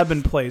had Neheb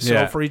in place.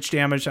 So for each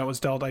damage that was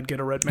dealt, I'd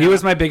get a red mana. He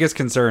was my biggest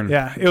concern.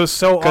 Yeah, it was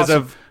so awesome.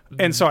 Of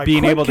and so I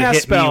being able to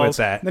hit spells, me with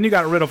that. Then you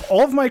got rid of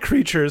all of my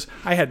creatures.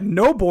 I had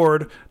no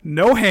board,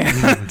 no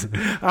hand.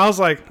 I was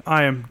like,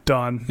 I am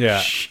done. Yeah.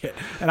 Shit.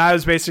 And I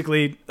was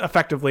basically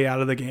effectively out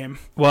of the game.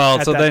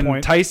 Well, so then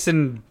point.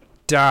 Tyson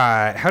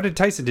die. How did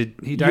Tyson? Did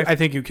he die? I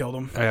think you killed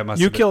him.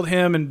 You killed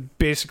him and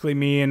basically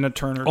me in a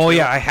turn or two. Oh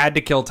yeah, I had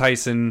to kill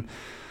Tyson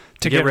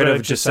to get rid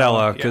of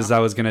Gisela because I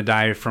was going to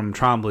die from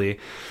Trombley.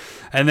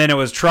 And then it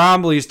was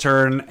Trombley's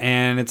turn,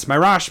 and it's my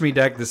Rashmi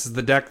deck. This is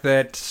the deck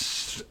that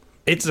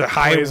it's a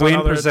high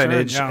win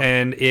percentage,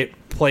 and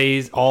it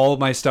plays all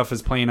my stuff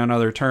is playing on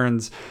other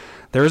turns.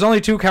 There's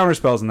only 2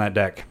 counterspells in that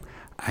deck.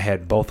 I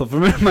had both of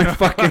them in my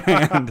fucking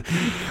hand.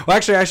 Well,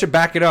 actually, I should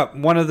back it up.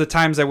 One of the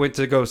times I went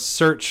to go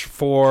search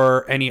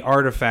for any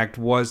artifact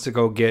was to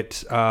go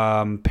get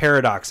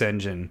Paradox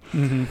Engine.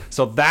 Mm-hmm.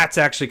 So that's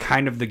actually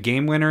kind of the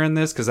game winner in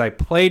this because I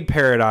played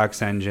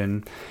Paradox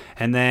Engine,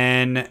 and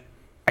then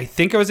I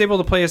think I was able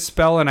to play a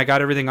spell and I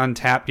got everything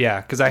untapped. Yeah,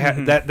 because I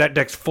had that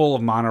deck's full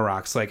of mono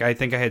rocks. Like I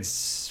think I had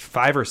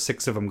 5 or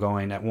 6 of them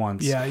going at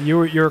once. Yeah, you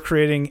were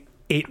creating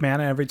 8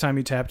 mana every time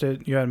you tapped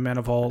it. You had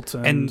Mana Vault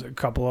and a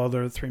couple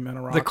other 3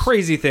 mana rocks. The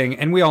crazy thing,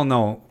 and we all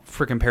know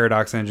freaking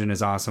Paradox Engine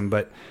is awesome,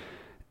 but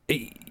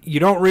you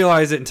don't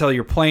realize it until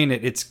you're playing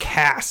it. It's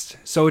cast,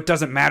 so it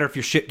doesn't matter if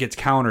your shit gets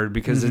countered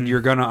because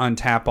you're going to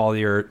untap all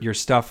your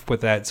stuff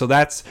with that. So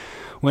that's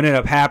what ended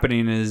up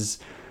happening is...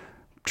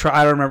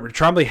 I don't remember.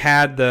 Trombley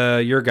had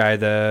your guy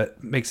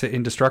that makes it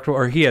indestructible,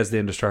 or he has the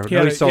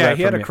indestructible.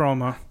 He had a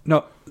Chroma.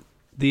 No,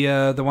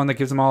 the one that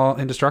gives them all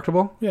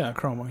indestructible. Yeah,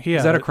 Chroma.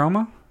 Is that a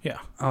Chroma? Yeah.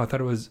 Oh, I thought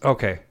it was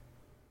okay.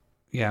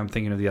 Yeah, I'm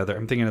thinking of the other.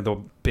 I'm thinking of the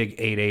big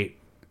 8/8.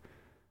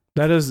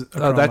 That is.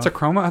 That's a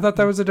Chroma. I thought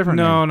that was a different.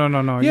 No.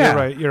 name.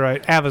 Yeah. You're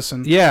right.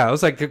 Avacyn. Yeah, I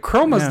was like,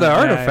 Chroma's the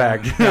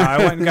artifact. Yeah. I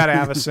went and got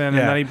Avacyn, and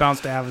then he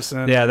bounced to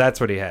Avacyn. Yeah, that's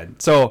what he had.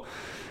 So.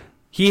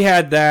 He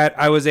had that.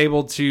 I was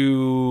able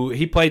to...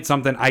 He played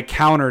something. I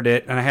countered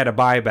it, and I had a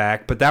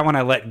buyback. But that one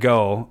I let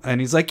go.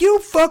 And he's like, you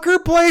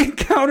fucker playing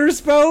counter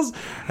spells?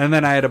 And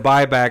then I had a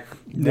buyback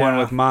one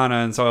with mana.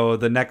 And so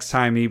the next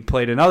time he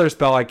played another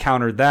spell, I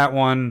countered that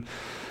one.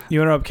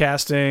 You ended up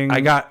casting...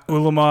 I got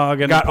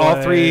Ulamog. I got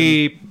all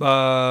 3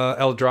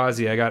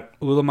 Eldrazi. I got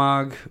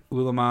Ulamog,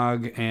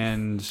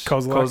 and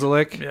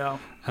Kozilek. Yeah.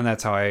 And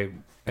that's how I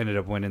ended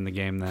up winning the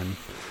game then.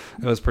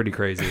 It was pretty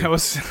crazy. That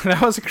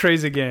was a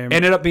crazy game.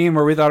 Ended up being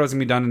where we thought it was going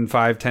to be done in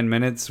 5-10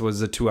 minutes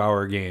was a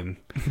 2-hour game.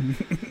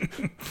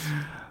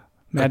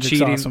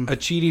 Magic's awesome. A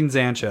cheating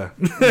Xantcha.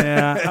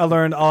 Yeah, I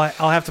learned.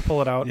 I'll have to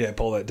pull it out. Yeah,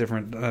 pull that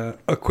different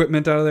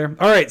equipment out of there.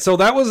 All right, so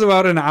that was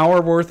about an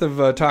hour worth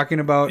of talking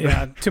about...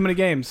 Yeah, too many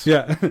games.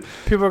 Yeah.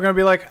 People are going to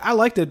be like, I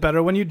liked it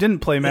better when you didn't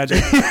play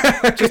Magic.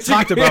 Just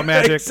talked about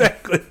Magic.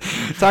 Exactly.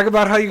 Talk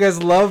about how you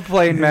guys love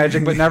playing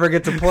Magic but never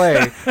get to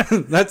play.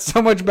 That's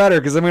so much better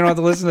because then we don't have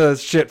to listen to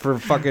this shit for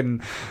fucking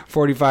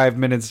 45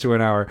 minutes to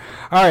an hour.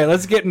 All right,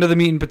 let's get into the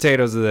meat and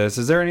potatoes of this.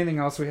 Is there anything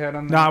else we had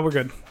on that? Nah, we're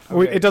good.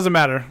 Okay. It doesn't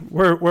matter.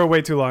 We're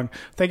way too long.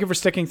 Thank you for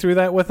sticking through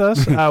that with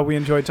us. We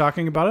enjoyed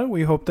talking about it.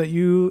 We hope that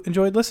you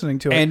enjoyed listening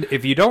to it. And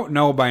if you don't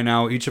know by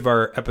now, each of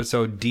our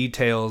episode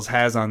details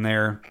has on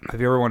there. If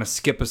you ever want to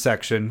skip a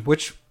section,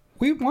 which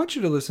we want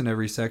you to listen to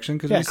every section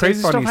because we say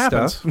funny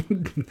stuff.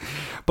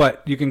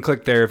 But you can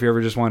click there if you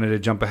ever just wanted to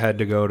jump ahead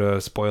to go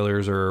to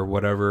spoilers or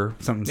whatever.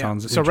 Something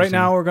sounds interesting. So right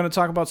now we're going to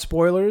talk about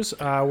spoilers.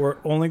 We're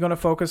only going to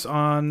focus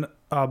on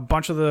a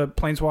bunch of the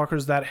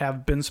Planeswalkers that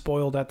have been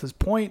spoiled at this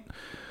point.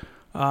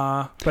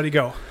 Ready,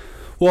 go.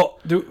 Well,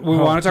 do we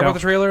want to talk about the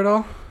trailer at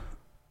all?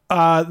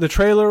 The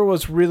trailer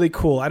was really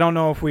cool. I don't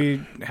know if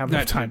we have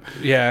enough time.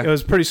 Yeah. It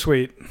was pretty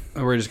sweet.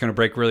 We're just going to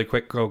break really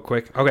quick, go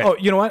quick. Okay. Oh,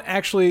 you know what?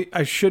 Actually,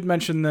 I should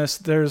mention this.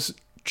 There's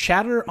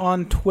chatter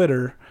on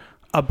Twitter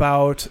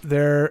about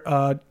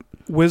their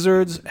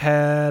Wizards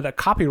had a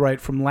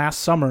copyright from last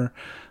summer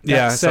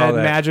that said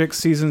Magic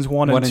Seasons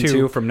 1 and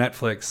 2 from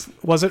Netflix.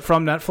 Was it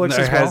from Netflix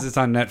as well? It's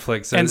on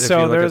Netflix. And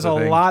so there's a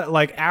lot,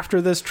 like,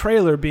 after this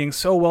trailer being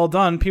so well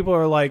done, people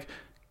are like,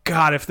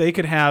 God, if they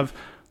could have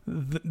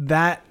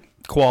that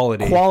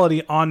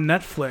quality on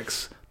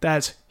Netflix,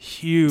 that's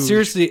huge.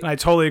 Seriously. And I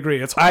totally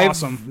agree. It's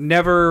awesome. I've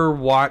never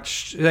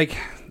watched, like...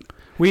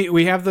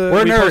 We have the...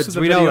 We're nerds. The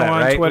we know that,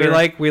 right?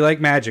 Twitter. We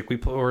like Magic. We're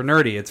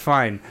nerdy. It's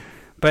fine.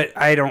 But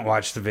I don't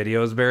watch the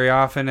videos very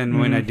often, and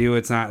when I do,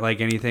 it's not like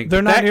anything.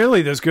 They're not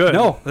nearly this good.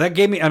 No, that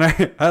gave me, and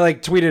I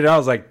like tweeted it out. I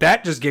was like,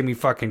 that just gave me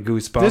fucking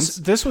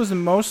goosebumps. This was the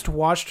most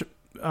watched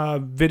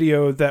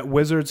video that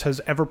Wizards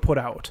has ever put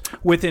out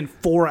within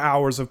 4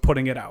 hours of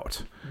putting it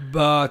out.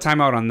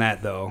 Time out on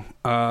that though.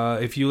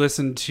 If you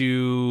listen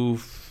to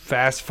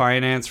Fast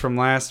Finance from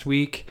last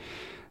week,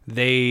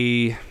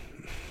 they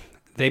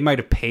might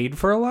have paid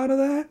for a lot of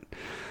that.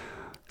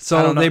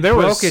 So they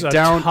broke it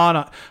down.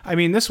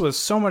 This was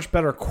so much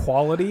better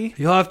quality.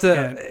 You'll have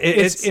to.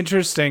 It's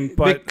interesting,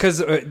 but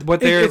because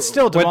it's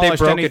still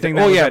demolished anything.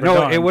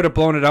 It would have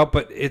blown it out.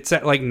 But it's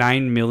at like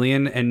 9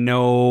 million, and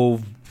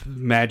no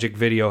Magic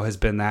video has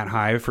been that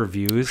high for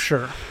views.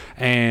 Sure.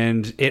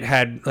 And it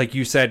had, like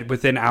you said,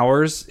 within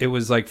hours, it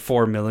was like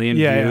 4 million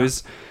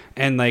views. Yeah.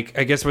 And like,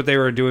 I guess what they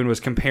were doing was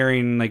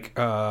comparing like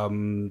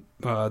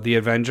the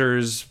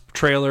Avengers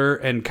trailer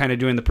and kind of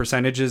doing the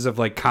percentages of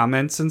like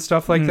comments and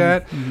stuff like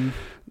that. Mm-hmm.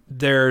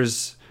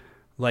 There's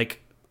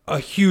like a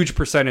huge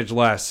percentage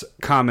less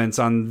comments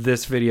on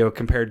this video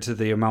compared to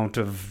the amount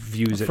of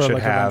views it should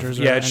have.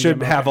 Yeah, it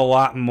should have a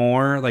lot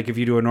more. Like if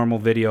you do a normal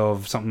video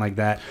of something like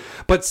that,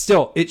 but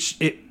still,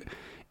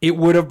 it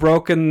would have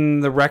broken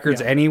the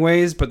records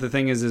anyways. But the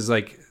thing is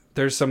like.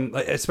 There's some,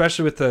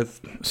 especially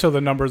with so the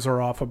numbers are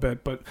off a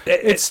bit, but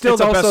it's still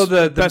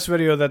the best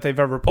video that they've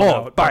ever put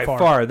out by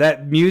far.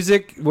 That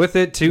music with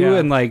it too,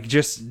 and like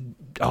just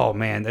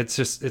man, it's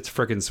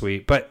freaking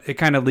sweet. But it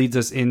kind of leads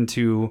us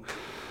into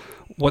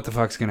what the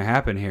fuck's gonna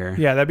happen here.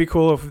 Yeah, that'd be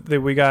cool if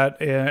we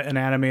got an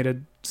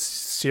animated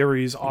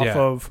series off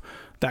of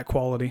that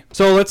quality.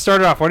 So let's start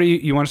it off. What do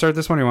you want to start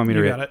this one, or you want me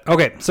to read it?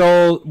 Okay,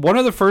 so one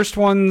of the first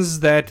ones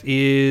that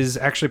is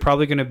actually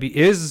probably going to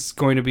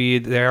be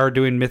they are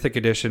doing Mythic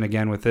Edition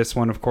again with this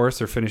one. Of course,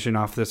 they're finishing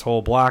off this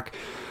whole block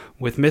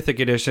with Mythic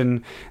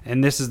Edition,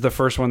 and this is the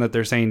first one that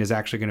they're saying is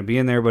actually going to be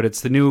in there. But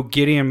it's the new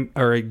Gideon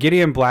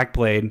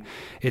Blackblade.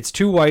 It's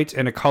 2 white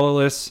and a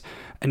colorless.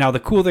 And now the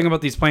cool thing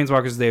about these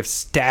Planeswalkers is they have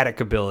static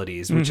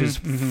abilities, which is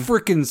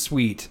freaking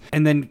sweet.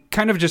 And then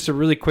kind of just a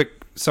really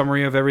quick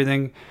summary of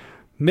everything.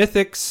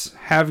 Mythics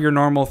have your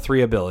normal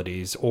 3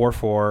 abilities, or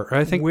 4,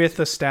 I think. With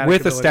a static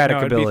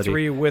ability. It'd be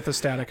 3 with a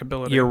static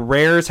ability. Your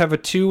rares have a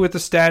 2 with a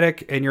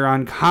static, and your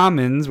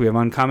uncommons, we have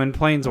uncommon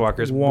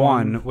Planeswalkers,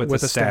 1 with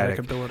a static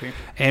ability.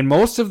 And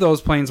most of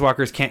those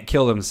Planeswalkers can't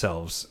kill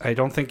themselves. I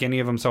don't think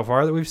any of them so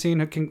far that we've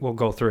seen, we'll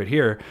go through it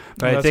here.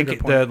 But I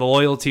think the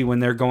loyalty, when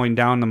they're going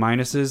down the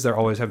minuses, they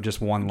always have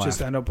just 1 left.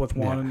 Just end up with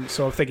 1. Yeah.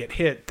 So if they get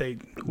hit, they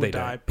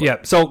die. Yeah,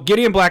 so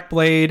Gideon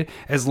Blackblade,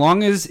 as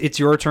long as it's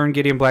your turn,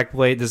 Gideon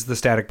Blackblade, this is the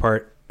static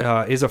part,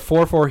 is a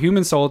 4/4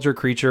 human soldier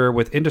creature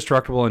with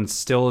indestructible and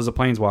still is a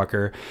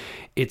planeswalker.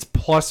 Its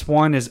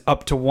 +1 is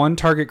up to 1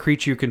 target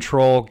creature you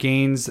control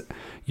gains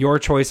your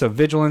choice of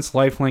vigilance,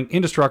 lifelink,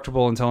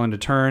 indestructible until end of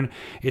turn.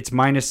 Its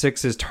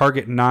 -6 is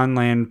target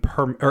non-land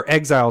or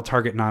exile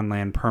target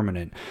non-land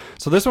permanent.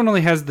 So this one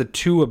only has the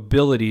 2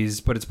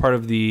 abilities, but it's part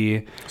of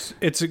the.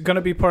 It's going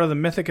to be part of the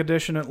Mythic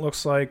Edition. It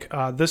looks like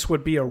this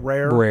would be a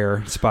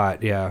rare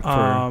spot.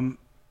 Yeah.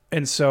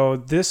 And so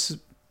this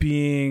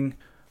being.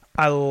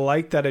 I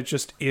like that it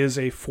just is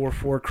a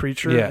 4/4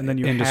 creature, and then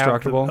you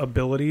have the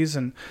abilities,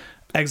 and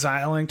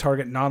exiling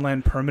target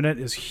non-land permanent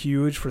is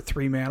huge for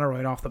 3 mana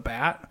right off the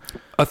bat.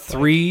 A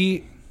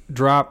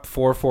 3-drop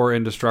 4/4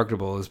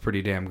 indestructible is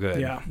pretty damn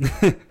good. Yeah.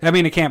 I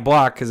mean, it can't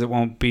block because it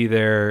won't be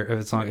there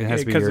if it's on. It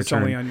has to be your turn. Because it's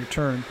only on your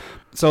turn.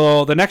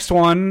 So the next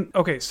one.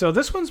 Okay, so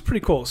this one's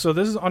pretty cool. So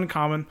this is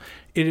uncommon.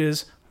 It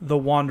is the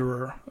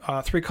Wanderer.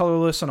 3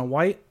 colorless and a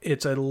white.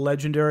 It's a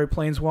legendary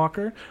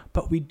planeswalker,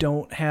 but we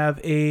don't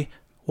have a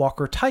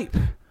walker type.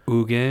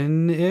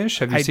 Ugin-ish?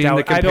 Have you seen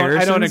the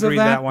comparisons? I don't agree with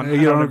that one.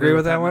 You don't agree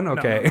with that one?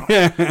 Okay.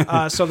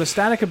 No. So the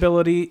static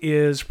ability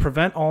is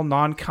prevent all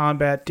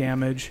non-combat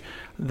damage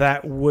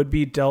that would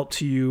be dealt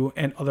to you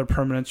and other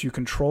permanents you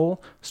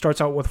control.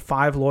 Starts out with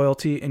 5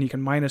 loyalty, and you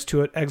can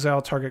 -2 it.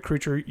 Exile target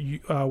creature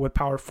with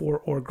power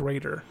 4 or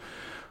greater.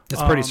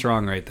 That's pretty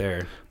strong right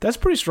there. That's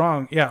pretty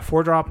strong. Yeah,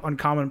 4-drop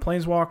uncommon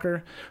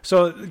planeswalker.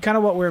 So kind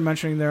of what we were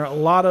mentioning there, a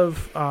lot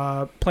of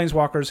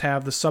planeswalkers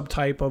have the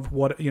subtype of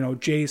what,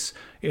 Jace,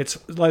 it's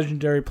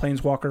legendary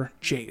planeswalker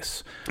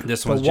Jace.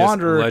 This one's just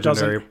legendary. Wanderer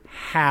doesn't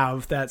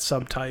have that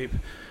subtype.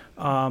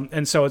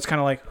 And so it's kind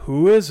of like,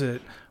 who is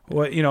it?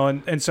 What,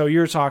 and so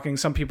you're talking,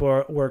 some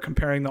people were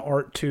comparing the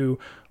art to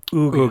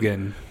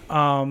Ugin.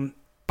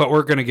 But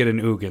we're going to get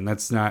an Ugin.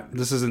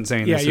 This isn't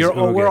saying this is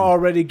Ugin. We're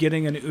already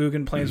getting an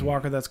Ugin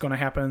planeswalker that's going to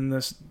happen in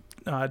this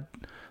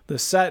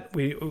set.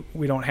 We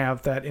don't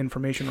have that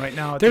information right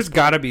now. There's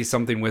got to be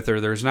something with her.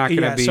 There's not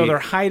going to be. So they're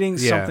hiding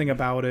something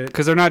about it.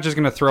 Because they're not just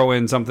going to throw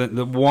in something.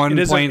 The one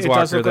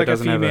planeswalker that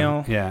doesn't have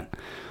a. Yeah.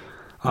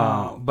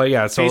 But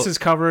yeah, so face is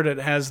covered. It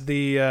has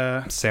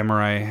the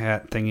samurai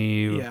hat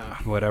thingy. Yeah.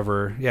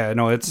 Whatever. Yeah.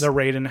 No, it's the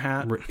Raiden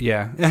hat.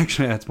 Yeah.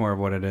 Actually, that's more of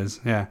what it is.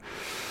 Yeah.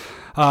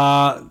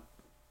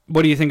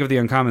 What do you think of the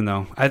uncommon,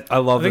 though? I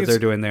love that they're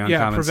doing the uncommon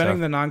stuff. Yeah,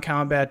 preventing the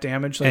non-combat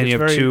damage. Like, it's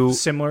very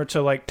similar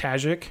to, like,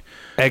 Tajik.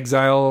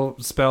 Exile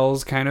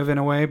spells, kind of, in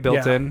a way,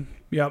 built in.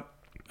 Yep.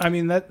 I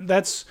mean,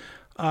 that's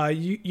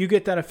You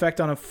get that effect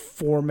on a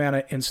 4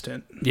 mana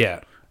instant.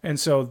 Yeah. And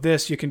so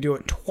this, you can do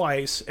it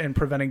twice and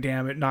preventing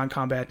damage,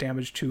 non-combat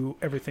damage to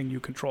everything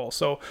you control.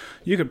 So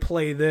you could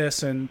play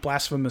this and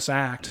Blasphemous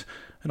Act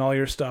and all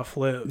your stuff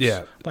lives.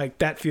 Yeah. Like,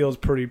 that feels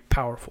pretty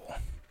powerful.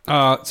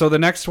 So the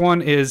next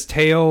one is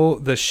Teo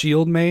the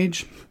Shield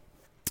Mage.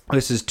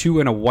 This is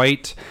 2 and a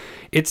white.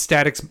 Its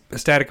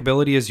static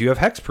ability is you have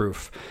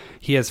hexproof.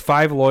 He has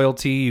 5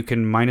 loyalty. You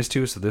can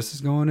 -2, so this is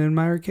going in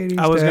my Arcades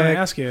I was going deck. to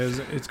ask you,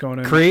 it's going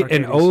in Create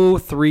an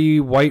Arcades. 0/3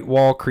 white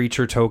wall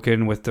creature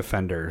token with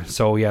Defender.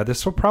 So yeah,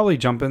 this will probably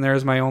jump in there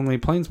as my only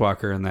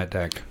Planeswalker in that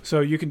deck. So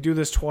you can do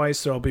this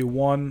twice. There'll be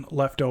 1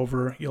 left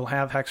over. You'll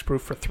have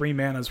hexproof for 3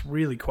 mana. It's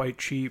really quite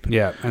cheap.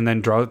 Yeah, and then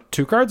draw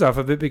 2 cards off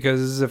of it,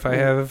 because if I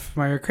have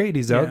my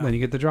Arcades out, then you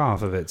get the draw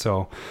off of it.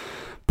 So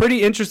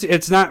pretty interesting.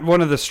 It's not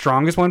one of the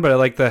strongest one, but I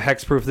like the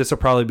hexproof. This will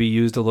probably be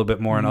used a little bit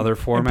more in other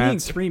And being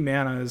formats. 3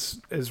 mana is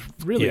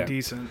really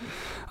decent.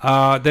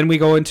 Then we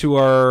go into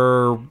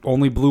our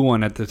only blue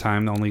one at the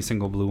time, the only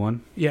single blue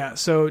one. Yeah,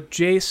 so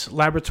Jace,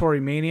 Laboratory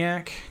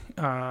Maniac.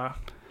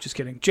 Just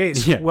kidding.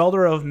 Jace, Yeah.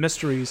 Welder of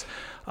Mysteries.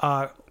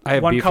 I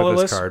have 1 beef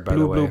colorless, with this card, by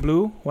blue, the way. blue,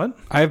 blue. What?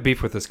 I have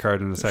beef with this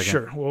card in a second.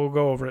 Sure, we'll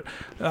go over it.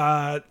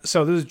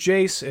 So this is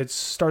Jace. It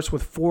starts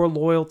with 4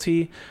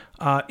 loyalty.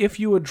 If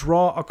you would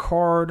draw a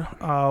card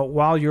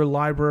while your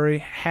library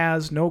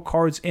has no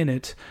cards in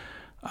it,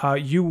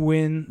 you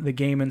win the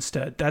game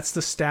instead. That's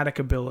the static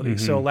ability.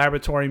 So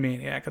Laboratory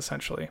Maniac,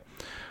 essentially.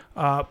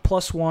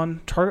 +1,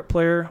 target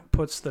player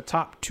puts the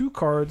top 2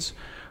 cards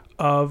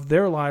of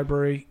their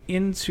library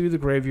into the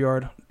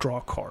graveyard, draw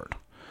a card.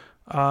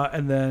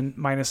 And then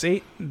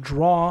 -8,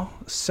 draw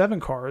 7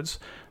 cards.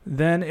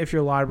 Then if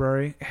your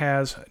library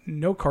has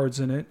no cards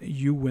in it,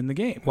 you win the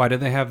game. Why do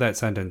they have that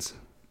sentence?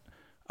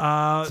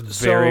 It's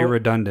So very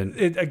redundant.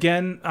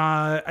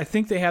 I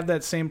think they have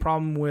that same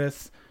problem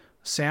with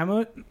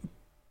Samut,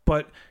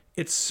 but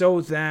it's so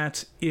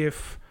that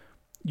if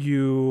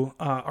you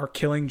are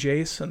killing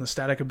Jace and the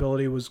static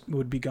ability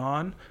would be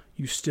gone,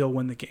 you still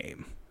win the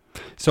game.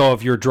 So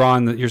if you're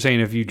drawing, you're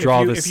saying if you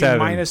draw the if 7.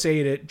 you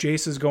 -8 it,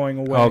 Jace is going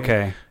away.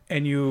 Okay.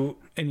 And you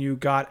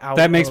got out.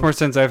 That makes more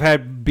sense. I've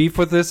had beef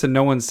with this and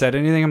no one said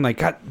anything. I'm like,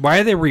 God, why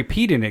are they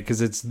repeating it?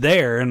 Because it's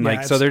there, and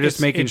so they're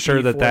just making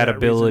sure that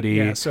ability.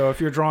 Yeah. So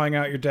if you're drawing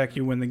out your deck,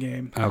 you win the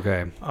game.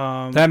 Okay.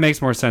 That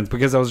makes more sense,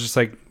 because I was just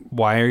like,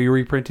 why are you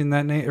reprinting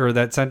that name or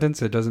that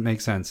sentence? It doesn't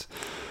make sense.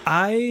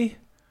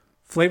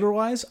 Flavor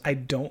wise, I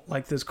don't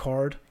like this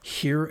card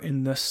here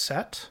in this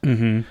set.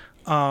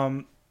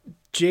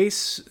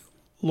 Jace,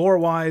 lore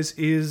wise,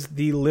 is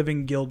the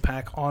living guild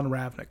pack on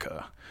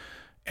Ravnica.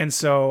 And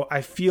so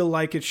I feel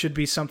like it should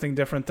be something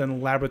different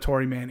than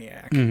Laboratory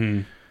Maniac,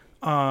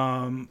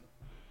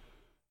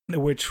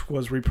 which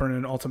was reprinted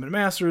in Ultimate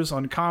Masters,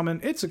 uncommon.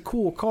 It's a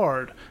cool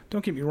card.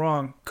 Don't get me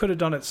wrong. Could have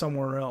done it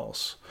somewhere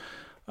else.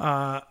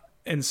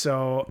 And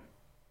so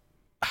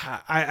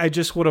I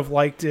just would have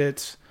liked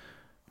it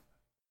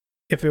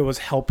if it was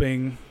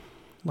helping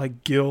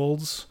like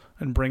guilds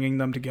and bringing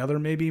them together,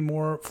 maybe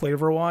more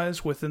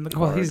flavor-wise within the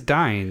card. Well, he's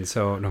dying,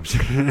 so no, I'm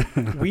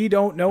just we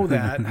don't know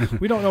that.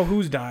 We don't know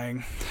who's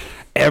dying.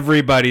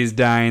 Everybody's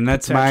dying.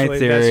 That's my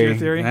theory. That's your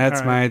theory?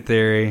 That's All my right.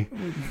 theory.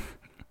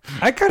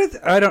 I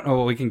don't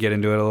know. We can get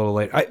into it a little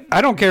later.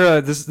 I don't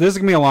care. This is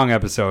gonna be a long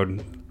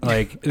episode.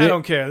 Like I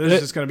don't care. This is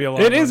just gonna be a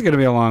long one. It is gonna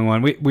be a long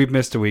one. We've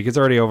missed a week. It's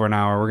already over an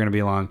hour. We're gonna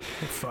be long.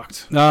 We're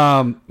fucked.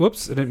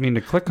 Whoops! I didn't mean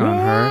to click on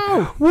her.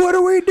 What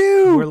do we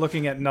do? We're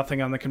looking at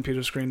nothing on the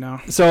computer screen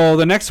now. So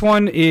the next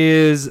one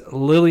is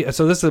Lily.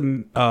 So this is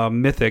a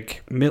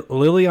mythic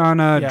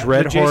Liliana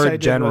Dreadhorde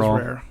General.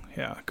 Rare.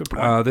 Yeah, good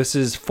point. This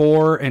is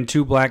 4 and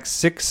 2 black,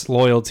 6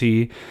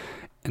 loyalty.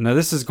 And now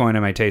this is going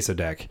to my Teysa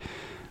deck.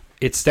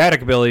 Its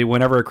static ability,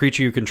 whenever a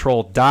creature you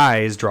control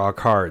dies, draw a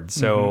card.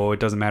 So it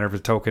doesn't matter if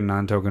it's token,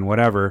 non-token,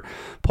 whatever.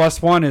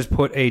 +1 is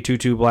put a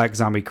 2/2 black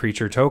zombie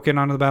creature token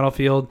onto the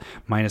battlefield.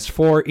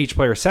 -4, each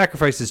player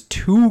sacrifices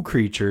 2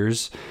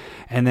 creatures.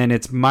 And then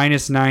it's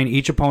 -9,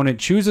 each opponent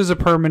chooses a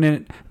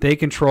permanent they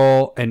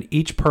control and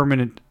each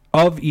permanent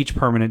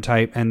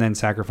type, and then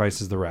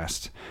sacrifices the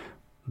rest.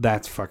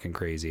 That's fucking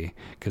crazy,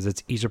 because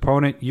it's each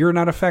opponent. You're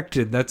not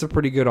affected. That's a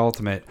pretty good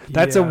ultimate.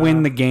 That's a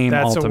win the game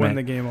ultimate. That's a win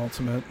the game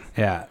ultimate.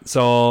 Yeah.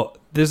 So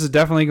this is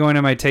definitely going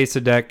in my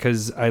Teysa deck,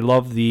 because I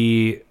love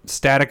the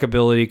static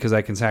ability, because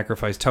I can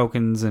sacrifice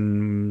tokens,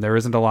 and there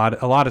isn't a lot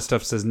of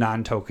stuff says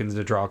non-tokens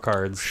to draw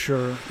cards.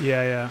 Sure.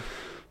 Yeah.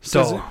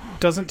 So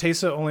doesn't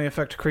Teysa only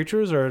affect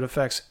creatures, or it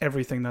affects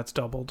everything that's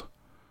doubled?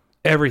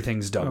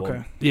 Everything's doubled.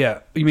 Okay. Yeah.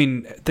 You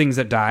mean things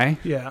that die?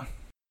 Yeah.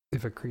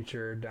 If a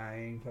creature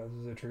dying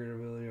causes a trigger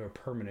ability or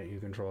permanent you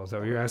control, is that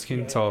what you're asking?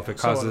 Yeah, so if it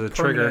causes a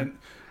trigger,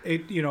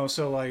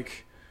 so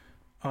like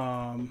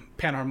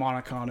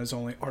Panharmonicon is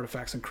only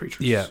artifacts and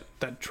creatures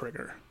that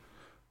trigger.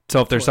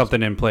 So if there's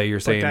something in play, you're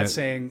saying that's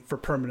saying for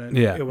permanent,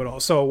 Yeah. it would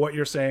also what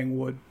you're saying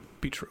would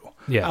be true.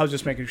 Yeah. I was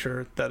just making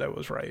sure that it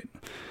was right.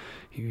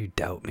 You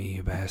doubt me,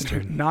 you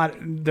bastard.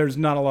 There's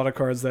not a lot of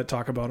cards that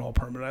talk about all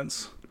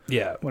permanents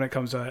Yeah. when it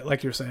comes to,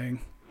 like you're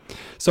saying.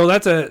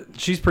 So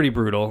she's pretty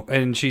brutal,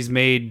 and she's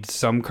made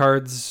some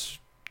cards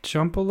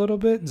jump a little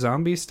bit,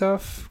 zombie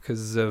stuff,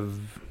 because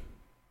of,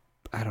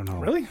 I don't know.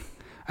 Really?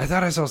 I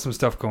thought I saw some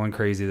stuff going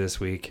crazy this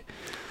week.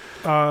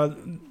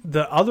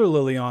 The other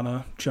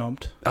Liliana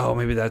jumped. Oh,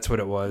 maybe that's what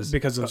it was.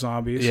 Because of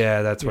zombies.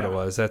 Yeah, that's what it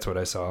was. That's what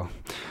I saw.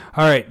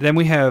 All right, then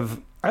we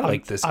have, I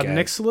like this guy.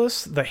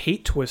 Nixilis, the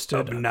Hate Twisted.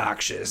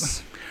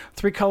 Obnoxious.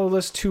 3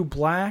 colorless, 2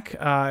 black.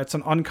 It's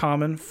an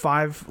uncommon,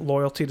 5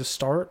 loyalty to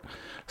start.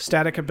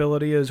 Static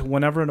ability is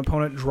whenever an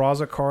opponent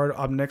draws a card,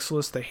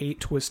 Obnixilis, the Hate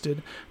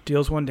Twisted,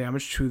 deals 1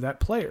 damage to that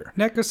player.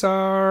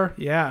 Nekasar.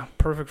 Yeah,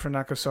 perfect for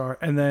Nekasar.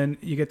 And then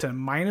you get to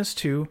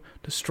 -2,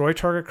 destroy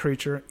target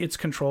creature, its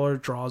controller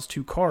draws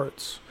 2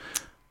 cards.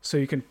 So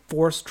you can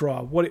force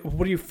draw. What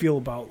do you feel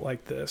about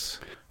like this?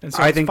 And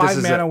so I it's think 5 this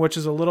is mana, which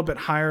is a little bit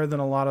higher than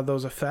a lot of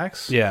those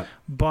effects. Yeah.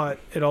 But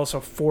it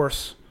also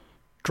force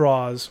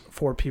draws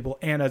for people,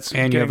 and it's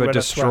and you have a rid of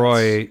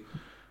destroy threats.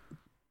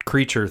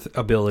 creature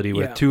ability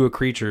with 2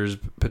 creatures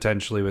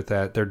potentially with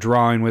that. They're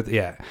drawing with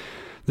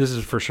This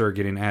is for sure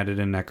getting added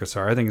in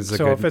Nekasar. I think it's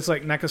so if it's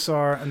like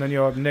Nekasar and then you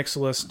have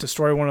Nixilis,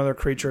 destroy one other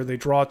creature, they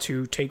draw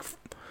 2, take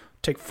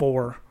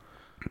 4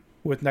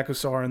 with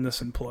Nekasar and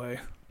this in play.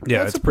 Yeah,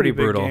 that's it's a pretty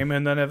big brutal game.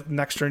 And then if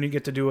next turn you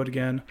get to do it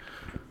again.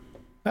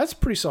 That's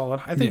pretty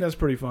solid. I think that's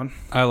pretty fun.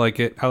 I like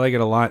it. I like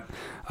it a lot.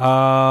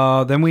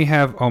 Then we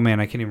have, oh man,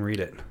 I can't even read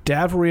it.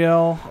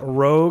 Davriel,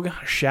 Rogue,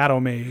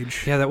 Shadow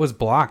Mage. Yeah, that was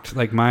blocked.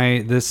 Like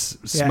this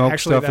smoke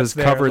actually, stuff is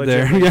there, covered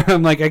there. Yeah,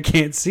 I'm like, I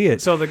can't see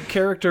it. So the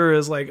character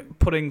is like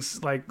putting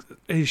like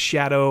his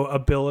shadow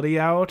ability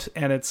out,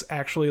 and it's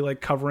actually like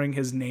covering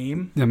his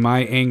name. In my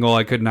angle,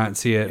 I could not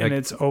see it. And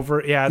it's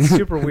over. Yeah, it's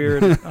super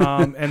weird.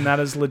 And that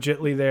is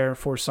legitly there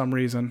for some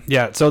reason.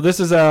 Yeah, so this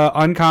is a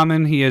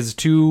uncommon. He has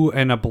 2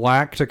 and a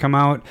black to come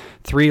out,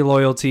 3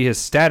 loyalty. His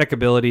static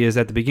ability is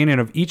at the beginning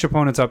of each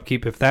opponent's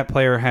upkeep. If that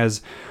player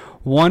has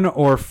 1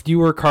 or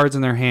fewer cards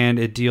in their hand,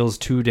 it deals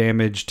 2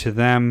 damage to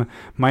them.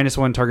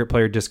 -1 target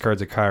player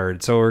discards a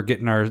card. So we're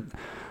getting our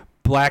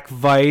Black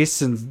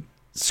Vice and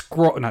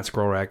not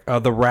Scroll Rack,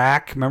 the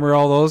Rack. Remember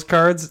all those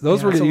cards?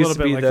 Those were used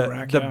to be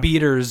like the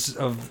beaters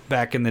of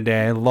back in the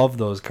day. I love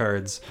those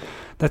cards.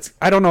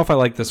 I don't know if I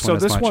like this one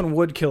as much. So this one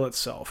would kill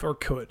itself, or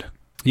could.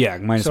 Yeah,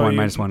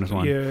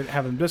 -1. You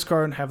have them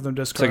discard, have them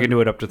discard. So I can do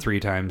it up to 3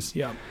 times.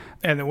 Yeah,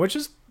 and which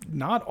is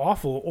not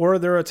awful. Or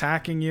they're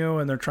attacking you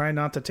and they're trying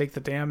not to take the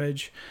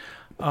damage.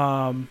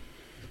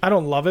 I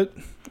don't love it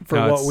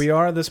for what we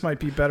are. This might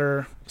be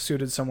better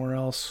suited somewhere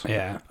else.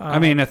 Yeah, I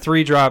mean, a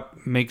 3-drop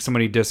make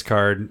somebody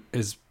discard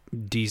is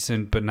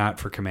decent, but not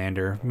for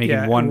commander.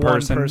 Making one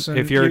person.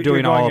 If you're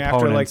doing all opponents,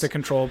 after like the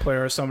control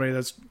player or somebody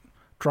that's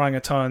drawing a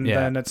ton,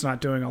 then it's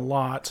not doing a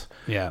lot.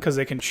 Yeah, because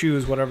they can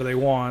choose whatever they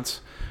want.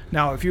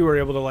 Now, if you were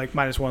able to like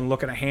 -1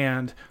 look at a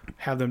hand,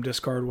 have them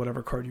discard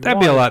whatever card you want. That'd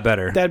be a lot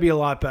better. That'd be a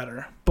lot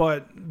better.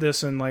 But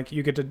this and like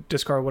you get to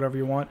discard whatever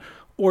you want,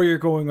 or you're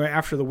going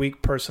after the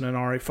weak person and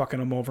already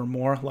fucking them over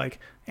more. Like,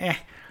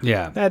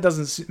 yeah, that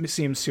doesn't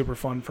seem super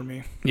fun for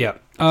me. Yeah.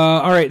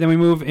 All right, then we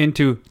move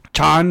into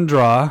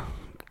Chandra,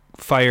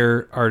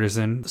 Fire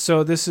Artisan.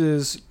 So this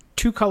is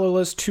 2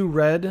 colorless, 2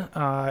 red.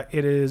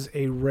 It is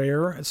a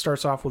rare. It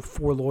starts off with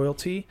 4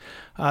 loyalty.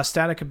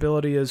 Static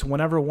ability is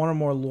whenever 1 or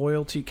more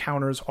loyalty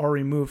counters are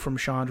removed from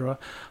Chandra,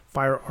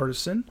 Fire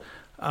Artisan,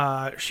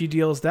 she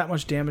deals that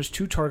much damage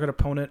to target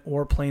opponent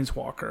or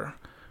planeswalker,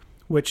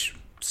 which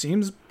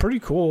seems pretty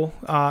cool.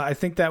 I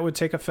think that would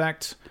take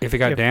effect if it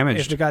got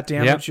damaged. If it got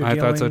damaged, you're I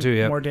dealing thought so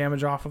too, more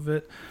damage off of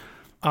it.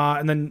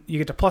 And then you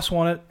get to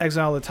 +1 it,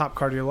 exile the top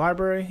card of your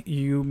library.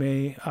 You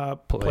may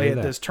play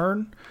it this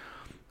turn.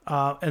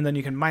 And then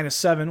you can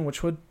 -7,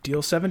 which would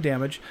deal 7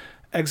 damage.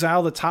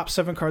 Exile the top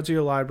 7 cards of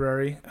your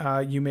library.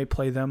 You may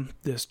play them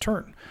this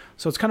turn.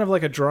 So it's kind of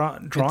like a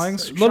drawing.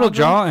 Little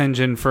draw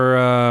engine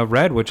for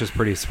red, which is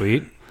pretty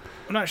sweet.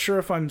 I'm not sure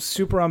if I'm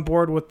super on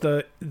board with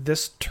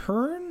this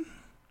turn.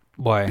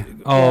 Why?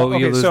 Okay,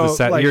 you lose so, the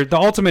set. like, The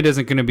ultimate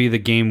isn't going to be the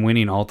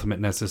game-winning ultimate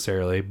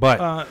necessarily,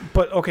 but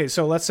okay.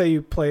 So let's say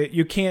you play it.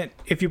 You can't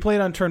if you play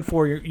it on turn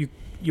 4.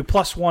 You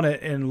 +1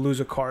 it and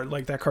lose a card.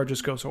 Like that card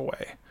just goes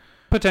away.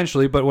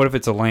 Potentially, but what if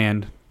it's a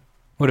land?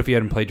 What if you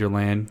hadn't played your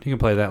land? You can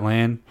play that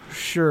land.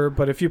 Sure,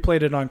 but if you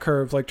played it on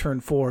curve, like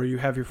turn 4, you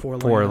have your 4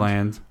 lands. 4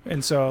 lands.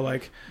 And so,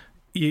 like,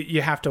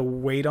 you have to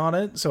wait on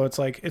it. So it's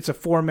like, it's a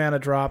 4 mana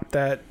drop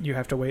that you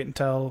have to wait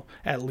until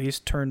at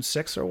least turn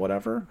 6 or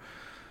whatever.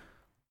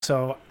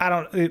 So,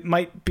 it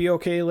might be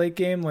okay late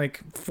game.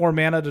 Like, 4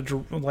 mana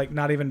to,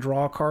 not even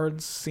draw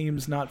cards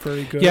seems not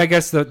very good. Yeah, I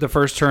guess the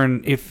first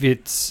turn, if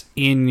it's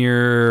in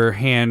your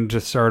hand to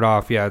start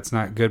off, it's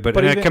not good. But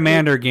in a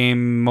commander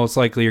game, most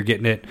likely you're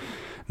getting it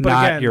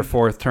not your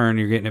 4th turn.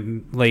 You're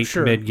getting it late,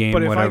 mid-game,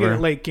 whatever. But if whatever. I get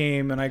it late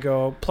game and I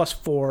go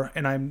 +4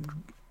 and I'm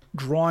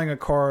drawing a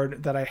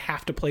card that I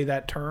have to play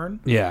that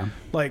turn,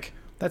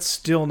 that's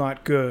still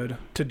not good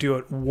to do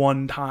it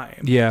one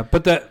time. Yeah,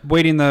 but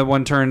waiting the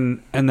 1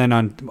 turn and then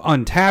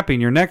untapping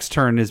your next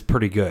turn is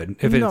pretty good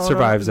if it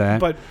survives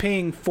that. But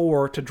paying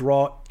 4 to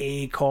draw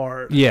a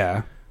card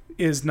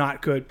is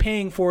not good.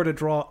 Paying 4 to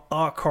draw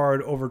a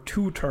card over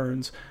 2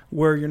 turns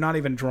where you're not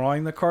even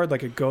drawing the card,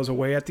 like it goes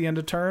away at the end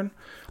of turn.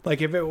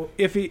 Like if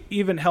it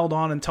even held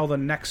on until the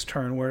next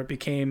turn where it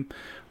became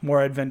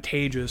more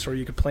advantageous, or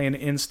you could play an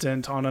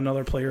instant on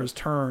another player's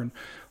turn,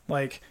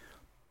 like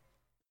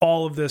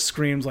all of this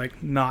screams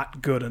like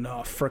not good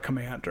enough for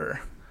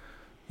Commander.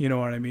 You know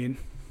what I mean?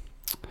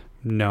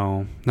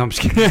 No, I'm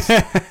just kidding.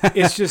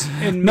 It's just,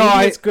 and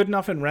maybe it's good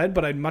enough in red,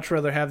 but I'd much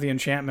rather have the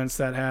enchantments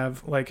that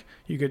have, like,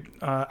 you could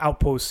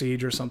Outpost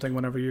Siege or something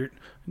whenever you're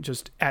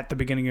just at the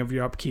beginning of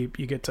your upkeep,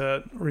 you get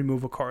to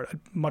remove a card. I'd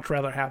much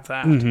rather have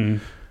that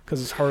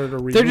because it's harder to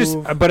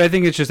remove. But I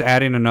think it's just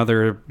adding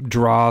another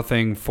draw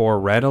thing for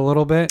red a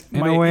little bit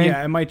in a way.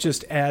 Yeah, it might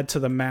just add to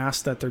the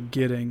mass that they're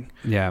getting.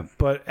 Yeah.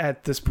 But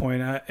at this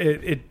point,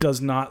 it does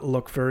not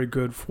look very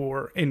good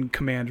in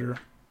Commander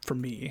for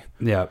me.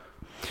 Yeah.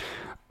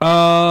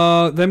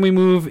 Then we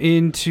move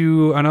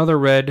into another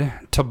red,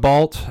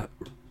 Tibalt.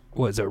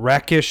 What is it?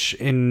 Rakish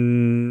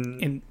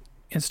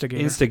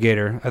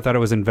Instigator. I thought it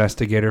was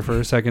Investigator for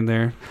a second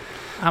there.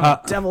 I'm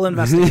a devil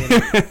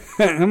investigator.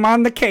 I'm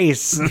on the case.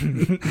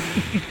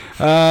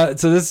 So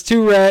this is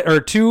 2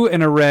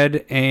 and a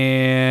red,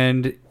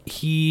 and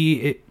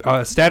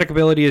static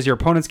ability is your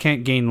opponents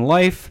can't gain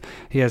life.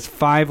 He has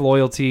 5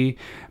 loyalty.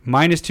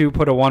 -2,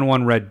 put a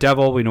 1/1 red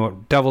devil. We know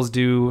what devils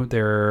do.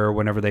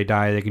 Whenever they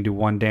die, they can do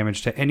 1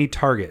 damage to any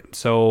target.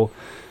 So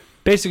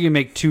basically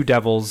make 2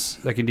 devils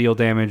that can deal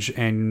damage,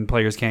 and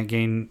players can't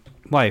gain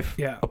life.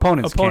 Yeah.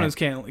 Opponents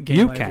can't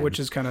gain life, which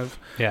is kind of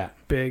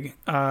big.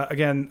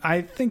 Again,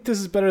 I think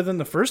this is better than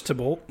the first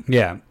Tibalt.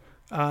 Yeah.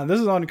 This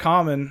is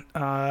uncommon,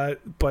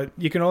 but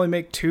you can only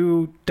make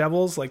 2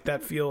 devils. Like,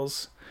 that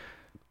feels...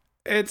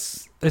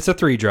 It's a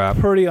 3-drop.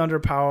 Pretty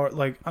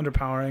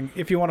underpowering.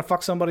 If you want to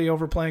fuck somebody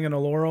over playing an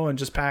Oloro and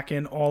just pack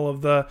in all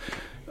of the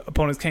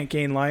opponents can't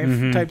gain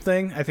life type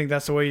thing, I think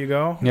that's the way you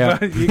go.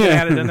 Yeah. You can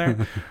add it in there.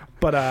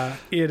 But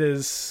it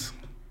is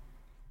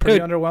pretty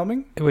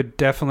underwhelming. It would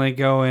definitely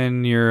go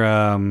in your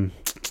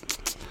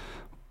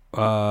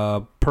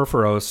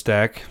Perforos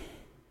stack.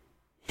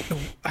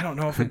 I don't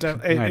know if it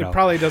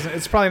probably doesn't.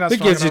 It's probably not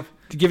strong enough.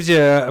 It gives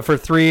you, for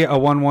 3, a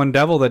 1/1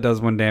 devil that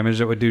does 1 damage.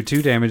 That would do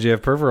 2 damage. You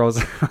have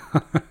Perforos.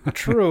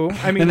 True.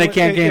 I mean, and they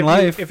can't gain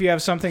life. If you have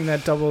something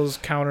that doubles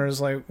counters,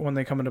 like when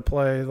they come into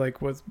play,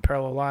 like with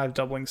Parallel Live,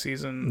 Doubling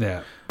Season.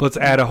 Yeah. Let's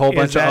add a whole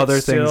bunch of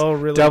other things.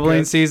 Really Doubling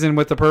good? Season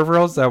with the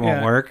Perforos, that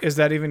won't work. Is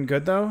that even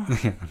good though?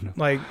 No.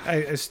 Like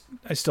I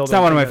still. It's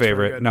not one of my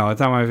favorite. No, it's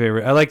not my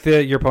favorite. I like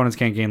your opponents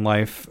can't gain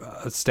life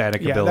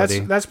static ability.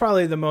 That's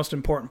probably the most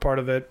important part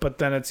of it. But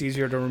then it's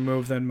easier to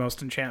remove than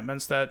most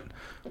enchantments that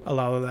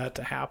allow that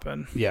to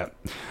happen. Yeah.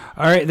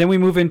 All right. Then we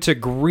move into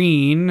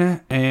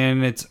green,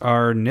 and it's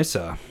our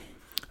Nissa.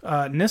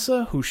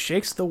 Nissa, who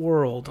shakes the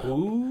world.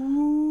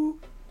 Ooh.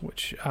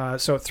 Which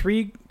so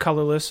 3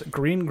 colorless,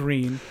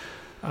 green.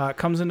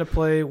 Comes into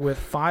play with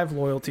 5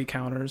 loyalty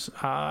counters,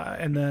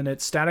 and then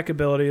its static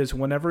ability is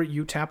whenever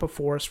you tap a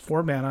forest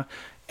 4 mana,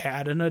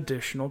 add an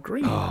additional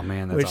green. Oh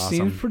man, that's awesome. Which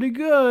seems pretty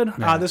good.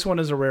 Yeah. This one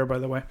is a rare, by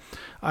the way.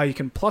 You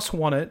can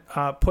 +1 it,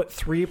 put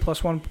 3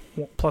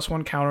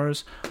 +1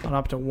 counters on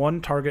up to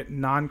 1 target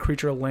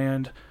non-creature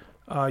land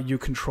you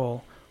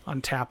control.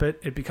 Untap it.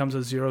 It becomes a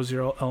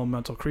 0/0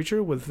 elemental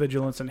creature with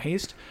vigilance and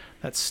haste.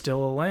 That's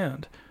still a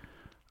land.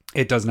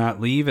 It does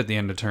not leave at the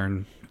end of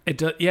turn. It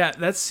does, yeah,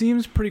 that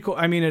seems pretty cool.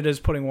 I mean, it is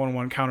putting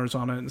 1/1 counters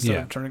on it instead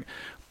of turning,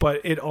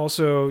 but it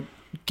also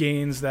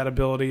gains that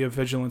ability of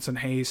vigilance and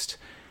haste.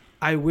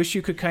 I wish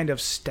you could kind of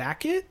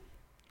stack it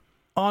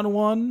on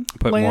one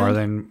put land, more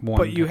than one,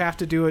 but you have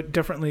to do it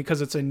differently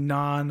because it's a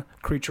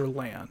non-creature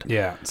land.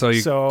 Yeah, so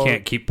you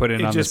can't keep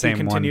putting it on the same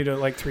one. Continue to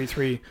like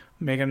 3/3,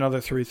 make another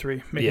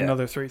 3/3, make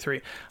another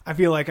 3/3. I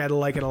feel like I'd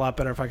like it a lot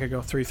better if I could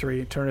go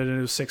 3/3, turn it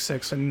into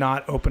 6/6, and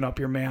not open up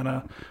your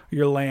mana,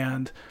 your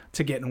land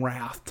to get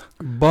wrathed.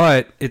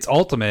 But it's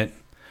ultimate.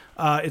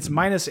 Its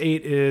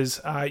 -8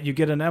 is you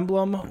get an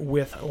emblem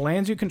with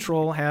lands you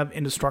control have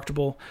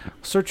indestructible.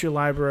 Search your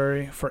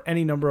library for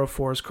any number of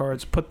forest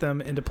cards, put them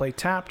into play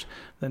tapped,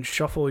 then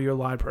shuffle your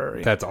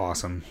library. That's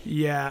awesome.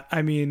 Yeah,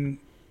 I mean,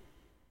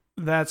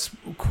 that's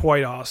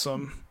quite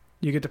awesome.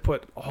 You get to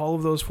put all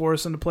of those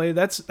forests into play.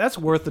 That's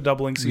worth the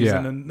Doubling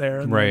Season in there.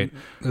 And right.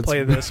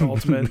 Play this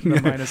ultimate, the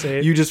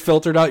 -8. You just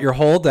filtered out your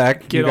whole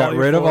deck. You got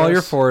rid of all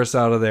your forests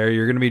out of there.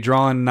 You're going to be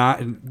drawing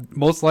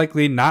most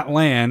likely not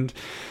land.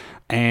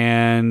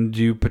 And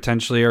you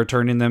potentially are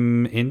turning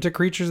them into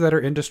creatures that are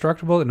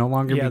indestructible and no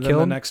longer be killed. Yeah,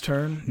 the next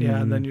turn.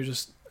 Yeah, and then you're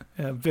just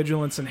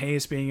vigilance and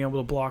haste, being able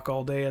to block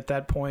all day at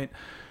that point.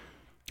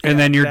 And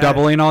then you're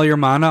doubling all your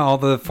mana, all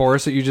the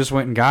forests that you just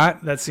went and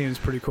got. That seems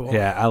pretty cool.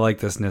 Yeah, I like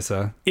this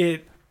Nissa.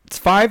 It's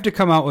 5 to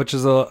come out, which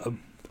is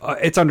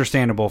it's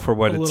understandable for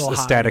what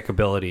its static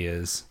ability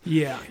is.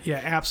 Yeah,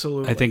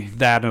 absolutely. I think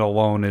that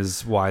alone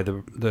is why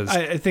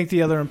I think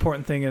the other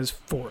important thing is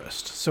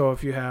forest. So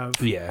if you have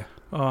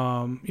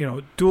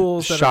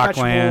duels that Shock are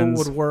fetchable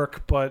lands would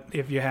work, but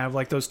if you have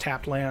like those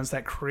tapped lands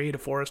that create a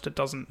forest, it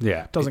doesn't.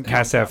 Yeah, doesn't. It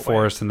has to have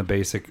forest in the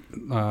basic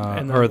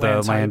or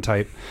the land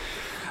type.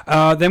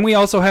 Then we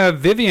also have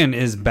Vivian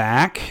is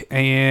back,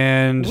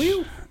 and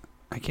Whew.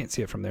 I can't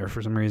see it from there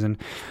for some reason.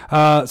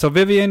 So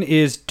Vivian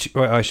is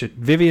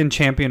Vivian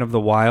Champion of the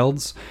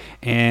Wilds,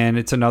 and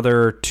it's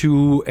another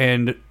 2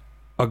 and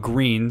a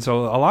green.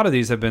 So a lot of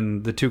these have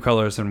been the 2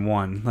 colors in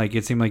one. Like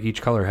it seemed like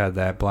each color had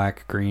that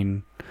black,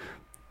 green,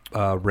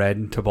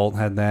 red. Tobolt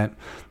had that.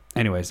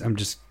 Anyways, I'm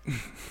just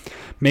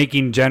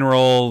making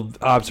general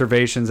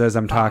observations as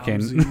I'm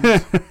talking.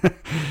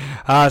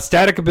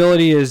 Static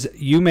ability is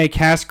you may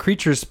cast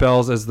creature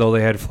spells as though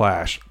they had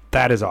flash.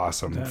 That is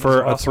awesome. That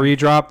For is awesome. a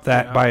 3-drop,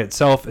 that by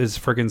itself is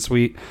freaking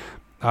sweet.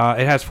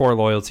 It has 4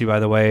 loyalty, by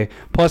the way.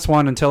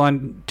 +1 until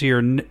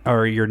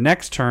your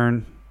next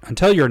turn.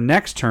 Until your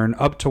next turn,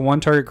 up to 1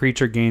 target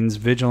creature gains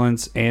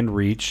vigilance and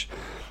reach.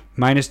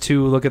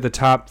 -2, look at the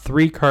top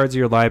 3 cards of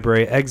your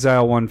library.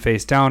 Exile 1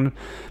 face down.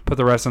 Put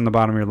the rest on the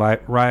bottom of your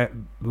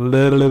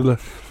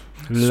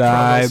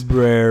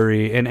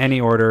library in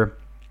any order.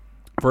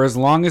 For as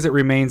long as it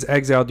remains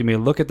exiled, you may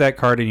look at that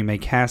card and you may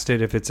cast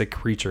it if it's a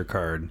creature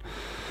card.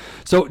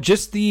 So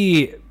just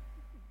the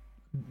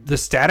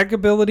static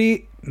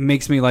ability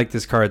makes me like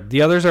this card.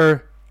 The others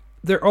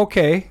they're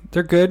okay.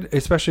 They're good,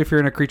 especially if you're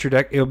in a creature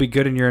deck. It'll be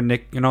good in your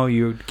Nick.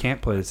 You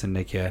can't play this in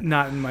Nick yet.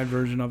 Not in my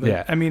version of it.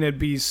 Yeah. I mean, it'd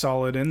be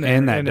solid in there.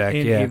 In that deck,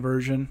 yeah. A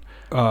version.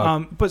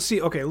 But see,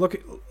 okay, look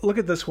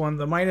at this one.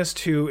 The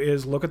 -2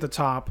 is look at the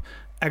top,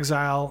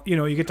 exile.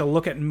 You get to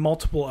look at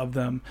multiple of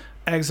them,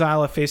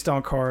 exile a face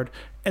down card,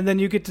 and then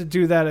you get to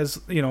do that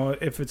as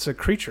if it's a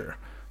creature,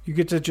 you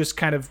get to just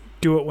kind of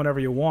do it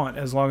whenever you want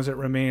as long as it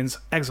remains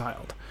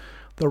exiled.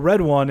 The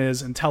red one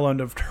is until end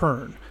of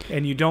turn,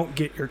 and you don't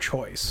get your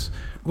choice.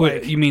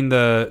 What, you mean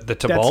the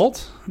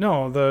Tobolt?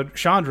 No, the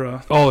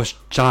Chandra. Oh,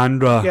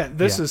 Chandra. Yeah,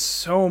 this is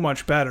so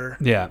much better.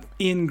 Yeah.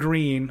 In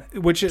green,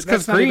 which is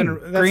because that's green. Not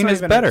even, that's green not is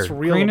even better. its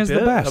real Green is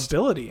the best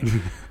ability.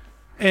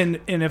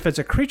 and if it's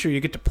a creature, you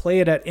get to play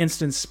it at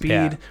instant speed.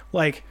 Yeah.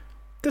 Like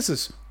this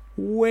is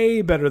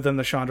way better than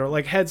the Chandra.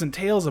 Like heads and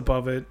tails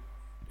above it,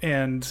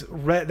 and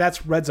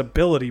that's red's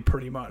ability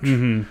pretty much.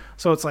 Mm-hmm.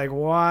 So it's like,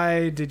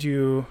 why did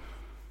you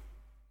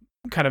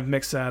kind of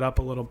mix that up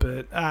a little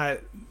bit?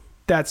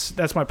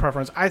 That's my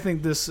preference. I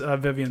think this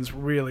Vivian's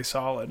really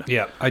solid.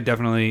 Yeah, I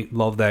definitely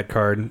love that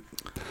card.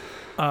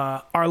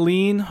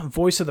 Arlene,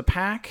 voice of the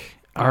pack.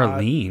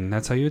 Arlene,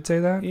 that's how you would say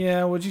that?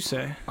 Yeah, what'd you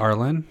say?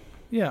 Arlen?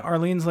 Yeah,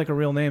 Arlene's like a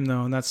real name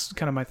though, and that's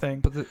kind of my thing.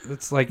 But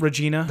it's like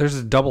Regina. There's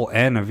a double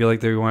N. I feel like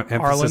they want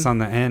emphasis on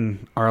the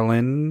N.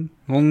 Arlen.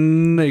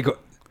 There you go.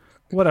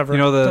 Whatever.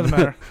 Doesn't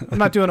matter. I'm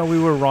not doing it. We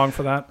were wrong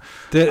for that.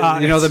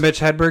 The Mitch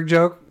Hedberg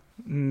joke?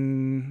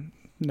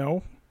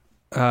 No.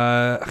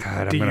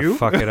 God, I'm gonna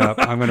fuck it up.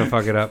 I'm gonna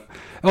fuck it up.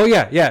 Oh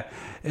yeah.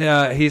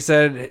 He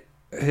said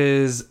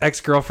his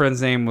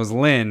ex-girlfriend's name was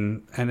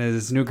Lynn, and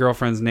his new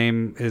girlfriend's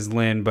name is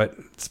Lynn, but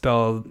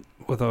spelled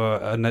with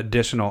an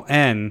additional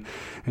N.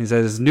 And he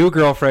says his new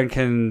girlfriend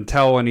can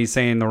tell when he's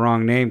saying the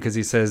wrong name because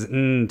he says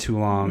too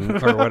long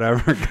or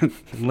whatever.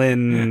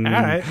 Lynn. All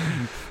right.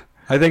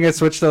 I think I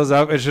switched those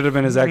up. It should have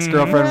been his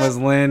ex-girlfriend was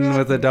Lynn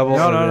with a double.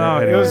 No.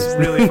 It was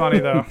really funny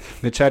though.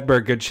 Mitch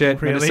Hedberg, good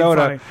shit. Really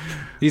Minnesota. Funny.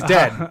 He's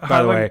dead,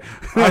 by the way.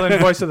 Arlen,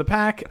 voice of the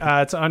pack.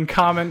 It's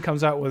uncommon.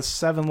 Comes out with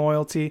 7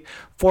 loyalty.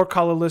 4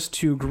 colorless,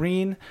 2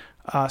 green.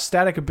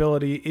 Static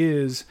ability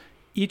is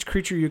each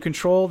creature you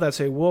control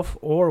that's a wolf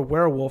or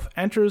werewolf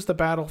enters the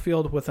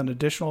battlefield with an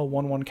additional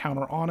 1/1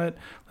 counter on it.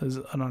 This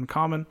is an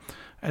uncommon.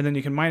 And then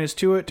you can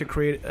 -2 it to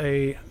create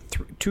a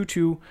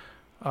 2/2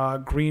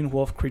 green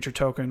wolf creature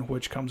token,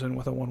 which comes in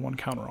with a 1/1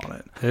 counter on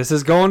it. This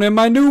is going in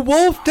my new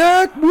wolf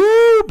deck,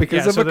 woo!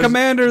 Because of a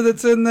commander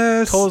that's in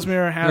this.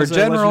 Tolsmir has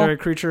a legendary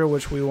creature,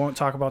 which we won't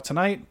talk about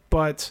tonight,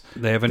 but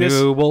they have a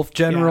new wolf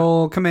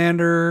general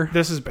commander.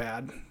 This is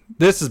bad.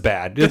 This is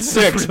bad. It's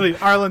 6. Really,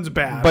 Arlen's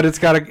bad, but it's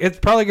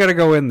probably gotta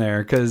go in there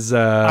because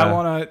I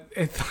want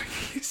to.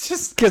 It's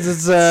just because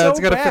it's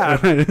gotta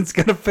fit. It's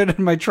gonna fit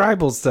in my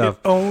tribal stuff.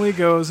 It only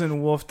goes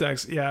in wolf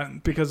decks,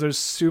 because there's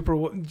super.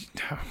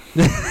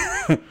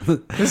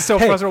 This is so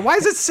frustrating. Why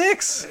is it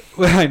 6?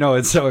 Well, I know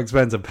it's so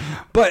expensive,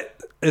 but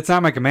it's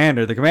not my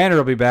commander. The commander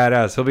will be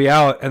badass. He'll be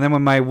out, and then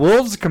when my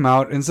wolves come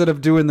out, instead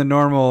of doing the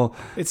normal,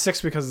 it's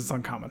 6 because it's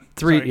uncommon.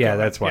 3. Sorry,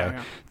 that's why.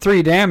 Yeah.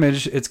 3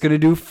 damage. It's gonna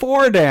do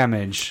 4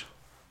 damage.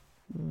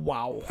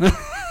 Wow.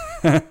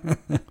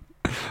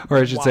 Or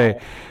I should say,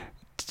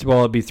 well,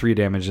 it'd be 3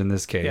 damage in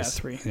this case. Yeah,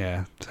 3.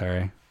 Yeah,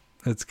 sorry.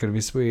 It's gonna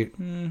be sweet.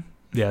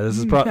 Yeah, this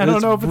is probably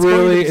it's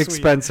really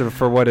expensive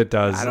for what it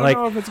does. I don't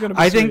know if it's gonna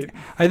be sweet.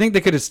 I think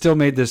they could have still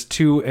made this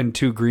 2 and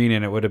 2 green,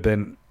 and it would have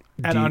been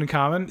an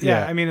uncommon.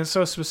 Yeah, I mean it's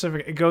so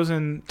specific. It goes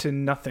into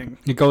nothing.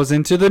 It goes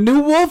into the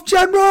new Wolf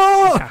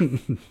General. Yeah.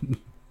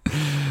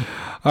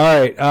 All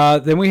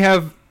right, then we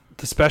have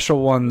the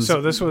special ones. So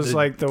this was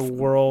like the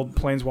World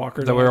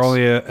Planeswalker that were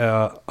only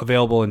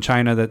available in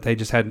China. That they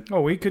just had.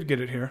 Oh, we could get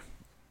it here.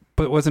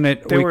 But wasn't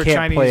it? They we were can't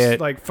Chinese, play it.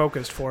 like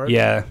focused for it.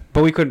 Yeah,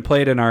 but we couldn't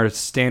play it in our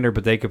standard.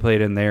 But they could play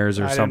it in theirs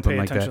or something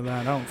like that.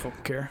 I don't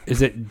fucking care.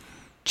 Is it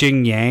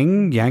Jing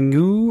Yang,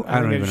 Yangu, I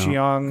don't think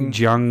even it's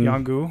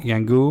know.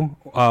 Yangu.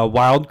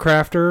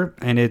 Wildcrafter,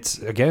 and it's,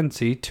 again,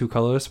 see, 2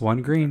 colorless,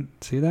 1 green.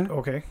 See that?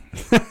 Okay.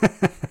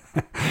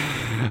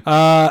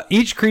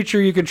 Each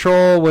creature you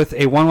control with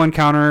a 1/1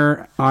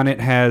 counter on it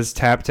has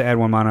tap to add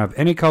 1 mana of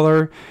any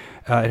color.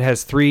 It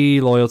has 3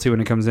 loyalty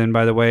when it comes in,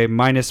 by the way.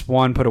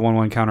 -1, put a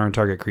 1/1 counter on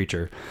target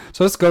creature.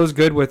 So this goes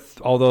good with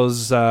all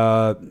those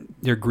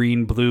your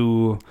green,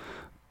 blue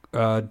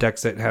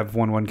decks that have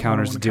 1/1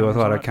 counters to deal with a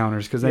lot of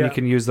counters, because then you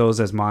can use those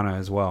as mana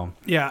as well.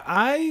 Yeah,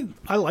 I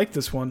like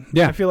this one.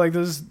 Yeah. I feel like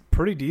this is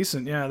pretty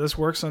decent. Yeah, this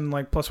works on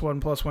like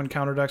 +1/+1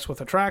 counter decks with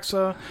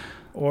Atraxa,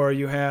 or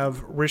you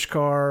have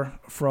Rishkar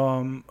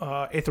from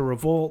Aether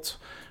Revolt,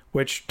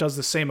 which does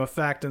the same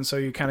effect, and so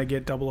you kind of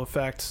get double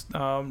effect.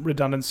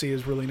 Redundancy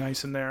is really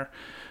nice in there,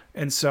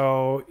 and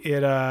so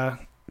it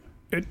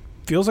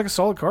feels like a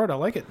solid card. I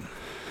like it.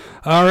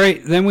 All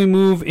right, then we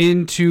move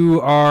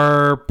into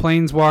our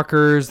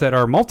planeswalkers that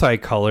are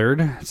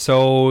multicolored.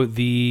 So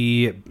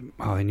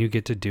and you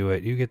get to do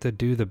it. You get to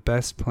do the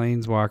best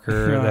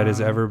planeswalker that has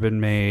ever been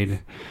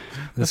made.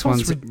 This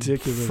one's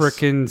ridiculous.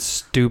 Freaking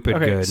stupid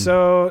good. Okay,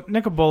 so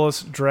Nicol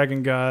Bolas,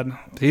 Dragon God.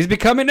 He's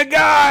becoming a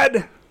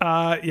god!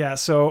 Yeah,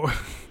 so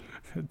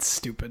it's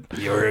stupid.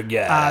 You're a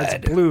god.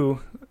 It's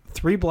blue,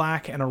 3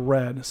 black, and a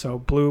red. So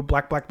blue,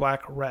 black, black,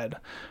 black, red.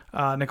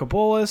 Nicol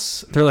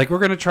Bolas. They're like, we're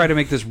going to try to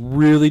make this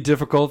really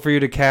difficult for you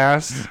to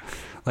cast,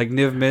 like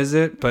Niv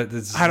Mizzet, but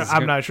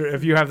I'm not sure.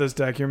 If you have this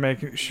deck, you're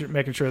making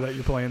sure that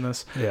you're playing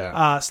this.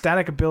 Yeah.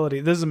 Static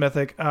ability. This is a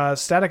mythic.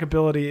 Static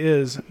ability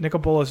is Nicol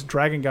Bolas,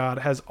 Dragon God,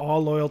 has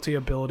all loyalty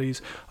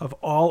abilities of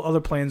all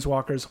other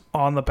planeswalkers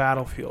on the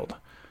battlefield.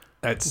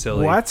 That's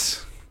silly.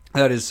 What?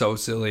 That is so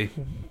silly.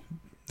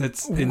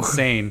 It's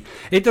insane.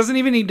 It doesn't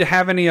even need to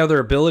have any other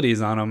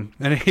abilities on him,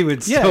 and he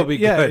would still be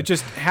good. Yeah, it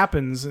just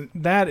happens.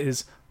 That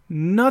is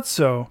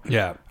nutso.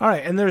 Yeah. All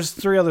right, and there's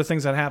 3 other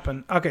things that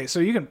happen. Okay, so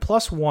you can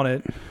 +1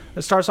 it.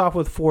 It starts off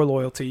with 4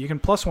 loyalty. You can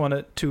 +1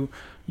 it to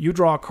you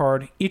draw a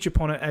card. Each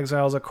opponent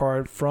exiles a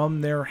card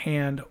from their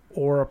hand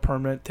or a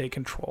permanent they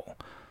control.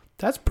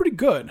 That's pretty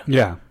good.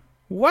 Yeah.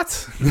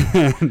 What?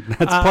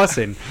 That's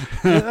plussing.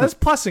 That's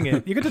plussing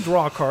it. You get to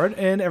draw a card,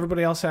 and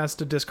everybody else has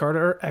to discard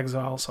or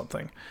exile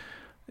something.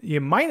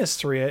 You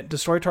 -3 it,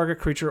 destroy target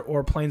creature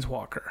or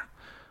planeswalker.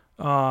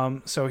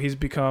 So he's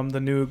become the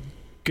new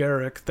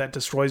Garruk that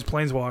destroys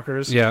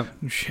planeswalkers. Yeah.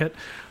 Shit.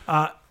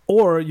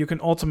 Or you can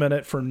ultimate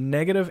it for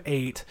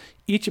 -8.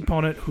 Each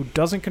opponent who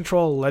doesn't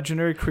control a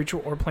legendary creature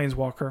or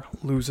planeswalker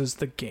loses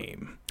the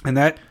game. And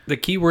the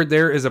key word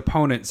there is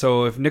opponent.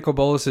 So if Nicol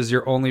Bolas is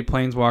your only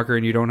planeswalker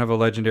and you don't have a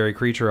legendary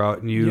creature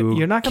out and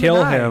you're not gonna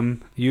kill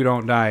him, you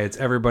don't die. It's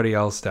everybody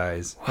else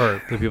dies.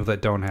 Or the people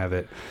that don't have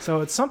it.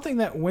 So it's something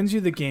that wins you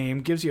the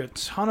game, gives you a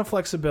ton of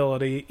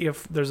flexibility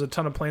if there's a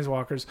ton of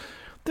planeswalkers.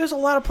 There's a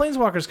lot of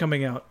planeswalkers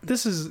coming out.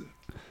 This is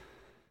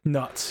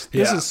nuts.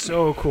 This is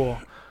so cool.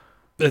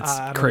 It's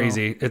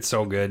crazy. It's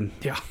so good.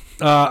 Yeah.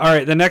 All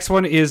right, the next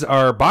one is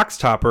our box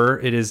topper.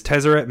 It is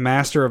Tezzeret,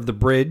 Master of the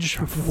Bridge.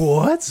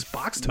 What?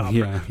 Box topper?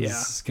 Yeah.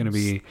 This is going to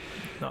be...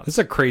 This is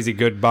a crazy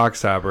good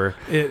box topper.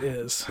 It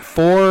is.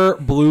 4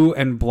 blue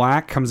and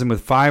black, comes in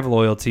with 5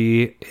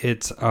 loyalty.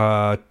 It's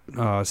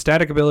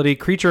static ability.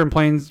 Creatures and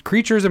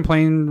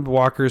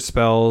planewalkers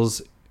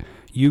spells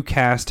you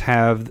cast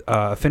have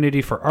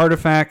affinity for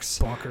artifacts.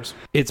 Bonkers.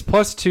 Its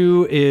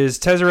 +2 is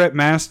Tezzeret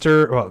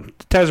Master. Well,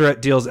 Tezzeret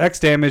deals X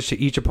damage to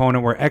each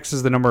opponent, where X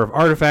is the number of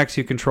artifacts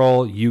you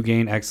control. You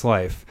gain X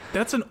life.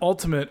 That's an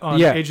ultimate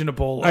on Agent of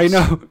Bolas. I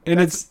know, and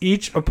it's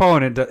each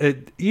opponent.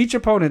 Each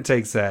opponent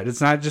takes that. It's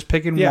not just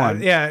picking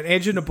one. Yeah,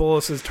 Agent of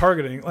Bolas is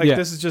targeting.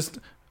 This is just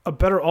a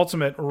better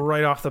ultimate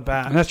right off the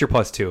bat. And that's your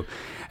 +2.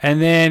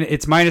 And then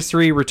it's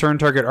 -3. Return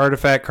target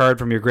artifact card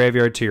from your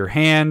graveyard to your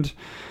hand.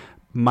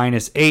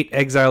 -8,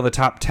 exile the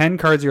top 10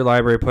 cards of your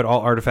library, put all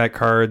artifact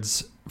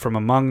cards from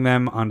among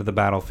them onto the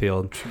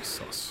battlefield.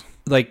 Jesus.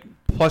 Like,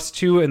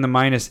 +2 and the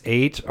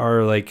 -8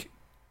 are like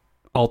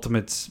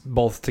ultimates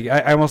both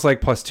together. I almost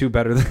like +2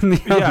 better than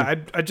the other. Yeah,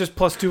 I just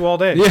 +2 all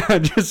day. Yeah,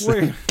 just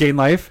gain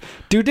life,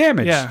 do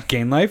damage. Yeah.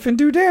 Gain life and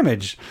do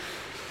damage.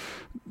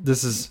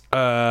 This is,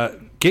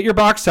 get your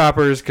box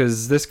toppers,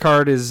 because this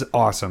card is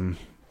awesome.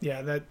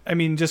 Yeah,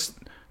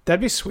 that'd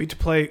be sweet to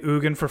play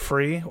Ugin for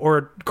free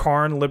or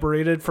Karn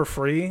Liberated for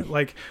free.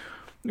 Like,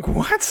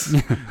 what?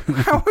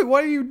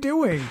 What are you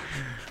doing?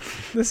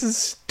 This is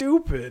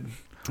stupid.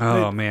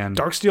 Oh, man.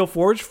 Darksteel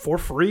Forge for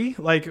free?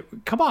 Like,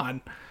 come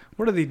on.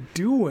 What are they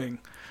doing?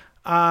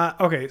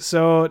 Okay,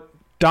 so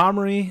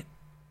Domri,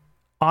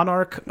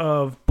 Monarch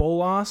of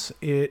Bolas.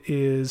 It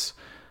is...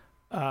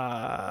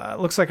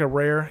 looks like a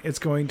rare. It's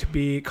going to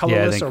be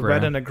colorless, a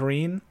red and a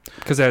green.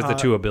 Because it has the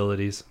 2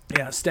 abilities.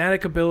 Yeah,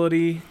 static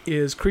ability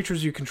is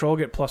creatures you control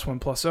get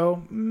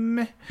 +1/+0.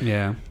 Meh.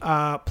 Yeah.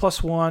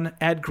 +1,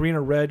 add green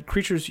or red.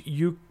 Creatures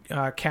you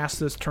cast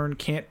this turn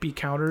can't be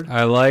countered.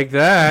 I like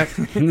that.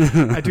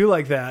 I do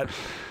like that.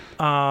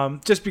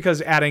 Just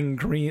because adding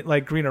green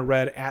or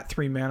red at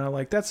 3 mana,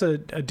 like that's a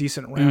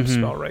decent ramp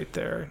spell right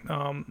there.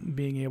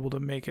 Being able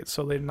to make it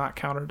so they're not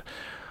countered.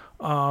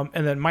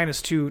 And then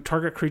 -2,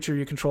 target creature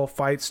you control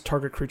fights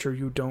target creature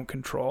you don't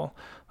control.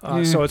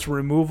 Yeah. So it's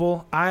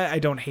removal. I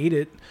don't hate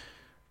it.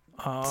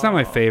 It's not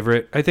my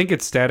favorite. I think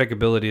its static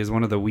ability is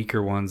one of the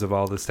weaker ones of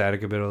all the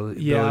static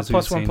abilities. Yeah, we've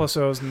 +1 seen.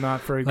 +0 is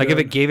not very Like good.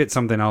 if it gave it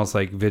something else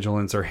like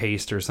vigilance or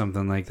haste or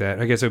something like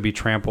that. I guess it would be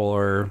trample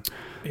or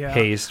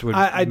haste would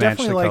I match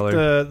definitely the like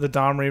color. the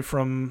Domri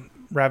from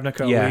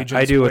Ravnica Yeah, Allegiance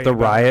I do with way the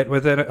better. riot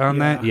with it on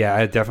that. Yeah.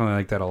 Yeah, I definitely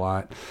like that a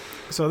lot.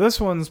 So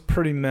this one's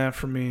pretty meh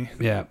for me.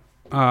 Yeah.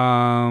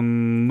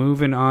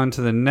 Moving on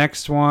to the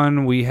next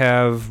one, we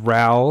have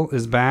Ral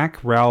is back.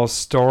 Ral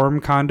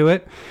Storm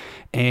Conduit.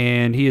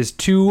 And he is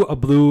 2, a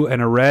blue,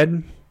 and a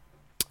red.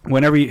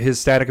 His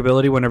static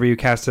ability, whenever you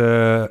cast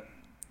or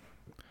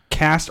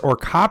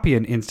copy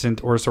an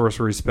instant or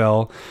sorcery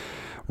spell,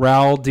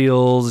 Ral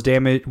deals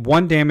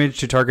 1 damage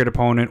to target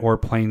opponent or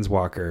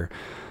planeswalker.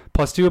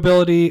 +2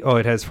 ability,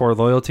 it has 4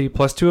 loyalty.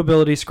 +2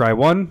 ability, scry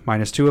 1.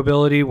 -2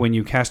 ability, when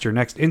you cast your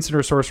next instant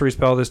or sorcery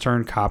spell this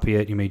turn, copy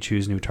it. You may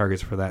choose new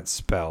targets for that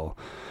spell.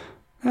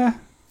 I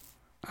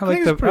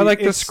like the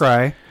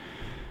scry.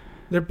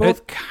 They're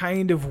both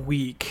kind of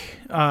weak.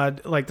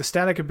 Like the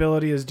static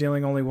ability is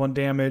dealing only 1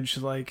 damage.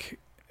 Like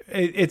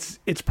it's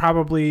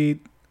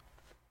probably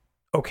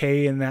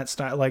okay in that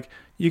style. Like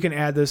you can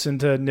add this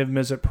into Niv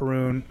Mizzet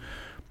Perun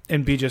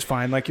and be just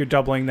fine. Like you're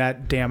doubling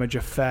that damage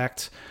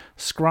effect.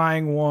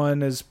 Scrying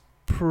 1 is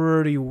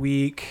pretty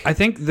weak. I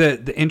think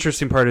the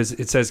interesting part is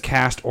it says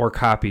cast or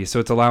copy, so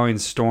it's allowing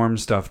storm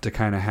stuff to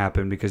kind of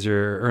happen because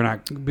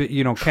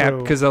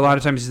because a lot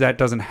of times that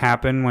doesn't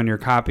happen when you're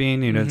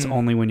copying. It's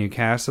only when you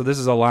cast. So this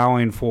is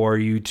allowing for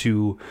you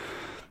to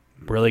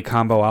really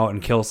combo out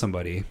and kill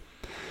somebody.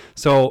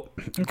 So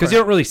because you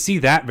don't really see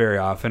that very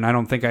often. I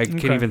don't think I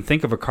can even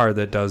think of a card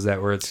that does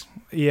that where it's.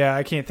 Yeah,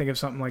 I can't think of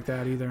something like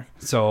that either.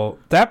 So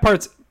that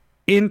part's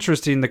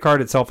interesting. The card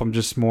itself, I'm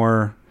just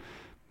more.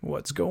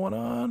 What's going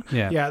on?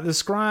 Yeah. The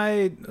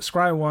scry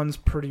 1's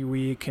pretty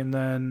weak, and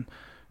then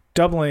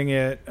doubling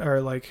it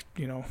or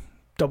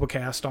double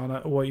cast on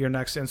what your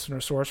next instant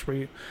or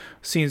sorcery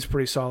seems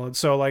pretty solid.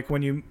 So like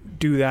when you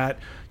do that,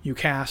 you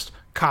cast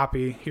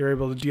copy, you're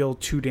able to deal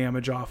 2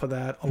 damage off of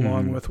that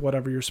along with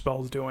whatever your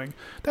spell's doing.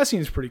 That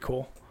seems pretty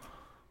cool.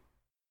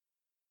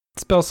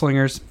 Spell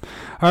slingers.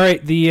 All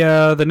right,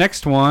 the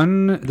next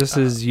one. This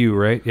is you,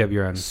 right? Yep,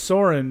 you're on.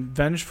 Sorin,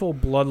 Vengeful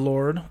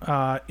Bloodlord.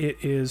 It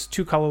is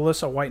 2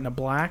 colorless, a white and a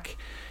black.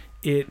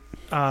 It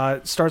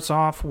starts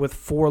off with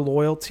 4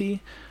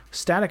 loyalty.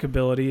 Static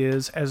ability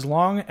is as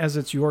long as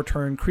it's your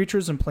turn,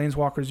 creatures and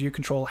planeswalkers you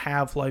control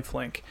have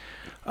lifelink.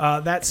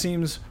 That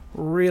seems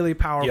really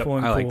powerful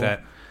and cool. I like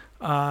that.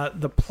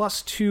 The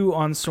 +2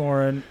 on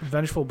Sorin,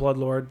 Vengeful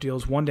Bloodlord,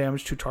 deals 1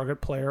 damage to target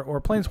player or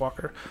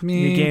planeswalker.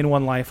 You gain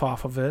 1 life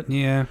off of it.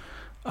 Yeah.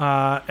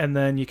 And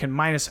then you can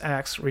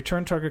 -X,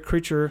 return target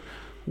creature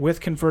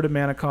with converted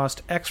mana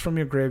cost X from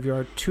your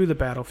graveyard to the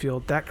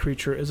battlefield. That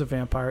creature is a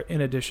vampire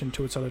in addition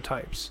to its other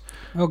types.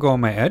 I'll go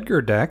on my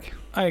Edgar deck.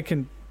 I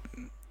can...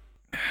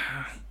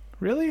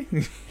 Really?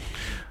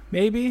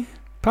 Maybe?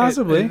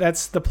 Possibly.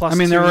 That's the +2. I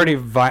mean, they're already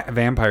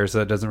vampires, so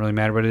that doesn't really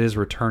matter, but it is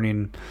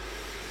returning...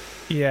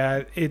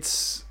 Yeah,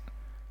 it's...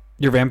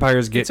 Your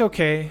vampires get it's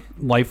okay.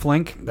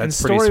 lifelink. That's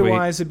and pretty sweet.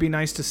 Story-wise, it'd be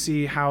nice to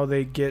see how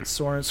they get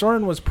Sorin.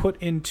 Sorin was put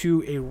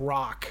into a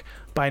rock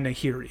by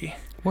Nahiri.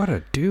 What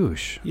a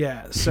douche.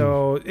 Yeah,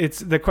 so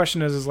the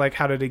question is like,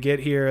 how did it get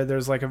here?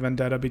 There's like a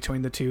vendetta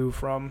between the two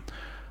from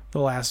the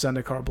last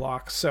Zendikar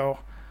block. So,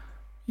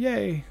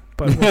 yay.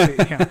 But we'll see.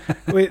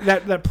 Yeah.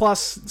 That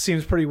plus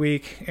seems pretty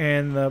weak,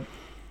 and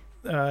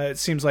it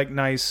seems like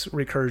nice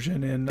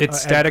recursion in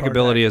its static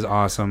ability is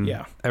awesome.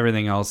 Yeah.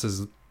 Everything else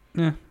is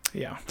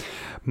yeah.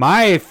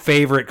 My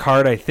favorite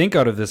card I think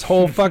out of this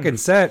whole fucking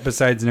set,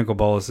 besides Nicol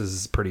Bolas,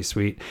 is pretty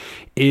sweet,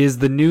 is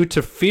the new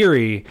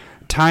Teferi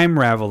Time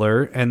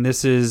Raveler, and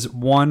this is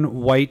 1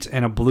 white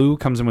and a blue,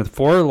 comes in with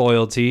 4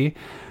 loyalty.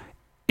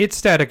 Its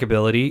static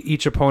ability,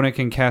 each opponent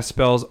can cast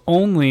spells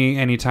only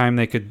anytime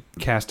they could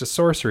cast a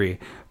sorcery.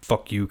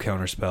 Fuck you,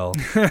 Counterspell.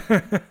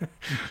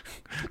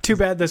 Too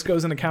bad this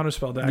goes in a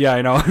Counterspell deck. Yeah,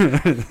 I know.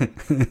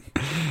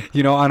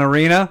 On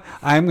Arena,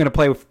 I'm going to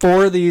play with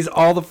 4 of these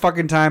all the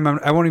fucking time.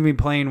 I won't even be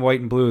playing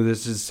white and blue.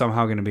 This is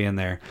somehow going to be in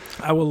there.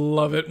 I will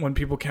love it when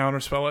people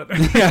Counterspell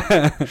it.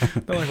 Yeah.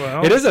 They're like,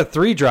 well, it is a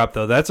 3-drop,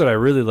 though. That's what I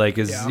really like,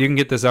 is you can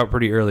get this out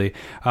pretty early.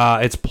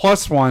 It's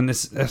 +1.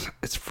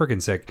 It's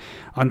freaking sick.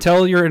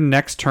 Until your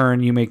next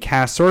turn, you may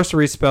cast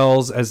sorcery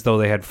spells as though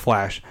they had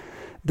flash.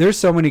 There's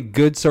so many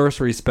good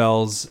sorcery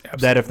spells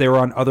that if they were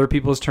on other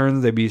people's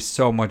turns, they'd be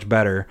so much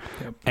better.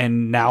 Yep.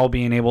 And now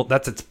being able...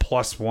 That's its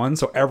 +1,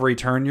 so every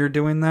turn you're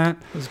doing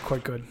that. This is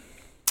quite good.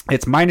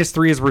 Its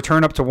 -3 is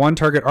return up to 1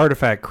 target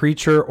artifact,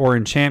 creature, or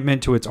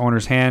enchantment to its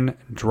owner's hand.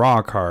 Draw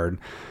a card.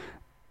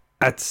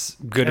 That's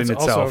good in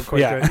itself. Also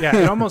quite good. Yeah,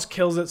 it almost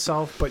kills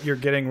itself, but you're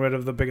getting rid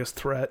of the biggest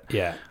threat.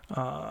 Yeah.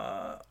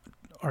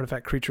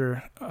 Artifact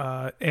creature.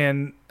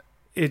 And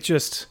it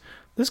just...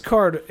 This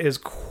card is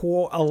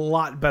a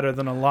lot better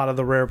than a lot of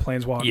the rare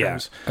planeswalkers. Yeah,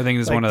 I think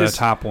this is Like one of the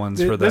top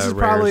ones for the This is rares.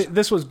 probably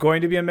this was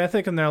going to be a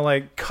mythic, and they're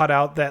like cut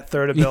out that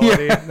third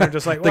ability. Yeah. They're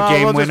just like, The well,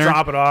 game we'll winner. just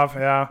drop it off.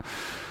 Yeah,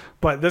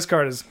 but this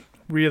card is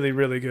really,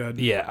 really good.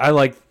 Yeah, I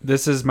like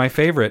this is my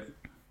favorite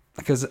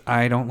because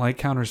I don't like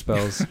counter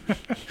spells.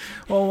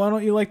 Well, why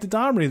don't you like the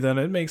Domri then?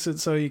 It makes it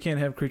so you can't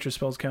have creature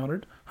spells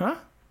countered. Huh?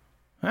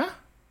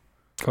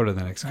 Go to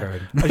the next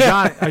card.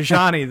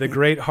 Ajani, the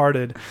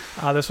Great-Hearted.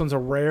 This one's a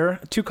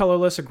rare. 2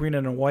 colorless, a green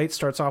and a white.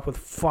 Starts off with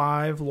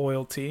 5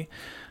 loyalty.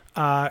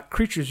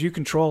 Creatures you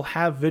control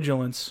have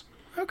vigilance.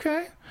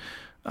 Okay.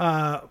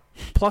 +1.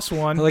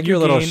 I like your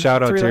little gain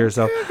shout out 3 to life.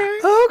 yourself. Okay.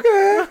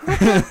 Okay.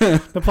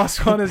 The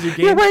 +1 is you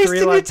gain You're 3 wasting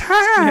your life.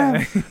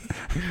 time. Yeah.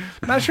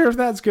 Not sure if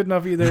that's good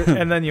enough either.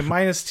 And then you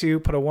 -2,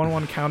 put a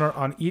 1/1 counter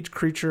on each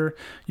creature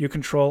you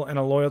control and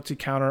a loyalty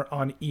counter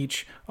on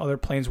each other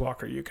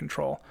planeswalker you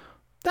control.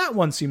 That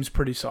one seems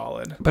pretty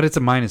solid. But it's a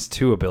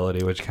 -2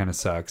 ability, which kind of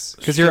sucks.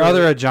 Because your Sure.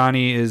 other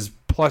Ajani is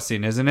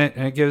plussing, isn't it?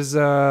 And it gives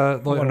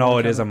no,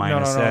 it is a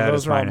minus. No, Yeah,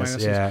 those it's are all minus.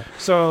 minuses. Yeah.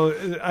 So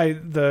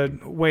the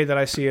way that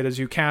I see it is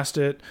you cast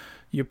it,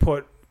 you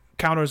put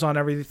counters on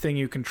everything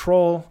you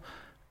control,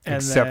 and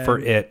Except for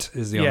then- it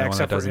is the only one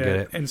that doesn't get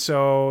it. And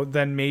so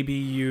then maybe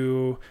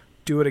you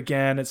do it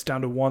again. It's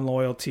down to 1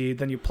 loyalty.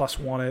 Then you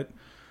 +1 it.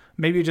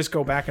 Maybe you just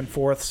go back and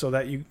forth so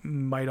that you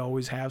might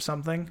always have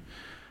something.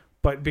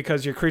 But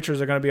because your creatures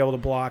are going to be able to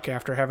block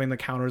after having the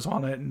counters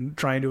on it and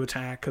trying to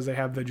attack because they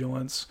have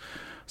vigilance.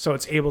 So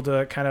it's able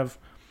to kind of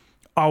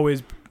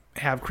always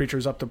have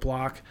creatures up to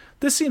block.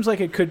 This seems like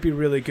it could be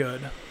really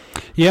good.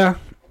 Yeah.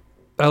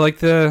 I like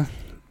the...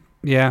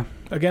 Yeah.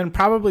 Again,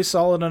 probably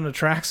solid on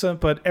Atraxa,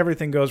 but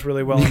everything goes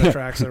really well on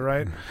Atraxa,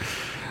 right?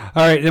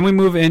 All right, then we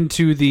move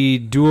into the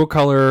dual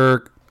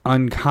color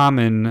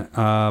uncommon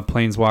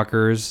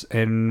planeswalkers,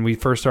 and we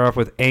first start off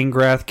with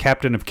Angrath,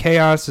 Captain of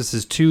Chaos. This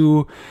is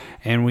 2,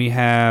 and we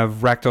have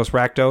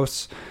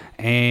Rakdos,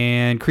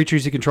 and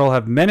creatures you control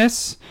have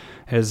Menace,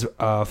 has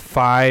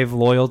 5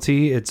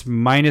 loyalty. Its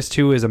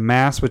 -2 is a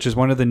mass, which is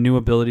one of the new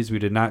abilities we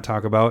did not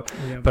talk about.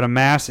 Yeah. But a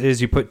mass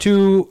is you put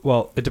 2,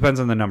 well, it depends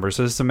on the number.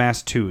 So this is a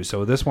mass 2.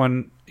 So this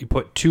one, you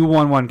put 2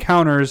 1/1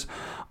 counters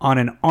on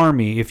an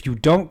army. If you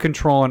don't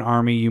control an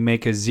army, you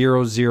make a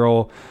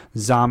 0/0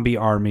 zombie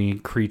army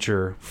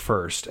creature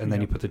first, and then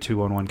you put the 2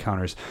 1/1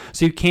 counters.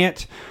 So you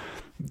can't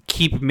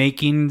keep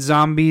making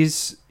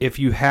zombies if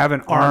you have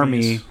an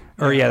army.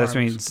 Or that's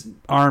what I mean.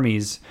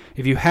 Armies.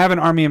 If you have an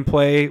army in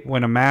play,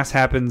 when a mass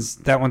happens,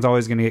 that one's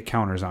always going to get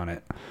counters on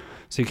it.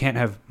 So you can't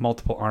have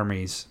multiple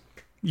armies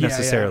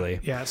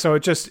necessarily. Yeah. So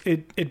it just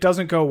it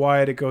doesn't go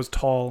wide, it goes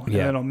tall, and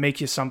Yeah. it'll make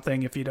you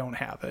something if you don't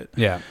have it.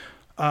 Yeah.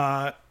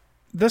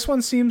 This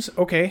one seems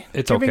okay.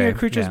 It's giving okay, your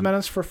creature's yeah.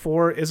 menace for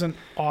 4 isn't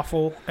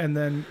awful, and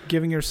then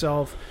giving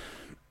yourself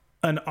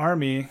an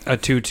army, A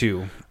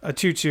 2/2. a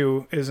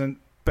 2/2 isn't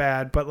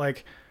bad, but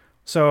like,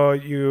 so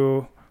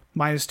you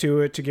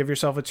 -2 it to give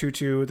yourself a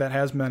 2/2 that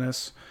has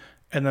menace,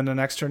 and then the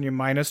next turn you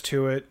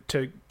 -2 it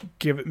to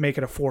make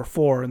it a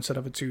 4/4 instead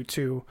of a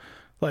 2/2.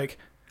 Like,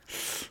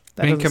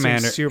 that In doesn't seem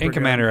Commander, super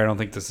good. I don't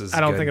think this is. I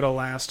don't good. think it'll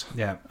last.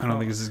 Yeah, I don't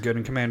think this is good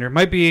in Commander.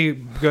 Might be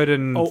good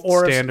in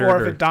Standard.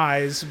 Or if it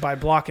dies by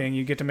blocking,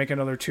 you get to make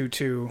another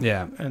 2/2.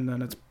 Yeah. And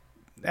then it's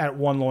at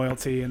 1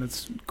 loyalty and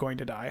it's going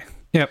to die.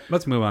 Yep.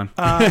 Let's move on.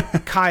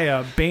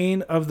 Kaya,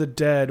 Bane of the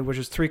Dead, which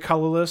is 3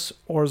 colorless.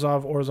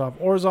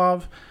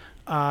 Orzhov.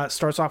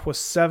 Starts off with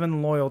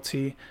 7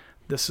 loyalty.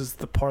 This is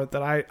the part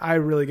that I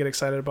really get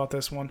excited about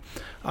this one.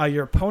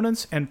 Your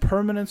opponents and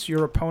permanents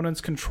your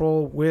opponents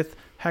control with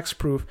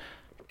hexproof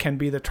can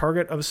be the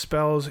target of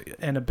spells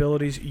and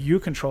abilities you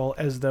control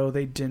as though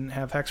they didn't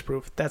have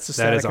hexproof. That's the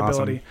static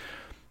ability.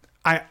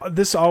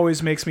 This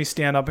always makes me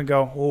stand up and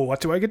go, oh,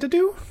 what do I get to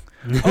do?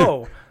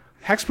 Oh,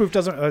 hexproof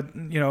doesn't,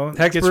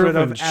 Hexproof gets rid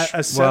of and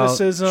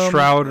asceticism.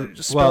 Shroud,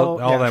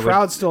 spell, all that.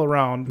 Shroud's still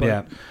around,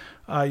 but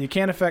Yeah. you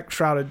can't affect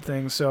shrouded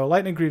things. So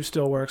Lightning Greaves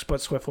still works,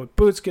 but Swiftfoot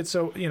Boots get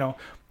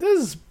this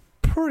is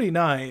pretty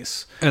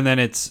nice. And then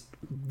it's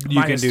you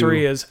Minus can do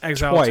 3 is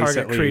exile twice target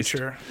at least.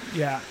 creature.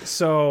 Yeah.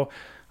 So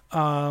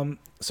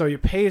you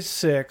pay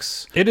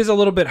 6. It is a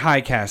little bit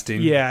high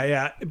casting.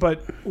 Yeah.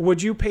 But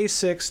would you pay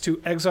 6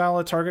 to exile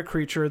a target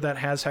creature that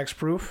has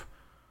hexproof?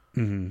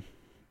 Mm-hmm.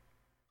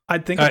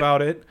 I'd think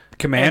about it.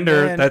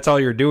 Commander, then- that's all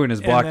you're doing is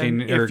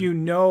blocking. And then if you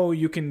know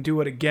you can do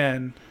it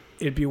again,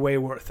 it'd be way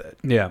worth it.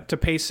 Yeah. To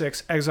pay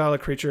 6, exile a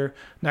creature.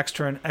 Next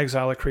turn,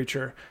 exile a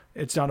creature.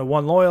 It's down to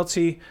 1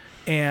 loyalty,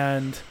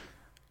 and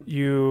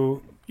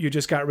you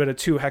just got rid of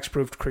 2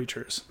 hexproofed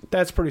creatures.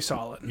 That's pretty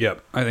solid.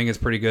 Yep. I think it's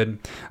pretty good.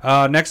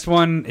 Next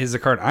one is a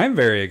card I'm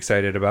very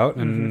excited about.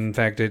 And in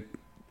fact, it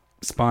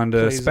spawned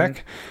a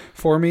spec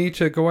for me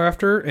to go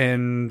after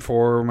and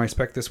for my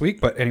spec this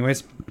week. But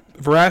anyways,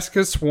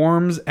 Vraska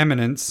Swarm's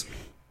Eminence,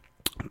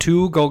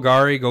 2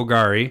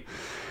 Golgari.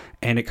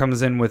 And it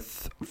comes in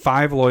with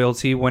 5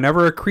 loyalty.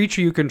 Whenever a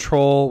creature you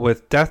control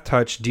with Death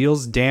Touch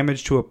deals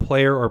damage to a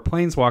player or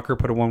planeswalker,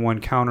 put a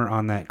 1/1 counter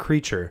on that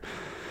creature.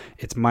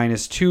 Its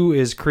 -2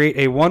 is create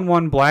a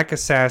 1/1 black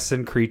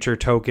assassin creature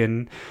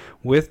token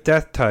with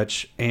Death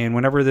Touch, and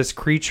whenever this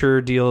creature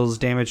deals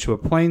damage to a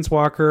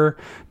planeswalker,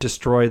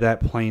 destroy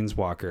that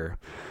planeswalker.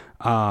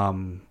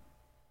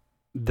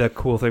 The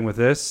cool thing with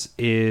this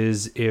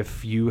is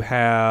if you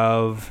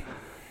have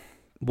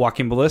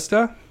Walking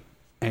Ballista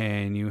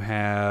and you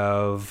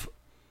have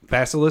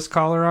Basilisk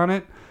Collar on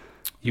it,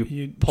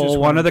 you pull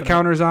one of the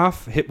counters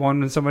off, hit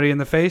one somebody in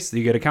the face,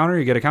 you get a counter,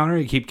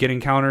 you keep getting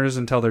counters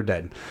until they're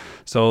dead.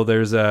 So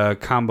there's a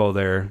combo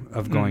there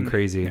of going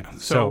crazy. Yeah.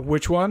 So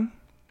which one?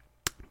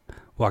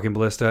 Walking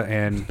Ballista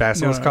and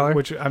Basilisk Collar?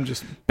 Which I'm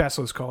just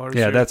Basilisk Collar.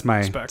 Yeah, that's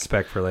my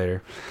spec for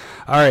later.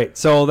 All right,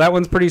 so that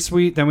one's pretty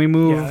sweet. Then we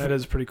move. Yeah, that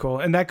is pretty cool.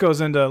 And that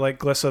goes into like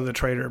Glissa the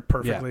Trader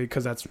perfectly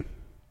because that's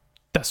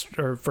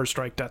or First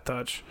Strike Death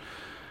Touch.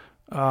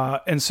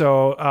 And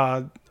so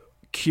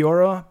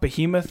Kiora,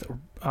 Behemoth,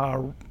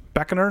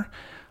 Beckoner,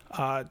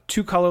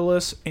 2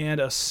 colorless, and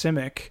a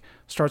Simic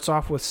starts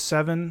off with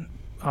 7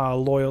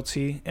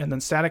 loyalty, and then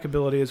static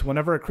ability is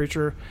whenever a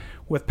creature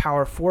with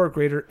power 4 or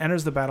greater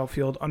enters the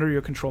battlefield under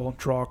your control,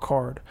 draw a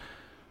card.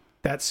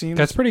 That's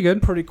pretty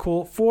good. Pretty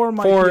cool. 4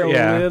 might be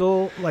a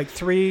little, like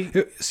 3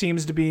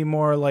 seems to be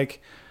more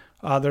like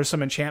there's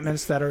some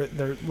enchantments that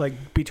they're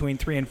like between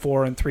 3 and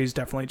 4, and 3 is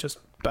definitely just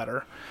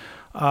better.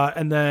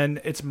 And then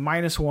its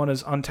 -1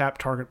 is untap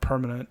target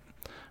permanent.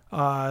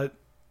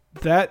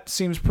 That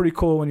seems pretty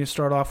cool when you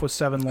start off with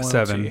 7 loyalty.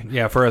 7,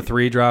 yeah, for a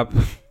 3-drop.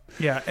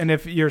 Yeah, and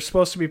if you're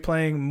supposed to be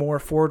playing more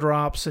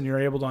 4-drops and you're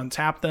able to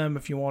untap them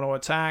if you want to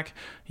attack,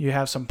 you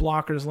have some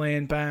blockers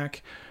laying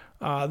back.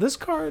 This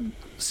card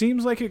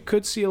seems like it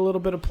could see a little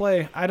bit of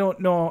play. I don't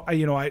know.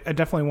 I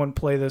definitely wouldn't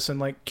play this in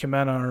like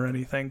Kumena or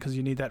anything because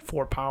you need that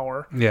 4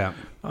 power. Yeah.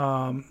 So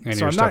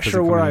I'm not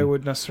sure where I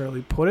would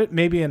necessarily put it.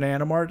 Maybe an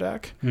Animar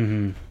deck.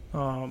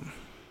 Mm-hmm.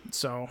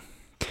 So.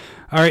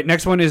 All right,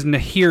 next one is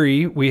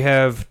Nahiri. We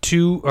have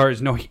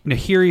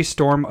Nahiri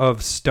Storm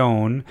of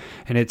Stone,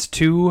 and it's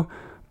 2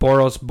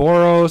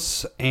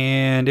 Boros,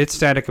 and its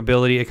static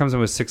ability, it comes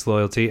in with 6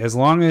 loyalty. As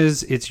long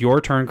as it's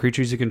your turn,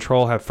 creatures you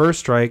control have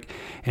first strike,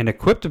 and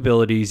equipped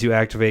abilities you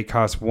activate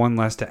cost 1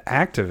 less to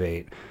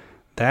activate.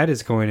 That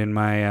is going in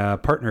my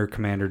partner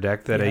commander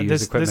deck that I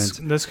use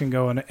equipment. This can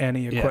go in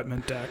any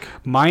equipment deck.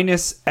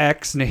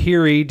 -X,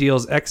 Nahiri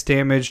deals X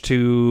damage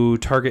to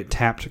target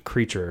tapped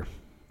creature.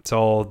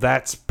 So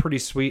that's pretty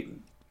sweet.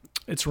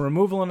 It's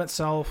removal in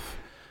itself.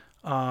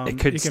 It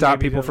could stop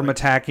people from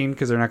attacking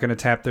because they're not going to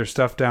tap their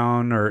stuff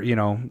down, or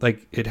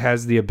like it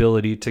has the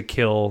ability to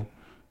kill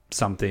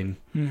something.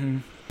 Mm-hmm.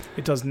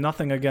 It does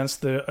nothing against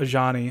the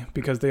Ajani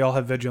because they all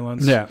have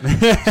vigilance. Yeah.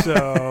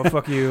 So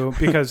fuck you,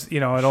 because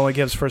it only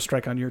gives first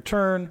strike on your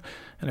turn,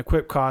 and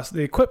equip cost.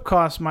 The equip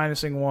cost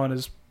 -1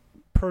 is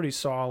pretty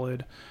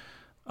solid.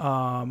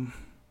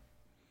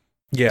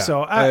 Yeah.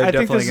 So I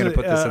think this is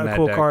a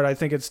cool card. I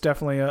think it's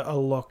definitely a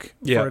look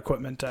for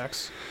equipment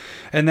decks.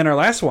 And then our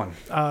last one,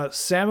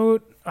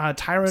 Samut,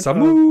 Tyrant.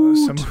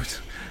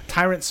 Samut.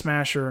 Tyrant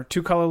Smasher,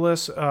 2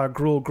 colorless,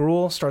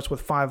 Gruul, starts with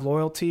 5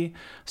 loyalty.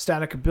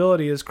 Static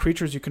ability is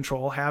creatures you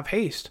control have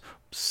haste.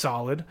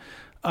 Solid.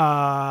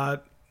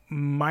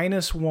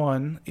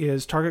 -1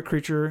 is target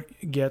creature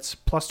gets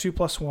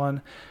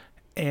 +2/+1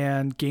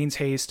 and gains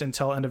haste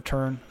until end of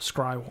turn,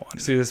 scry 1.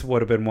 See, this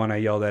would have been one I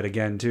yelled at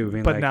again, too.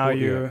 But now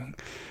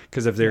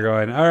because if they're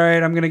going, all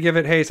right, I'm going to give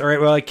it haste. All right,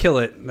 well, I kill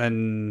it.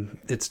 Then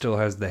it still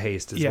has the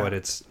haste is what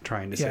it's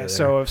trying to say there.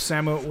 So if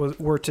Samut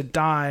were to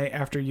die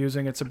after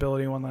using its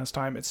ability one last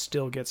time, it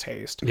still gets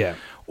haste. Yeah.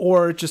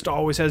 Or it just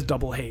always has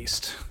double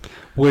haste.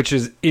 Which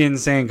is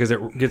insane because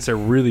it gets there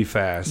really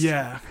fast.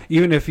 Yeah.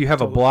 Even if you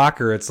have a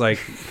blocker, it's like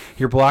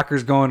your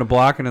blocker's going to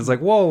block and it's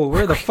like, whoa,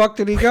 where the fuck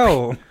did he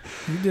go?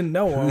 You didn't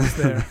know I was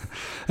there.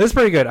 That's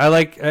pretty good. I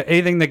like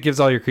anything that gives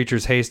all your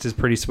creatures haste is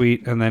pretty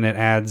sweet. And then it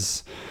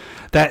adds...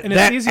 And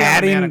it's easy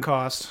adding on the mana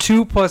cost.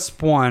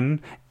 2/+1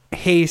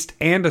 haste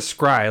and a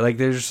scry. Like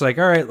they're just like,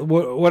 all right,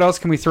 what else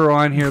can we throw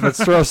on here?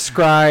 Let's throw a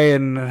scry,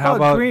 and how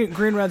about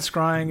green red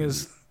scrying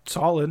is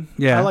solid.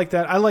 Yeah, I like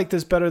that. I like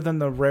this better than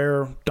the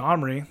rare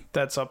Domri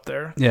that's up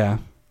there. Yeah,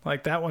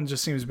 like that one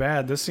just seems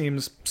bad. This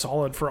seems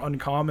solid for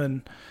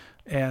uncommon,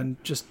 and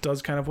just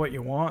does kind of what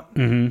you want.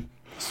 Mm-hmm.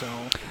 So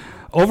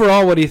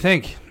overall, what do you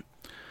think?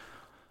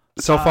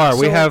 So far,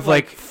 we have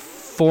like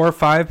 4 or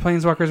 5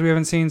 planeswalkers we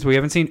haven't seen. So we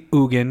haven't seen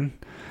Ugin.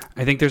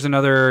 I think there's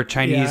another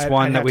Chinese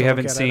one that we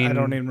haven't seen. I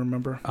don't even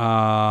remember.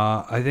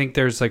 I think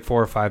there's like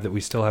 4 or 5 that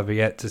we still have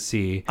yet to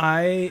see.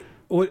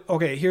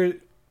 Okay, here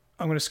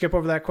I'm going to skip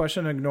over that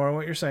question and ignore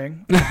what you're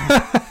saying.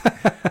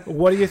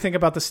 What do you think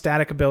about the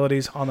static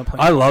abilities on the Planeswalkers?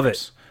 I love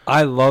it.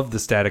 I love the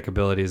static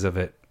abilities of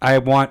it. I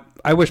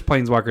wish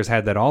Planeswalkers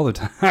had that all the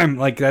time.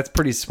 Like that's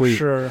pretty sweet.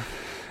 Sure.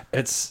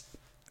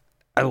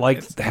 I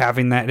like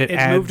having that. It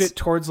adds, moved it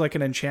towards like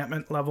an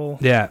enchantment level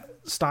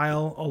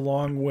style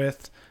along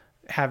with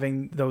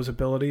having those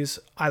abilities.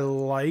 I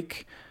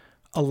like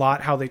a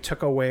lot how they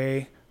took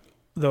away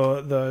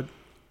the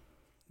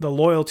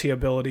loyalty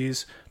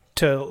abilities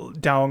to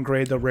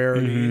downgrade the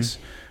rarities.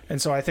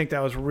 And so I think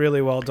that was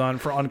really well done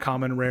for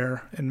uncommon,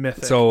 rare, and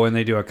mythic. So when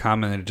they do a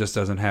common, it just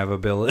doesn't have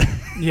ability.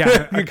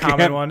 Yeah, a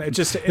common one. It's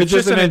just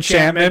an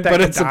enchantment,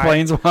 but it's a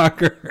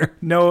planeswalker.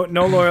 No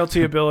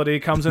loyalty ability,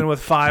 comes in with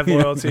 5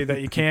 loyalty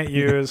that you can't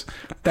use.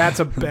 That's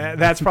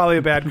probably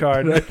a bad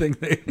card. I think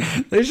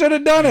they should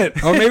have done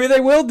it, or maybe they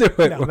will do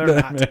it. No, they're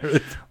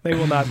not. They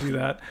will not do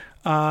that.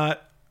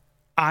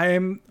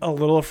 I'm a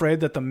little afraid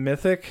that the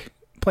mythic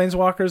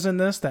planeswalkers in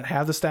this that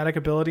have the static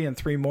ability and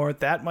 3 more,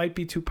 that might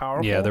be too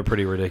powerful. Yeah, they're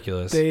pretty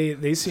ridiculous.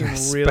 They seem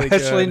really good.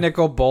 Especially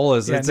Nicol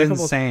Bolas. Yeah, it's Nicol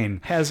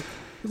insane. Has,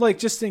 like,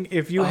 just think,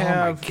 if you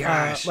have,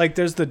 like,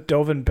 there's the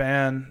Dovin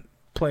ban,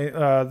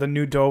 the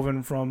new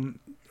Dovin from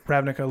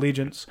Ravnica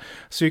Allegiance.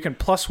 So you can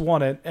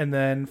 +1 it, and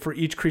then for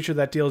each creature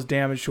that deals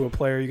damage to a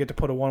player, you get to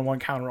put a 1/1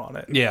 counter on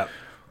it. Yeah.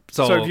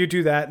 So if you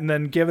do that and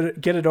then get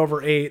it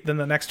over 8, then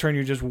the next turn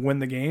you just win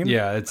the game.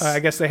 Yeah, it's. I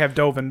guess they have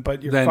Dovin,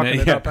 but you're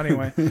fucking it up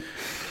anyway.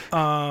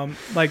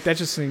 Like that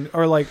just seems,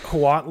 or like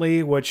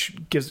Huatli, which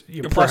gives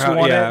you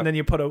 +1 it, and then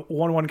you put a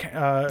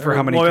 1/1 for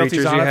how many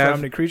creatures on you it have. For how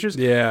many creatures?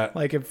 Yeah.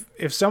 Like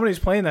if somebody's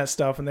playing that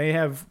stuff and they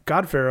have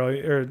God Pharaoh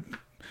or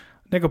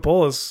Nicol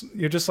Bolas,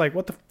 you're just like,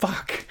 what the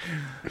fuck,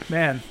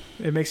 man?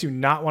 It makes you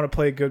not want to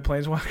play good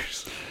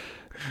planeswalkers.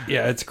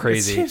 Yeah, it's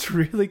crazy. It seems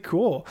really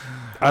cool.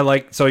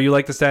 So you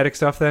like the static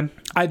stuff then?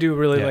 I do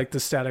really like the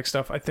static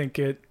stuff. I think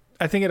it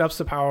ups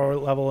the power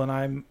level, and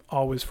I'm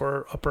always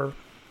for upper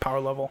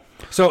power level.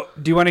 So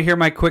do you want to hear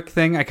my quick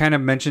thing? I kind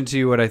of mentioned to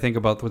you what I think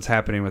about what's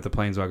happening with the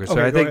Planeswalkers.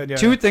 So I think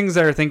two things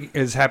that I think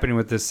is happening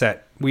with this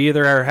set. We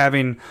either are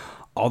having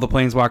all the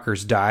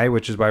Planeswalkers die,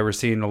 which is why we're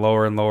seeing a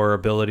lower and lower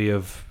ability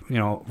of,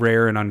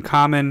 rare and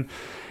uncommon.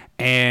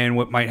 And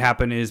what might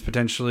happen is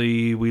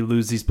potentially we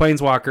lose these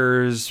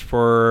Planeswalkers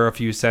for a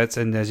few sets,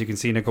 and as you can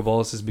see, Nicol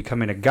Bolas is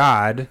becoming a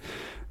god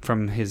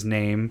from his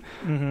name.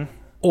 Mm-hmm.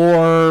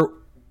 Or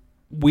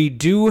we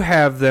do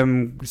have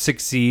them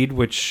succeed,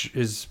 which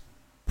is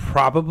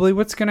probably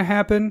what's going to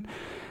happen,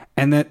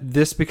 and that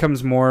this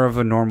becomes more of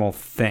a normal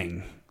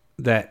thing,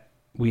 that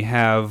we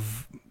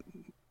have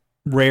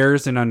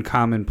rares and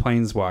uncommon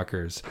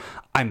Planeswalkers.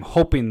 I'm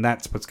hoping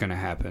that's what's going to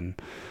happen.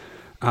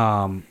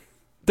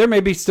 There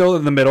may be still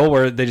in the middle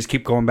where they just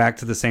keep going back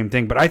to the same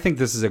thing, but I think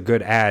this is a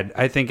good add.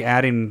 I think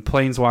adding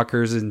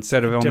Planeswalkers,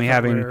 instead of only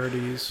having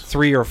rarities.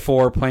 3 or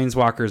 4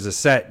 Planeswalkers a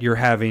set, you're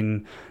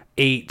having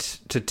 8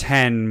 to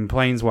 10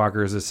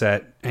 Planeswalkers a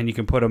set, and you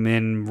can put them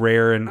in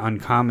rare and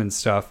uncommon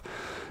stuff.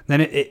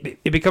 Then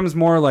it becomes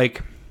more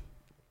like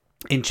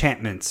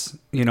enchantments.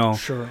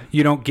 Sure.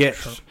 You don't get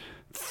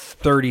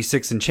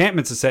 36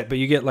 enchantments a set, but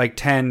you get like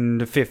 10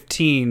 to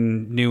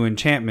 15 new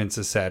enchantments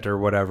a set or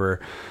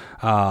whatever.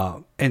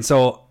 And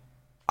so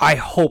I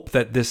hope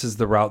that this is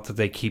the route that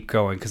they keep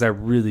going, because I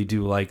really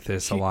do like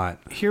this a lot.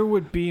 Here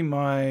would be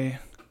my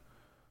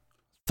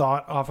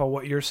thought off of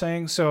what you're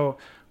saying. So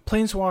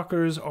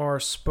Planeswalkers are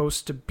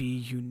supposed to be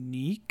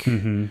unique,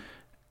 mm-hmm.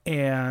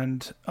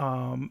 and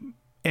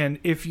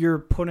if you're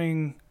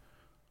putting,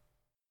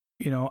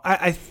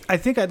 I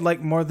think I'd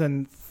like more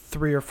than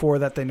 3 or 4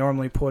 that they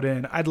normally put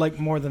in. I'd like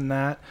more than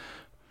that,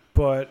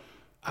 but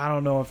I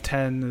don't know if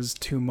 10 is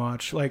too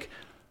much. Like,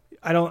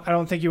 I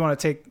don't think you want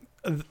to take.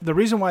 The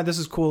reason why this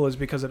is cool is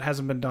because it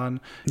hasn't been done.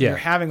 Yeah. You're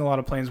having a lot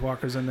of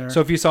Planeswalkers in there. So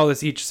if you saw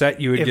this each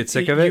set, you would get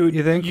sick of it,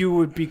 you think? You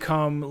would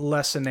become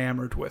less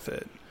enamored with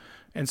it.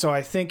 And so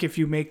I think if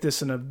you make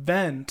this an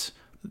event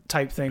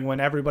type thing when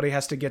everybody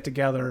has to get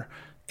together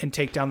and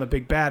take down the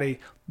big baddie,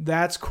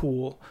 that's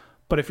cool.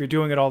 But if you're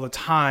doing it all the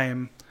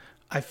time,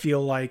 I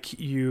feel like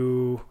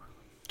you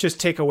just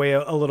take away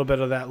a little bit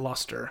of that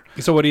luster.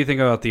 So what do you think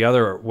about the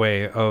other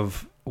way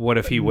of what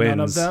if he wins? None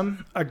of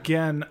them.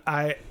 Again,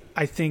 I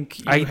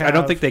think I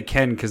don't think they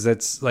can, because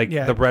that's like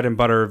the bread and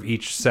butter of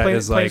each set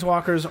is like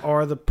Planeswalkers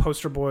are the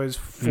poster boys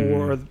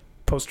for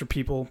poster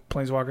people,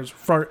 Planeswalkers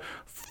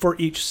for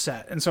each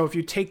set. And so if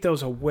you take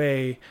those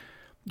away,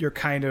 you're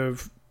kind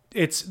of,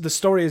 the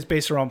story is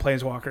based around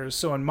Planeswalkers.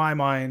 So in my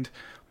mind,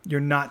 you're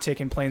not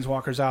taking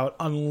Planeswalkers out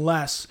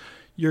unless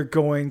you're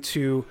going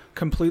to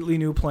completely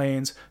new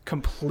planes,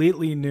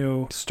 completely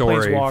new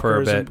story Planeswalkers,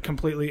 for a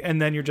bit.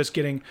 and then you're just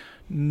getting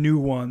new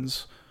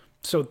ones.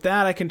 So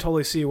that I can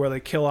totally see where they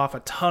kill off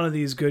a ton of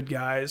these good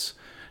guys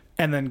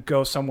and then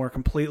go somewhere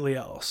completely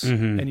else.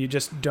 Mm-hmm. And you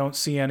just don't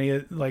see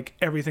any, like,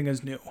 everything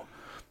is new.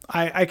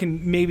 I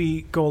can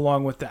maybe go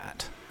along with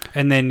that.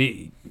 And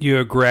then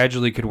you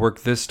gradually could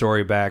work this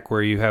story back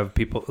where you have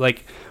people,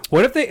 like,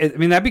 what if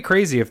that'd be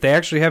crazy if they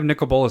actually have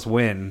Nicol Bolas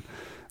win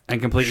and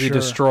completely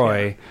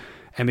destroy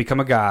and become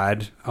a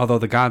god, although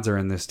the gods are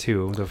in this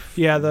too.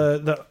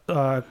 The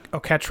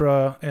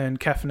Oketra and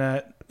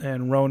Kefnet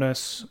and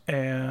Ronus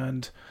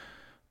and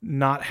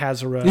not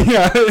Hazaret.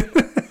 Yeah.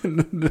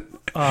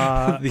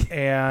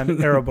 And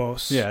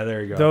Erebos. Yeah,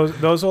 there you go.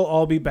 Those will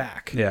all be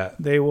back. Yeah.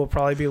 They will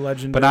probably be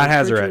legendary. But not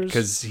Hazaret,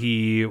 because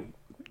he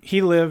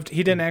lived.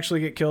 He didn't actually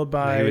get killed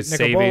by he was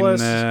Nicol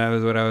Bolas. saving,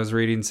 was what I was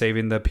reading,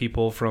 saving the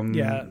people from...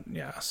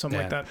 Yeah,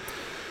 something like that.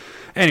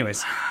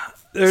 Anyways,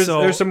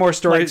 there's some more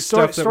story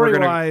stuff that we're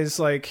going to... Story-wise,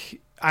 like,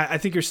 I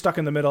think you're stuck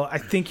in the middle. I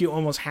think you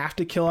almost have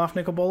to kill off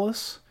Nicol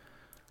Bolas.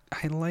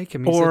 I like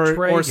him. He's or a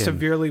dragon.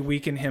 severely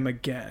weaken him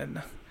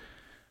again.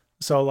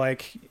 So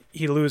like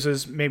he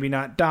loses, maybe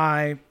not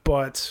die,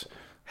 but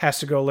has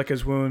to go lick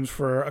his wounds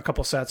for a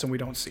couple sets, and we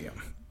don't see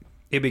him.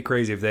 It'd be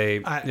crazy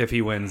if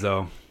he wins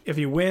though. If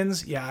he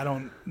wins, yeah, I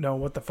don't know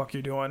what the fuck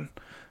you're doing.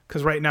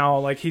 Because right now,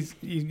 like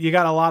you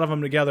got a lot of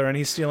them together, and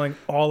he's stealing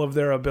all of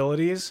their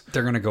abilities.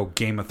 They're gonna go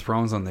Game of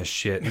Thrones on this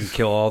shit and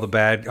kill all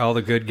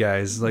the good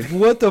guys. Like,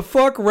 what the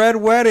fuck, Red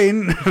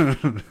Wedding?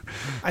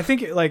 I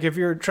think like if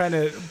you're trying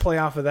to play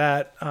off of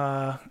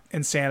that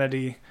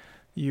insanity,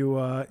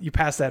 you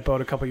passed that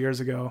boat a couple years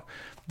ago.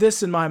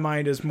 This, in my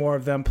mind, is more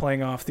of them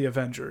playing off the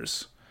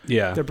Avengers.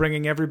 Yeah, they're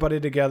bringing everybody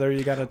together.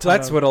 You got to.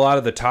 That's what a lot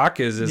of the talk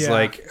is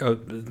like. I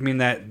mean,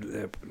 that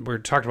we're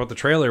talking about the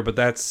trailer, but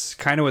that's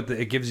kind of what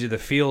it gives you the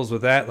feels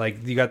with that.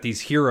 Like you got these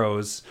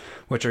heroes,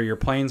 which are your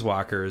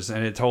planeswalkers,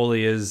 and it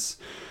totally is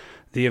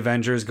the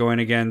Avengers going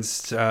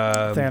against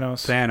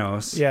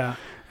Thanos. Yeah,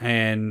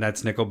 and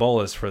that's Nicol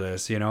Bolas for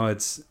this. You know,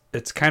 it's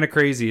kind of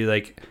crazy.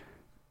 Like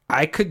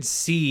I could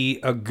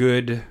see a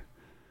good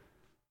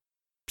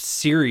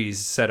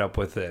series set up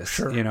with this.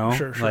 Sure, you know,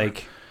 sure.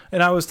 like.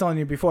 And I was telling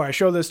you before, I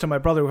showed this to my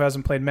brother who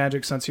hasn't played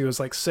Magic since he was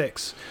like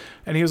 6.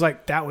 And he was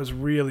like, that was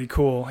really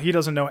cool. He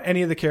doesn't know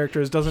any of the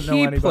characters, doesn't know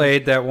anybody. He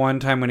played that one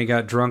time when he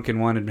got drunk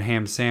and wanted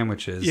ham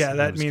sandwiches. Yeah,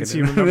 that means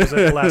he remembers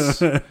it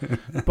less.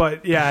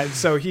 But yeah,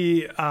 so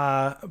he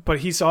saw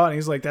it and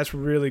he's like, that's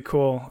really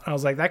cool. And I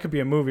was like, that could be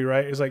a movie,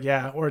 right? He was like,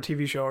 yeah, or a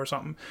TV show or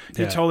something.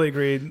 He totally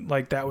agreed.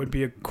 Like that would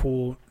be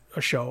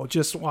a show,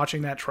 just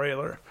watching that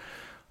trailer.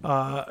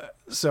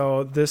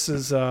 So this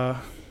is...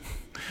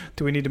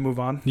 Do we need to move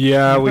on?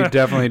 Yeah, we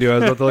definitely do. I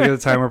was about to look at the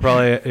time. We're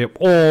probably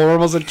we're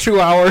almost at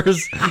 2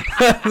 hours.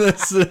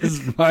 This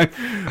is my.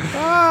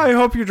 I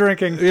hope you're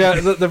drinking. Yeah,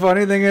 the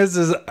funny thing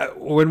is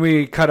when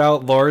we cut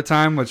out lore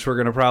time, which we're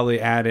gonna probably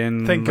add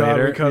in. Thank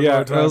later. God we cut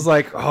lore time. I was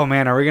like, oh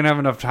man, are we gonna have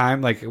enough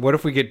time? Like, what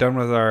if we get done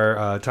with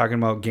our talking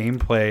about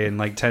gameplay in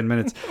like 10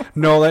 minutes?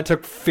 No, that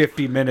took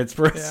 50 minutes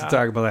for us to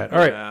talk about that. All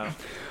right.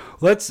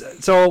 Yeah.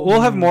 So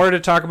we'll have more to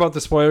talk about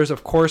the spoilers.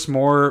 Of course,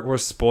 more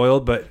was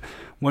spoiled, but.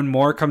 When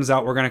more comes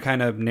out, we're going to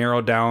kind of narrow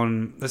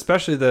down,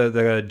 especially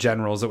the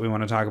generals that we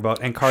want to talk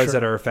about and cards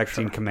that are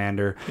affecting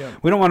Commander. Yeah.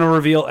 We don't want to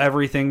reveal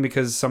everything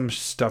because some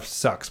stuff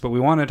sucks, but we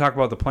want to talk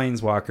about the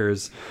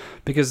Planeswalkers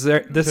because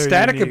the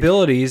static unique.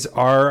 Abilities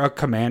are a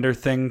Commander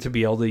thing to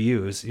be able to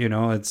use. You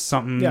know, it's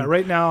something... Yeah,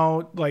 right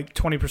now, like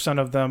 20%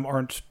 of them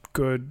aren't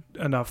good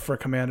enough for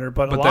Commander,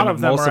 but a lot of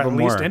them are at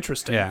least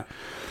interesting. Yeah.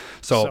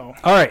 So,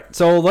 all right.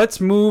 So let's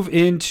move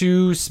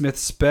into Smith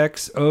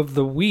Specs of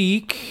the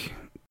Week.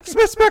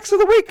 Smith Specs of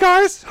the Week,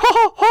 guys.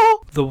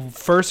 The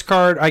first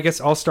card, I guess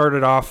I'll start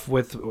it off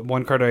with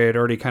one card I had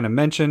already kind of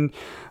mentioned.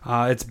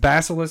 It's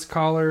Basilisk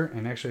Collar,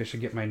 and actually I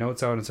should get my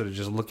notes out instead of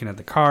just looking at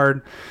the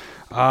card.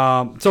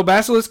 So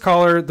Basilisk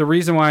Collar, the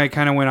reason why I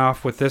kind of went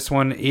off with this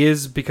one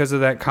is because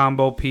of that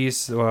combo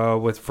piece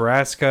with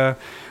Vraska.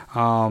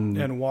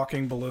 And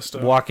Walking Ballista.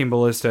 Walking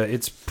Ballista.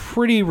 It's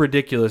pretty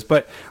ridiculous.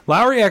 But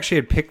Lowry actually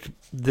had picked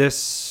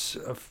this,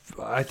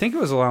 I think it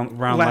was around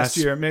last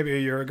year, maybe a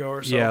year ago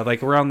or so. Yeah,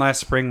 like around last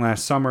spring,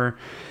 last summer.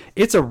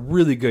 It's a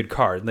really good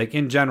card. Like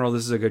in general,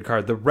 this is a good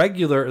card.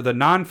 The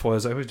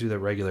non-foils, I always do that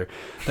regular.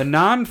 The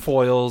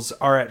non-foils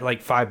are at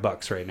like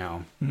 $5 right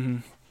now. Mm-hmm.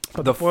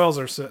 But the foils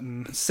are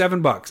sitting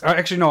 $7.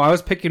 Actually, no, I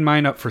was picking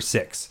mine up for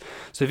 $6.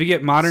 So if you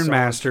get Modern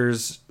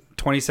Masters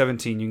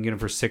 2017, you can get them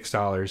for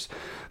 $6.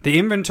 The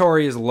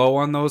inventory is low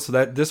on those, so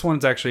that this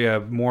one's actually a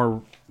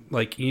more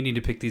like you need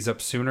to pick these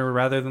up sooner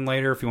rather than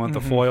later if you want the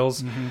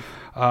foils.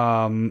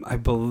 Mm-hmm. I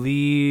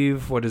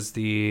believe what is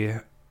the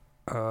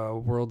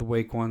World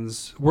Wake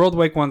ones? World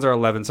Wake ones are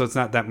 11, so it's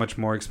not that much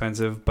more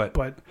expensive.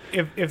 But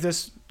if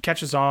this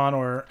catches on,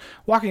 or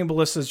Walking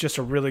Ballista is just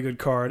a really good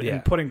card,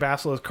 and putting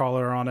Basilisk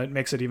Collar on it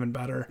makes it even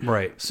better.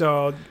 Right.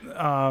 So.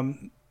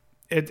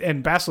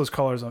 And Basilisk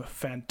Collar is a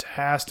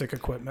fantastic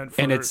equipment for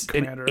and it's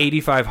Commander. An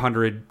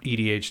 8,500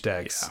 EDH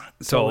decks,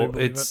 so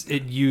totally it's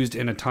used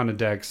in a ton of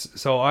decks.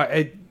 So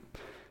I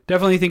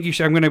definitely think you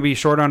should. I'm going to be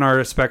short on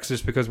our specs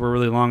just because we're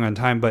really long on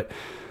time, but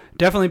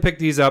definitely pick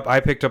these up. I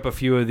picked up a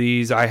few of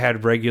these. I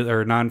had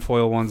regular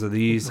non-foil ones of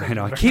these. I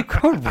know I keep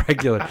going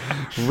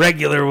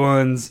regular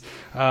ones,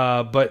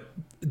 but.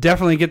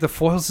 Definitely get the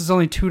foils. It's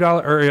only $2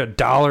 or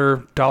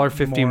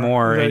 $1.50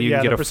 more, and you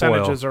can get a foil. The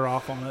percentages are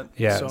off on it.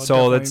 Yeah,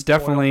 so that's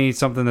definitely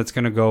something that's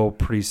going to go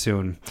pretty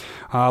soon.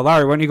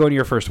 Larry, why don't you go into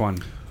your first one?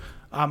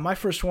 My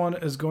first one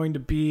is going to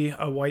be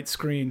a white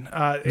screen.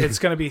 It's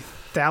going to be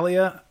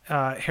Thalia,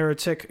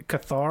 Heretic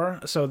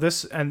Cathar. So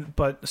this,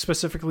 but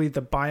specifically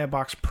the Buy a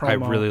Box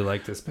promo. I really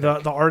like this pick.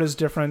 The art is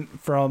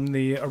different from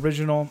the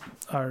original,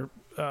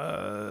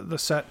 the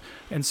set,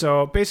 and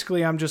so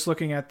basically I'm just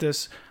looking at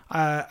this.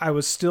 I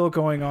was still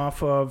going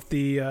off of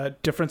the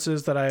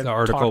differences that I the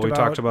article we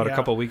talked about a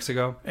couple weeks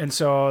ago, and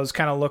so I was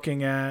kind of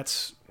looking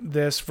at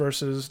this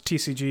versus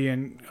TCG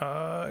and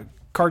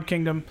Card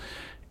Kingdom,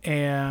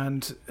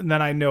 and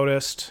then I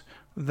noticed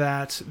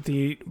that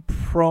the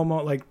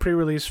promo, like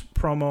pre-release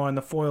promo and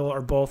the foil,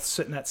 are both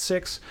sitting at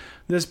 $6.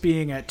 This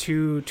being at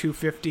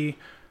 $2.50.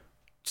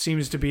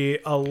 seems to be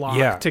a lot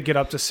Yeah. to get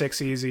up to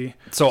 6 easy.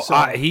 So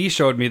he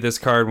showed me this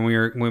card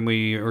when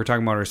we were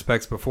talking about our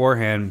specs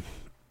beforehand.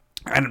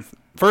 And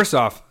first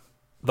off,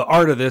 the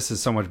art of this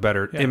is so much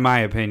better, in my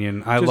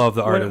opinion. I love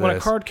the art of this. When a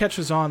card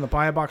catches on, the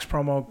Buy a Box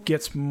promo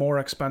gets more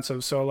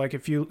expensive. So, like,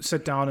 if you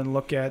sit down and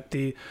look at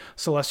the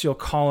Celestial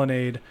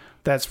Colonnade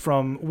that's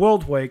from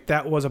World Wake,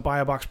 that was a Buy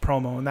a Box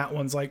promo, and that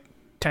one's like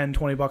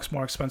 $10-20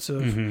 more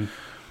expensive. Mm-hmm.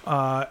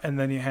 And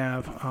then you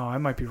have, I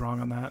might be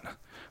wrong on that,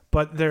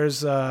 but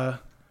there's the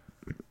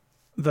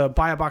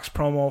Buy a Box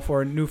promo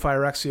for New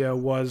Phyrexia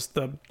was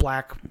the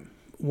black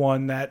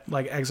one, that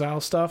like exile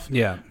stuff.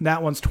 Yeah,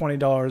 that one's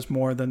 $20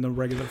 more than the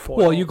regular foil.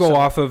 Well, you go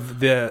off of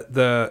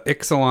the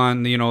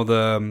Ixalan,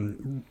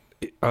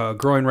 the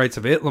growing rights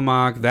of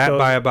Itlimoc, that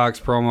Buy a Box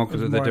promo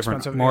because of the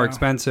different, more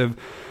expensive.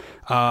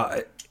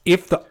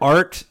 If the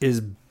art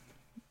is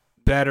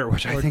better,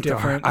 which I think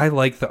I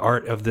like the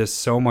art of this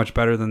so much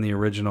better than the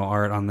original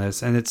art on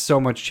this, and it's so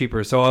much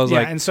cheaper. So I was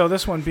like, and so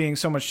this one being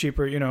so much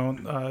cheaper,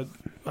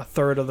 a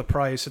third of the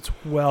price, it's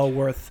well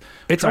worth.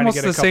 It's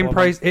almost the same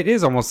price. It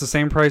is almost the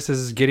same price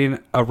as getting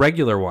a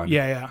regular one.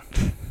 Yeah.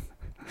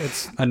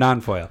 It's a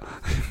non-foil.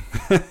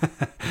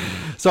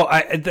 So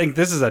I think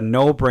this is a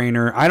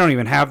no-brainer. I don't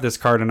even have this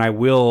card, and I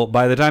will,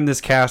 by the time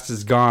this cast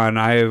is gone,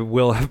 I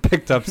will have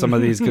picked up some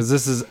of these because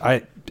this is,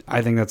 I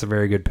think that's a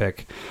very good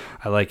pick.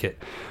 I like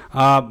it.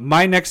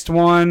 My next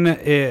one,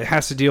 it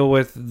has to deal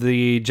with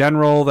the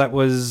general that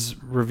was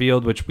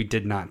revealed, which we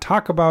did not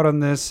talk about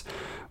on this,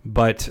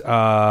 but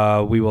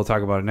we will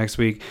talk about it next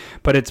week.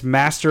 But it's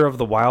Master of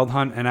the Wild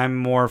Hunt, and I'm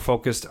more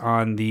focused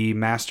on the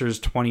Masters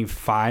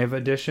 25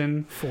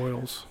 edition.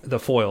 Foils. The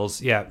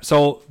foils, yeah.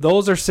 So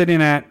those are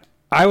sitting at,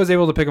 I was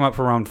able to pick them up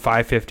for around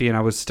 $550, and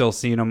I was still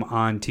seeing them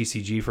on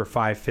TCG for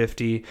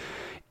 $550.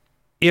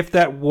 If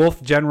that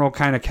Wolf General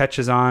kind of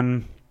catches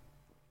on,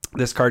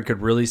 this card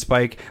could really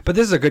spike. But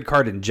this is a good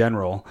card in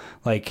general,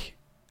 like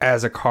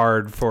as a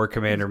card for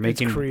Commander.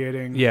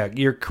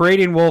 You're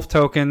creating Wolf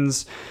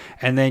tokens,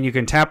 and then you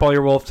can tap all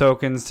your Wolf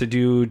tokens to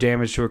do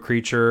damage to a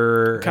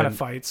creature. Kind of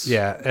fights.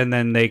 Yeah, and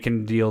then they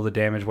can deal the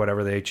damage,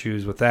 whatever they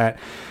choose with that.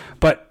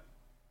 But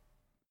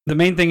the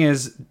main thing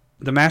is,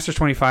 the Masters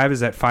 25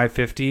 is at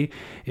 $550.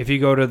 If you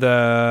go to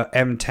the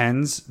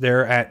M10s,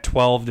 they're at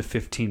 $12 to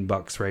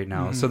 $15 right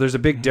now. Mm-hmm. So there's a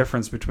big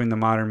difference between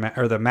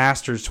the the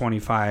Masters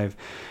 25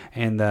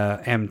 and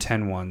the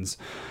M10 ones.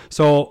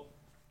 So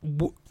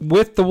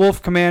with the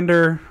Wolf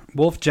Commander,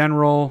 Wolf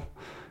General,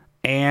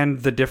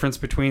 and the difference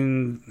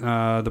between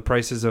the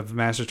prices of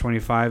Masters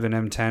 25 and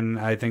M10,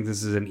 I think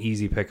this is an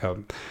easy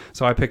pickup.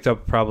 So I picked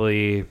up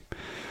probably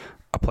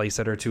a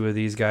playset or two of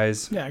these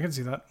guys. Yeah, I can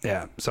see that.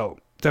 Yeah, so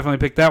definitely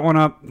pick that one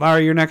up.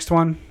 Larry, your next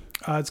one?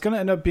 It's going to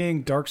end up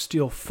being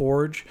Darksteel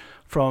Forge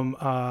from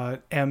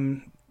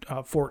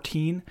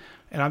M14.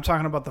 And I'm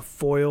talking about the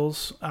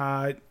foils.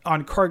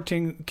 On Card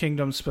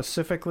Kingdom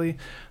specifically,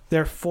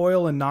 their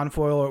foil and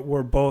non-foil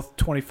were both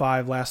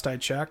 25 last I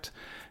checked.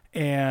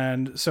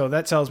 And so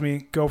that tells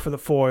me go for the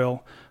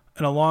foil.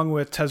 And along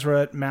with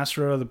Tezzeret,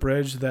 Master of the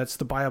Bridge, that's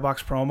the Buy a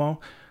Box promo.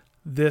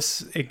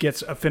 It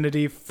gets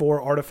affinity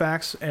for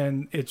artifacts,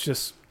 and it's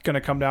just going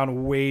to come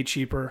down way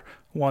cheaper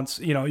once,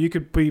 you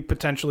could be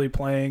potentially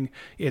playing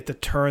it the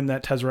turn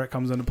that Tezzeret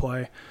comes into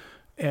play,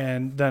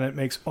 and then it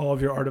makes all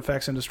of your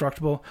artifacts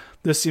indestructible.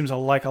 This seems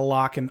like a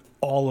lock in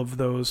all of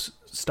those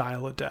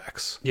style of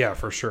decks. Yeah,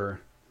 for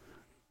sure.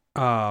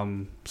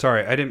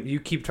 Sorry, you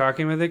keep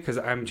talking with it because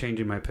I'm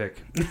changing my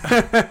pick.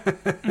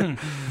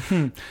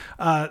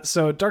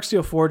 So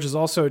Darksteel Forge is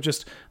also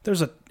just,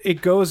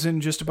 it goes in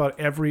just about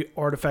every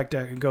artifact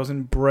deck. It goes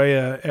in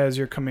Brea as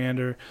your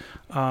commander.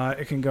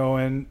 It can go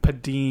in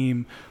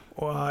Padim.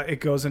 It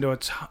goes into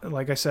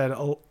like I said,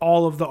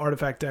 all of the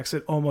artifact decks.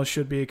 It almost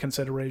should be a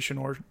consideration,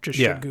 or just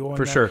should go in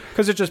for there. sure.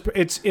 Because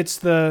it's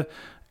the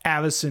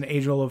Avacyn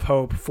Angel of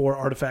Hope for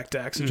artifact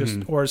decks.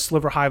 It or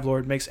Sliver Hive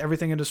Lord makes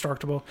everything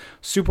indestructible,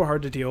 super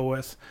hard to deal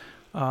with,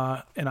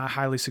 and I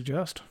highly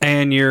suggest.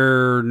 And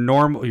your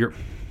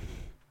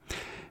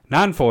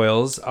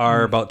non-foils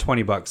are about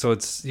 $20, so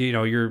it's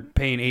you're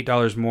paying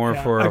 $8 more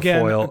for a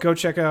foil. Go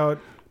check out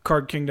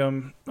Card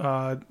Kingdom.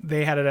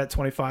 They had it at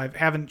 25.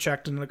 Haven't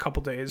checked in a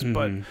couple days,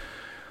 but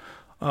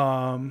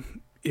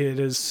it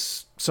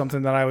is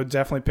something that I would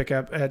definitely pick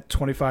up at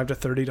 $25 to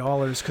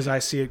 $30 because I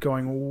see it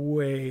going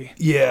way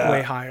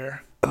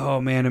higher.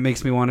 Oh man, it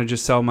makes me want to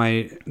just sell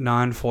my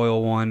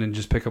non-foil one and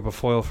just pick up a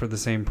foil for the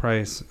same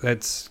price.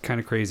 That's kind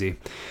of crazy.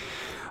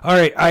 All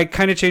right, I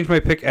kind of changed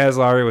my pick as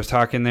Larry was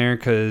talking there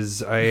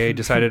because I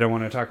decided I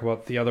want to talk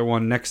about the other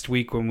one next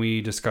week when we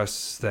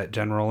discuss that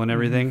general and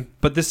everything.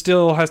 But this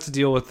still has to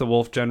deal with the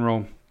Wolf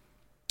General,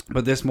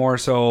 but this more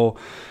so,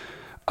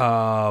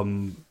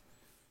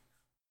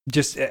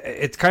 just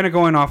it's kind of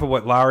going off of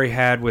what Lowry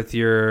had with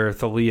your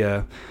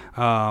Thalia.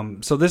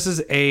 So this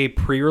is a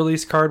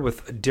pre-release card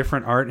with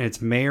different art, and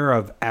it's Mayor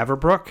of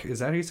Averbrook. Is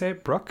that how you say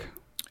it? Brook?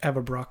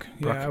 Averbrook.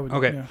 Yeah, I would.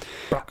 Okay.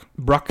 Yeah.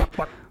 Brook.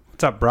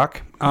 What's up,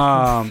 Brock?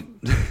 That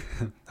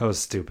was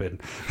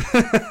stupid.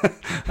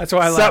 That's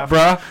why I laughed. Sup,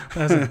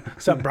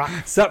 bruh? Sup,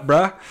 bruh? Sup,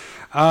 bruh?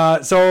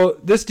 So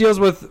this deals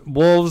with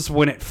wolves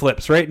when it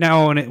flips. Right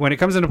now, when it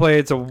comes into play,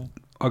 it's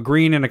a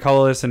green and a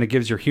colorless, and it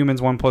gives your humans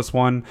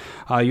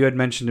 1+1. You had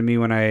mentioned to me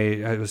when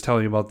I was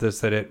telling you about this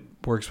that it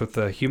works with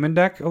the human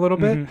deck a little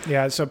bit.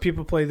 Yeah, so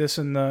people play this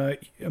in the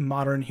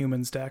modern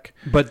humans deck.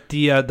 But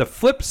the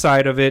flip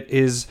side of it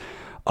is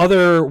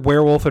other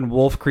werewolf and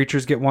wolf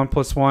creatures get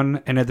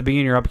 1+1, and at the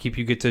beginning of your upkeep,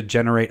 you get to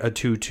generate a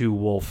 2/2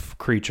 wolf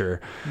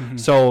creature.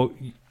 So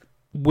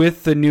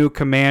with the new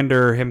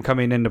commander, him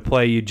coming into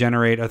play, you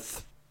generate a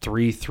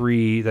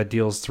 3/3 that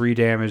deals 3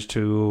 damage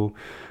to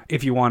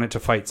if you want it to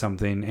fight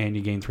something, and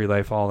you gain 3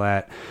 life, all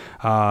that.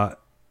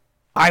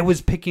 I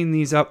was picking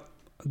these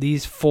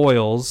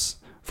foils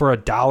for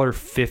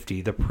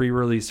 $1.50, the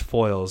pre-release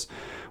foils.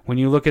 When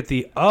you look at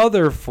the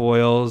other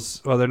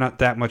foils, well, they're not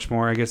that much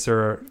more. I guess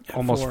they're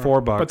almost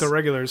 $4. But the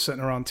regular is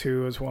sitting around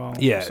 $2 as well.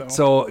 Yeah,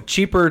 so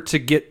cheaper to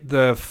get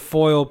the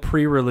foil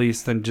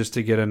pre-release than just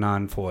to get a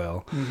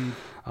non-foil.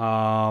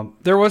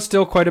 There was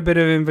still quite a bit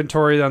of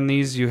inventory on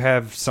these. You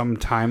have some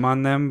time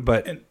on them,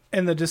 but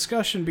and the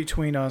discussion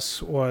between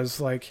us was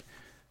like,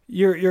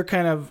 you're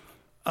kind of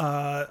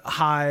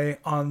high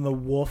on the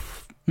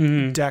wolf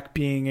deck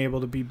being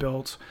able to be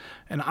built,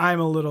 and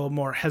I'm a little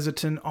more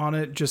hesitant on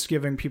it, just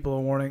giving people a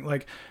warning.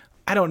 Like,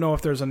 I don't know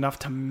if there's enough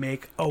to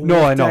make a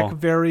wolf deck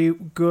very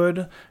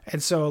good,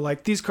 and so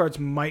like these cards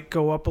might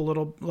go up a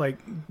little,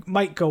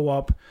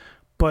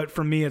 but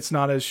for me, it's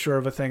not as sure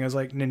of a thing as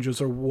like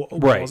ninjas or wolves.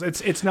 Right.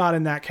 It's not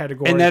in that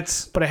category,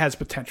 but it has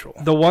potential.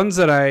 The ones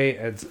that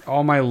it's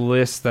all my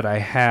lists that I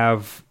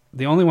have,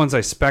 the only ones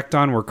I spec'd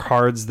on were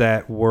cards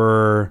that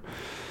were,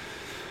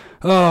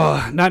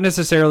 not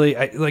necessarily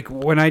like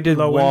when I did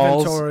low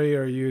walls, inventory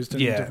or used in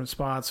different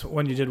spots.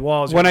 When you did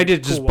walls, when I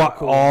did just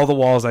bought all the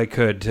walls I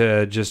could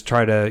to just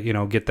try to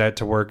get that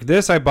to work.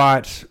 This I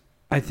bought,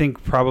 I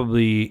think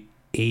probably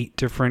 8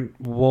 different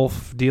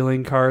wolf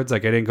dealing cards.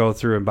 Like I didn't go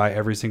through and buy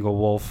every single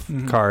wolf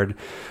card,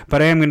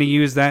 but I am going to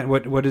use that.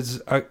 What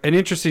is an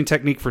interesting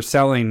technique for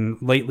selling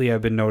lately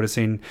I've been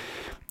noticing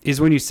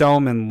is when you sell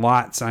them in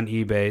lots on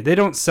eBay, they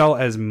don't sell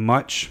as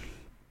much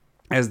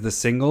as the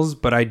singles,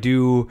 but I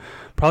do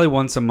probably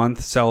once a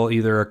month sell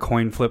either a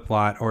coin flip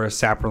lot or a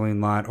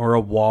sapperling lot or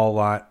a wall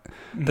lot.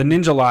 The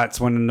ninja lots,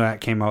 when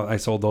that came out, I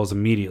sold those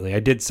immediately. I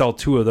did sell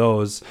 2 of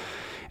those.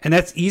 And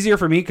that's easier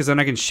for me because then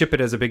I can ship it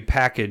as a big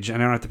package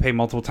and I don't have to pay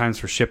multiple times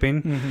for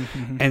shipping.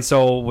 And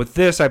so with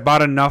this, I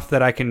bought enough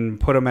that I can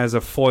put them as a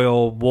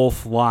foil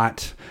wolf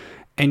lot.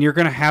 And you're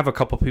going to have a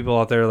couple people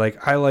out there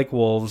like, I like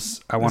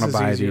wolves. I want to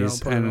buy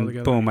these.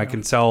 And boom, I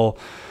can sell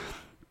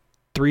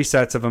 3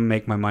 sets of them,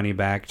 make my money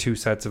back. 2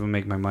 sets of them,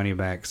 make my money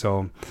back.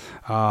 So,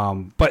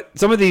 but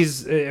some of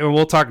these,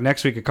 we'll talk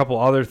next week, a couple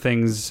other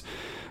things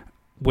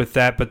with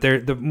that. But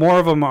the more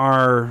of them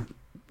are...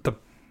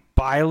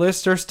 buy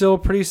lists are still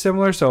pretty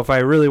similar, so if I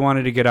really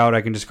wanted to get out,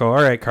 I can just go,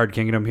 all right, Card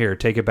Kingdom, here,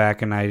 take it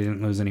back, and I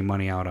didn't lose any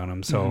money out on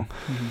them. So,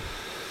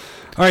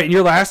 all right,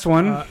 your last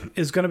one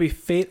is going to be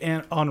Fate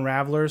and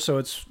Unraveler. So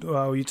it's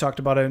you talked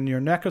about it in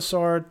your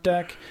Nekusar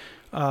deck.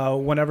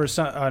 Whenever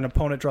an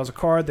opponent draws a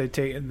card, they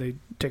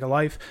take a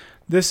life.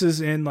 This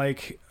is in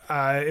like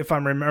if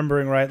I'm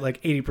remembering right,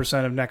 like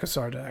 80% of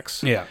Nekusar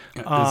decks. Yeah,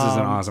 this is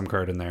an awesome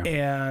card in there.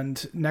 And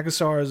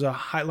Nekusar is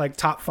a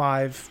top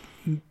 5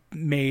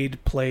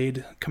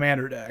 played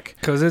commander deck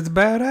because it's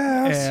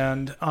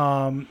badass,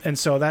 and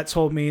so that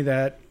told me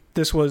that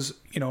this was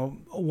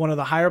one of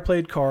the higher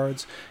played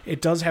cards.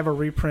 It does have a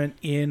reprint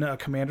in a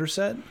commander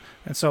set,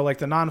 and so like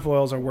the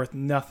non-foils are worth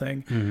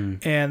nothing,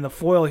 and the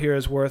foil here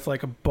is worth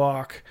like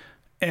 $1,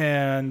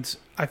 and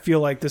I feel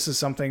like this is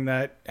something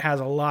that has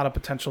a lot of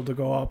potential to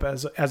go up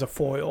as a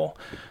foil.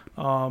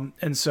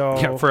 And so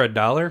for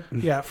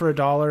 $1, for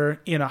 $1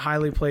 in a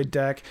highly played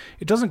deck.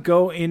 It doesn't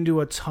go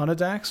into a ton of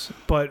decks,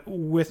 but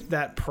with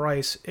that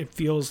price, it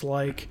feels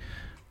like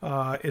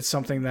it's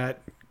something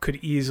that could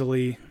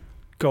easily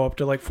go up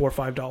to like $4 or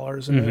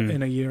 $5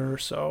 in a year or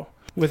so.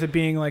 With it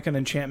being like an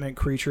enchantment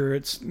creature,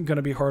 it's going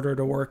to be harder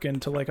to work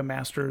into like a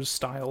Masters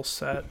style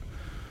set.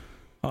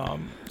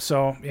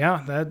 So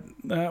yeah,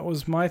 that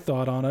was my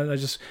thought on it.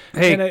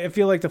 And I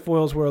feel like the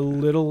foils were a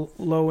little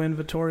low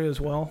inventory as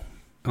well.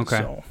 Okay.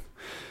 So,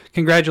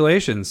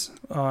 congratulations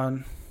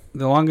on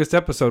the longest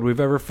episode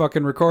we've ever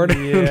fucking recorded.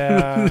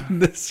 Yeah.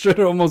 This should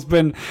have almost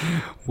been...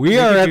 We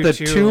are at the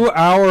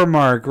 2-hour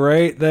mark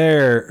right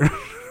there.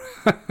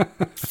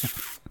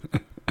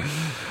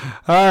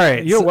 All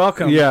right. You're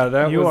welcome.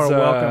 Yeah, you are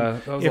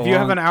welcome. If you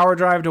have an hour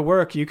drive to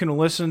work, you can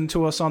listen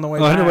to us on the way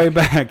back. On the way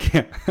back,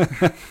 yeah.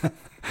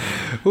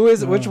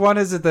 Which one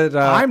is it that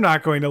I'm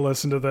not going to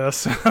listen to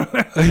this?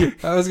 I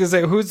was gonna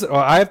say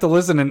I have to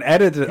listen and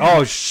edit it.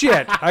 Oh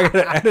shit, I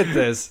gotta edit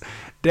this.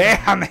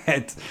 Damn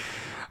it.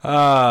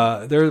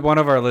 There's one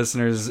of our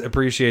listeners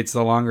appreciates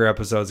the longer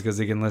episodes because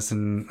he can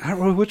listen. I don't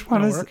know which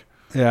one is work?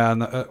 Yeah,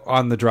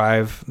 on the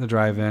drive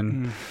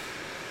in.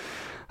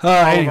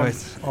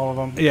 Anyways. All of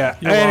them. Yeah.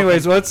 You're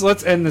Anyways,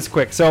 let's end this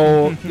quick.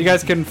 So you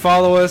guys can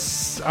follow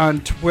us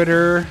on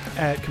Twitter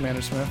at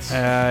Commander Smiths.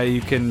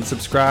 You can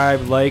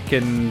subscribe, like,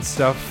 and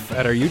stuff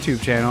at our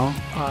YouTube channel.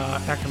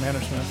 At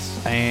Commander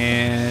Smiths.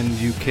 And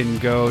you can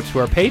go to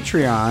our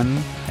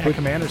Patreon. At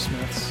Commander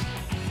Smiths.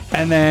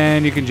 And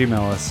then you can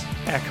Gmail us.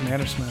 At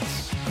Commander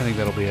Smiths. I think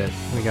that'll be it.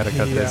 We got to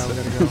cut this. Yeah, we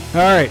got to go.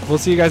 All right. We'll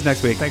see you guys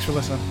next week. Thanks for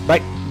listening. Bye.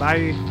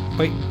 Bye.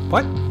 Wait,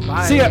 what?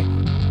 Bye. See ya.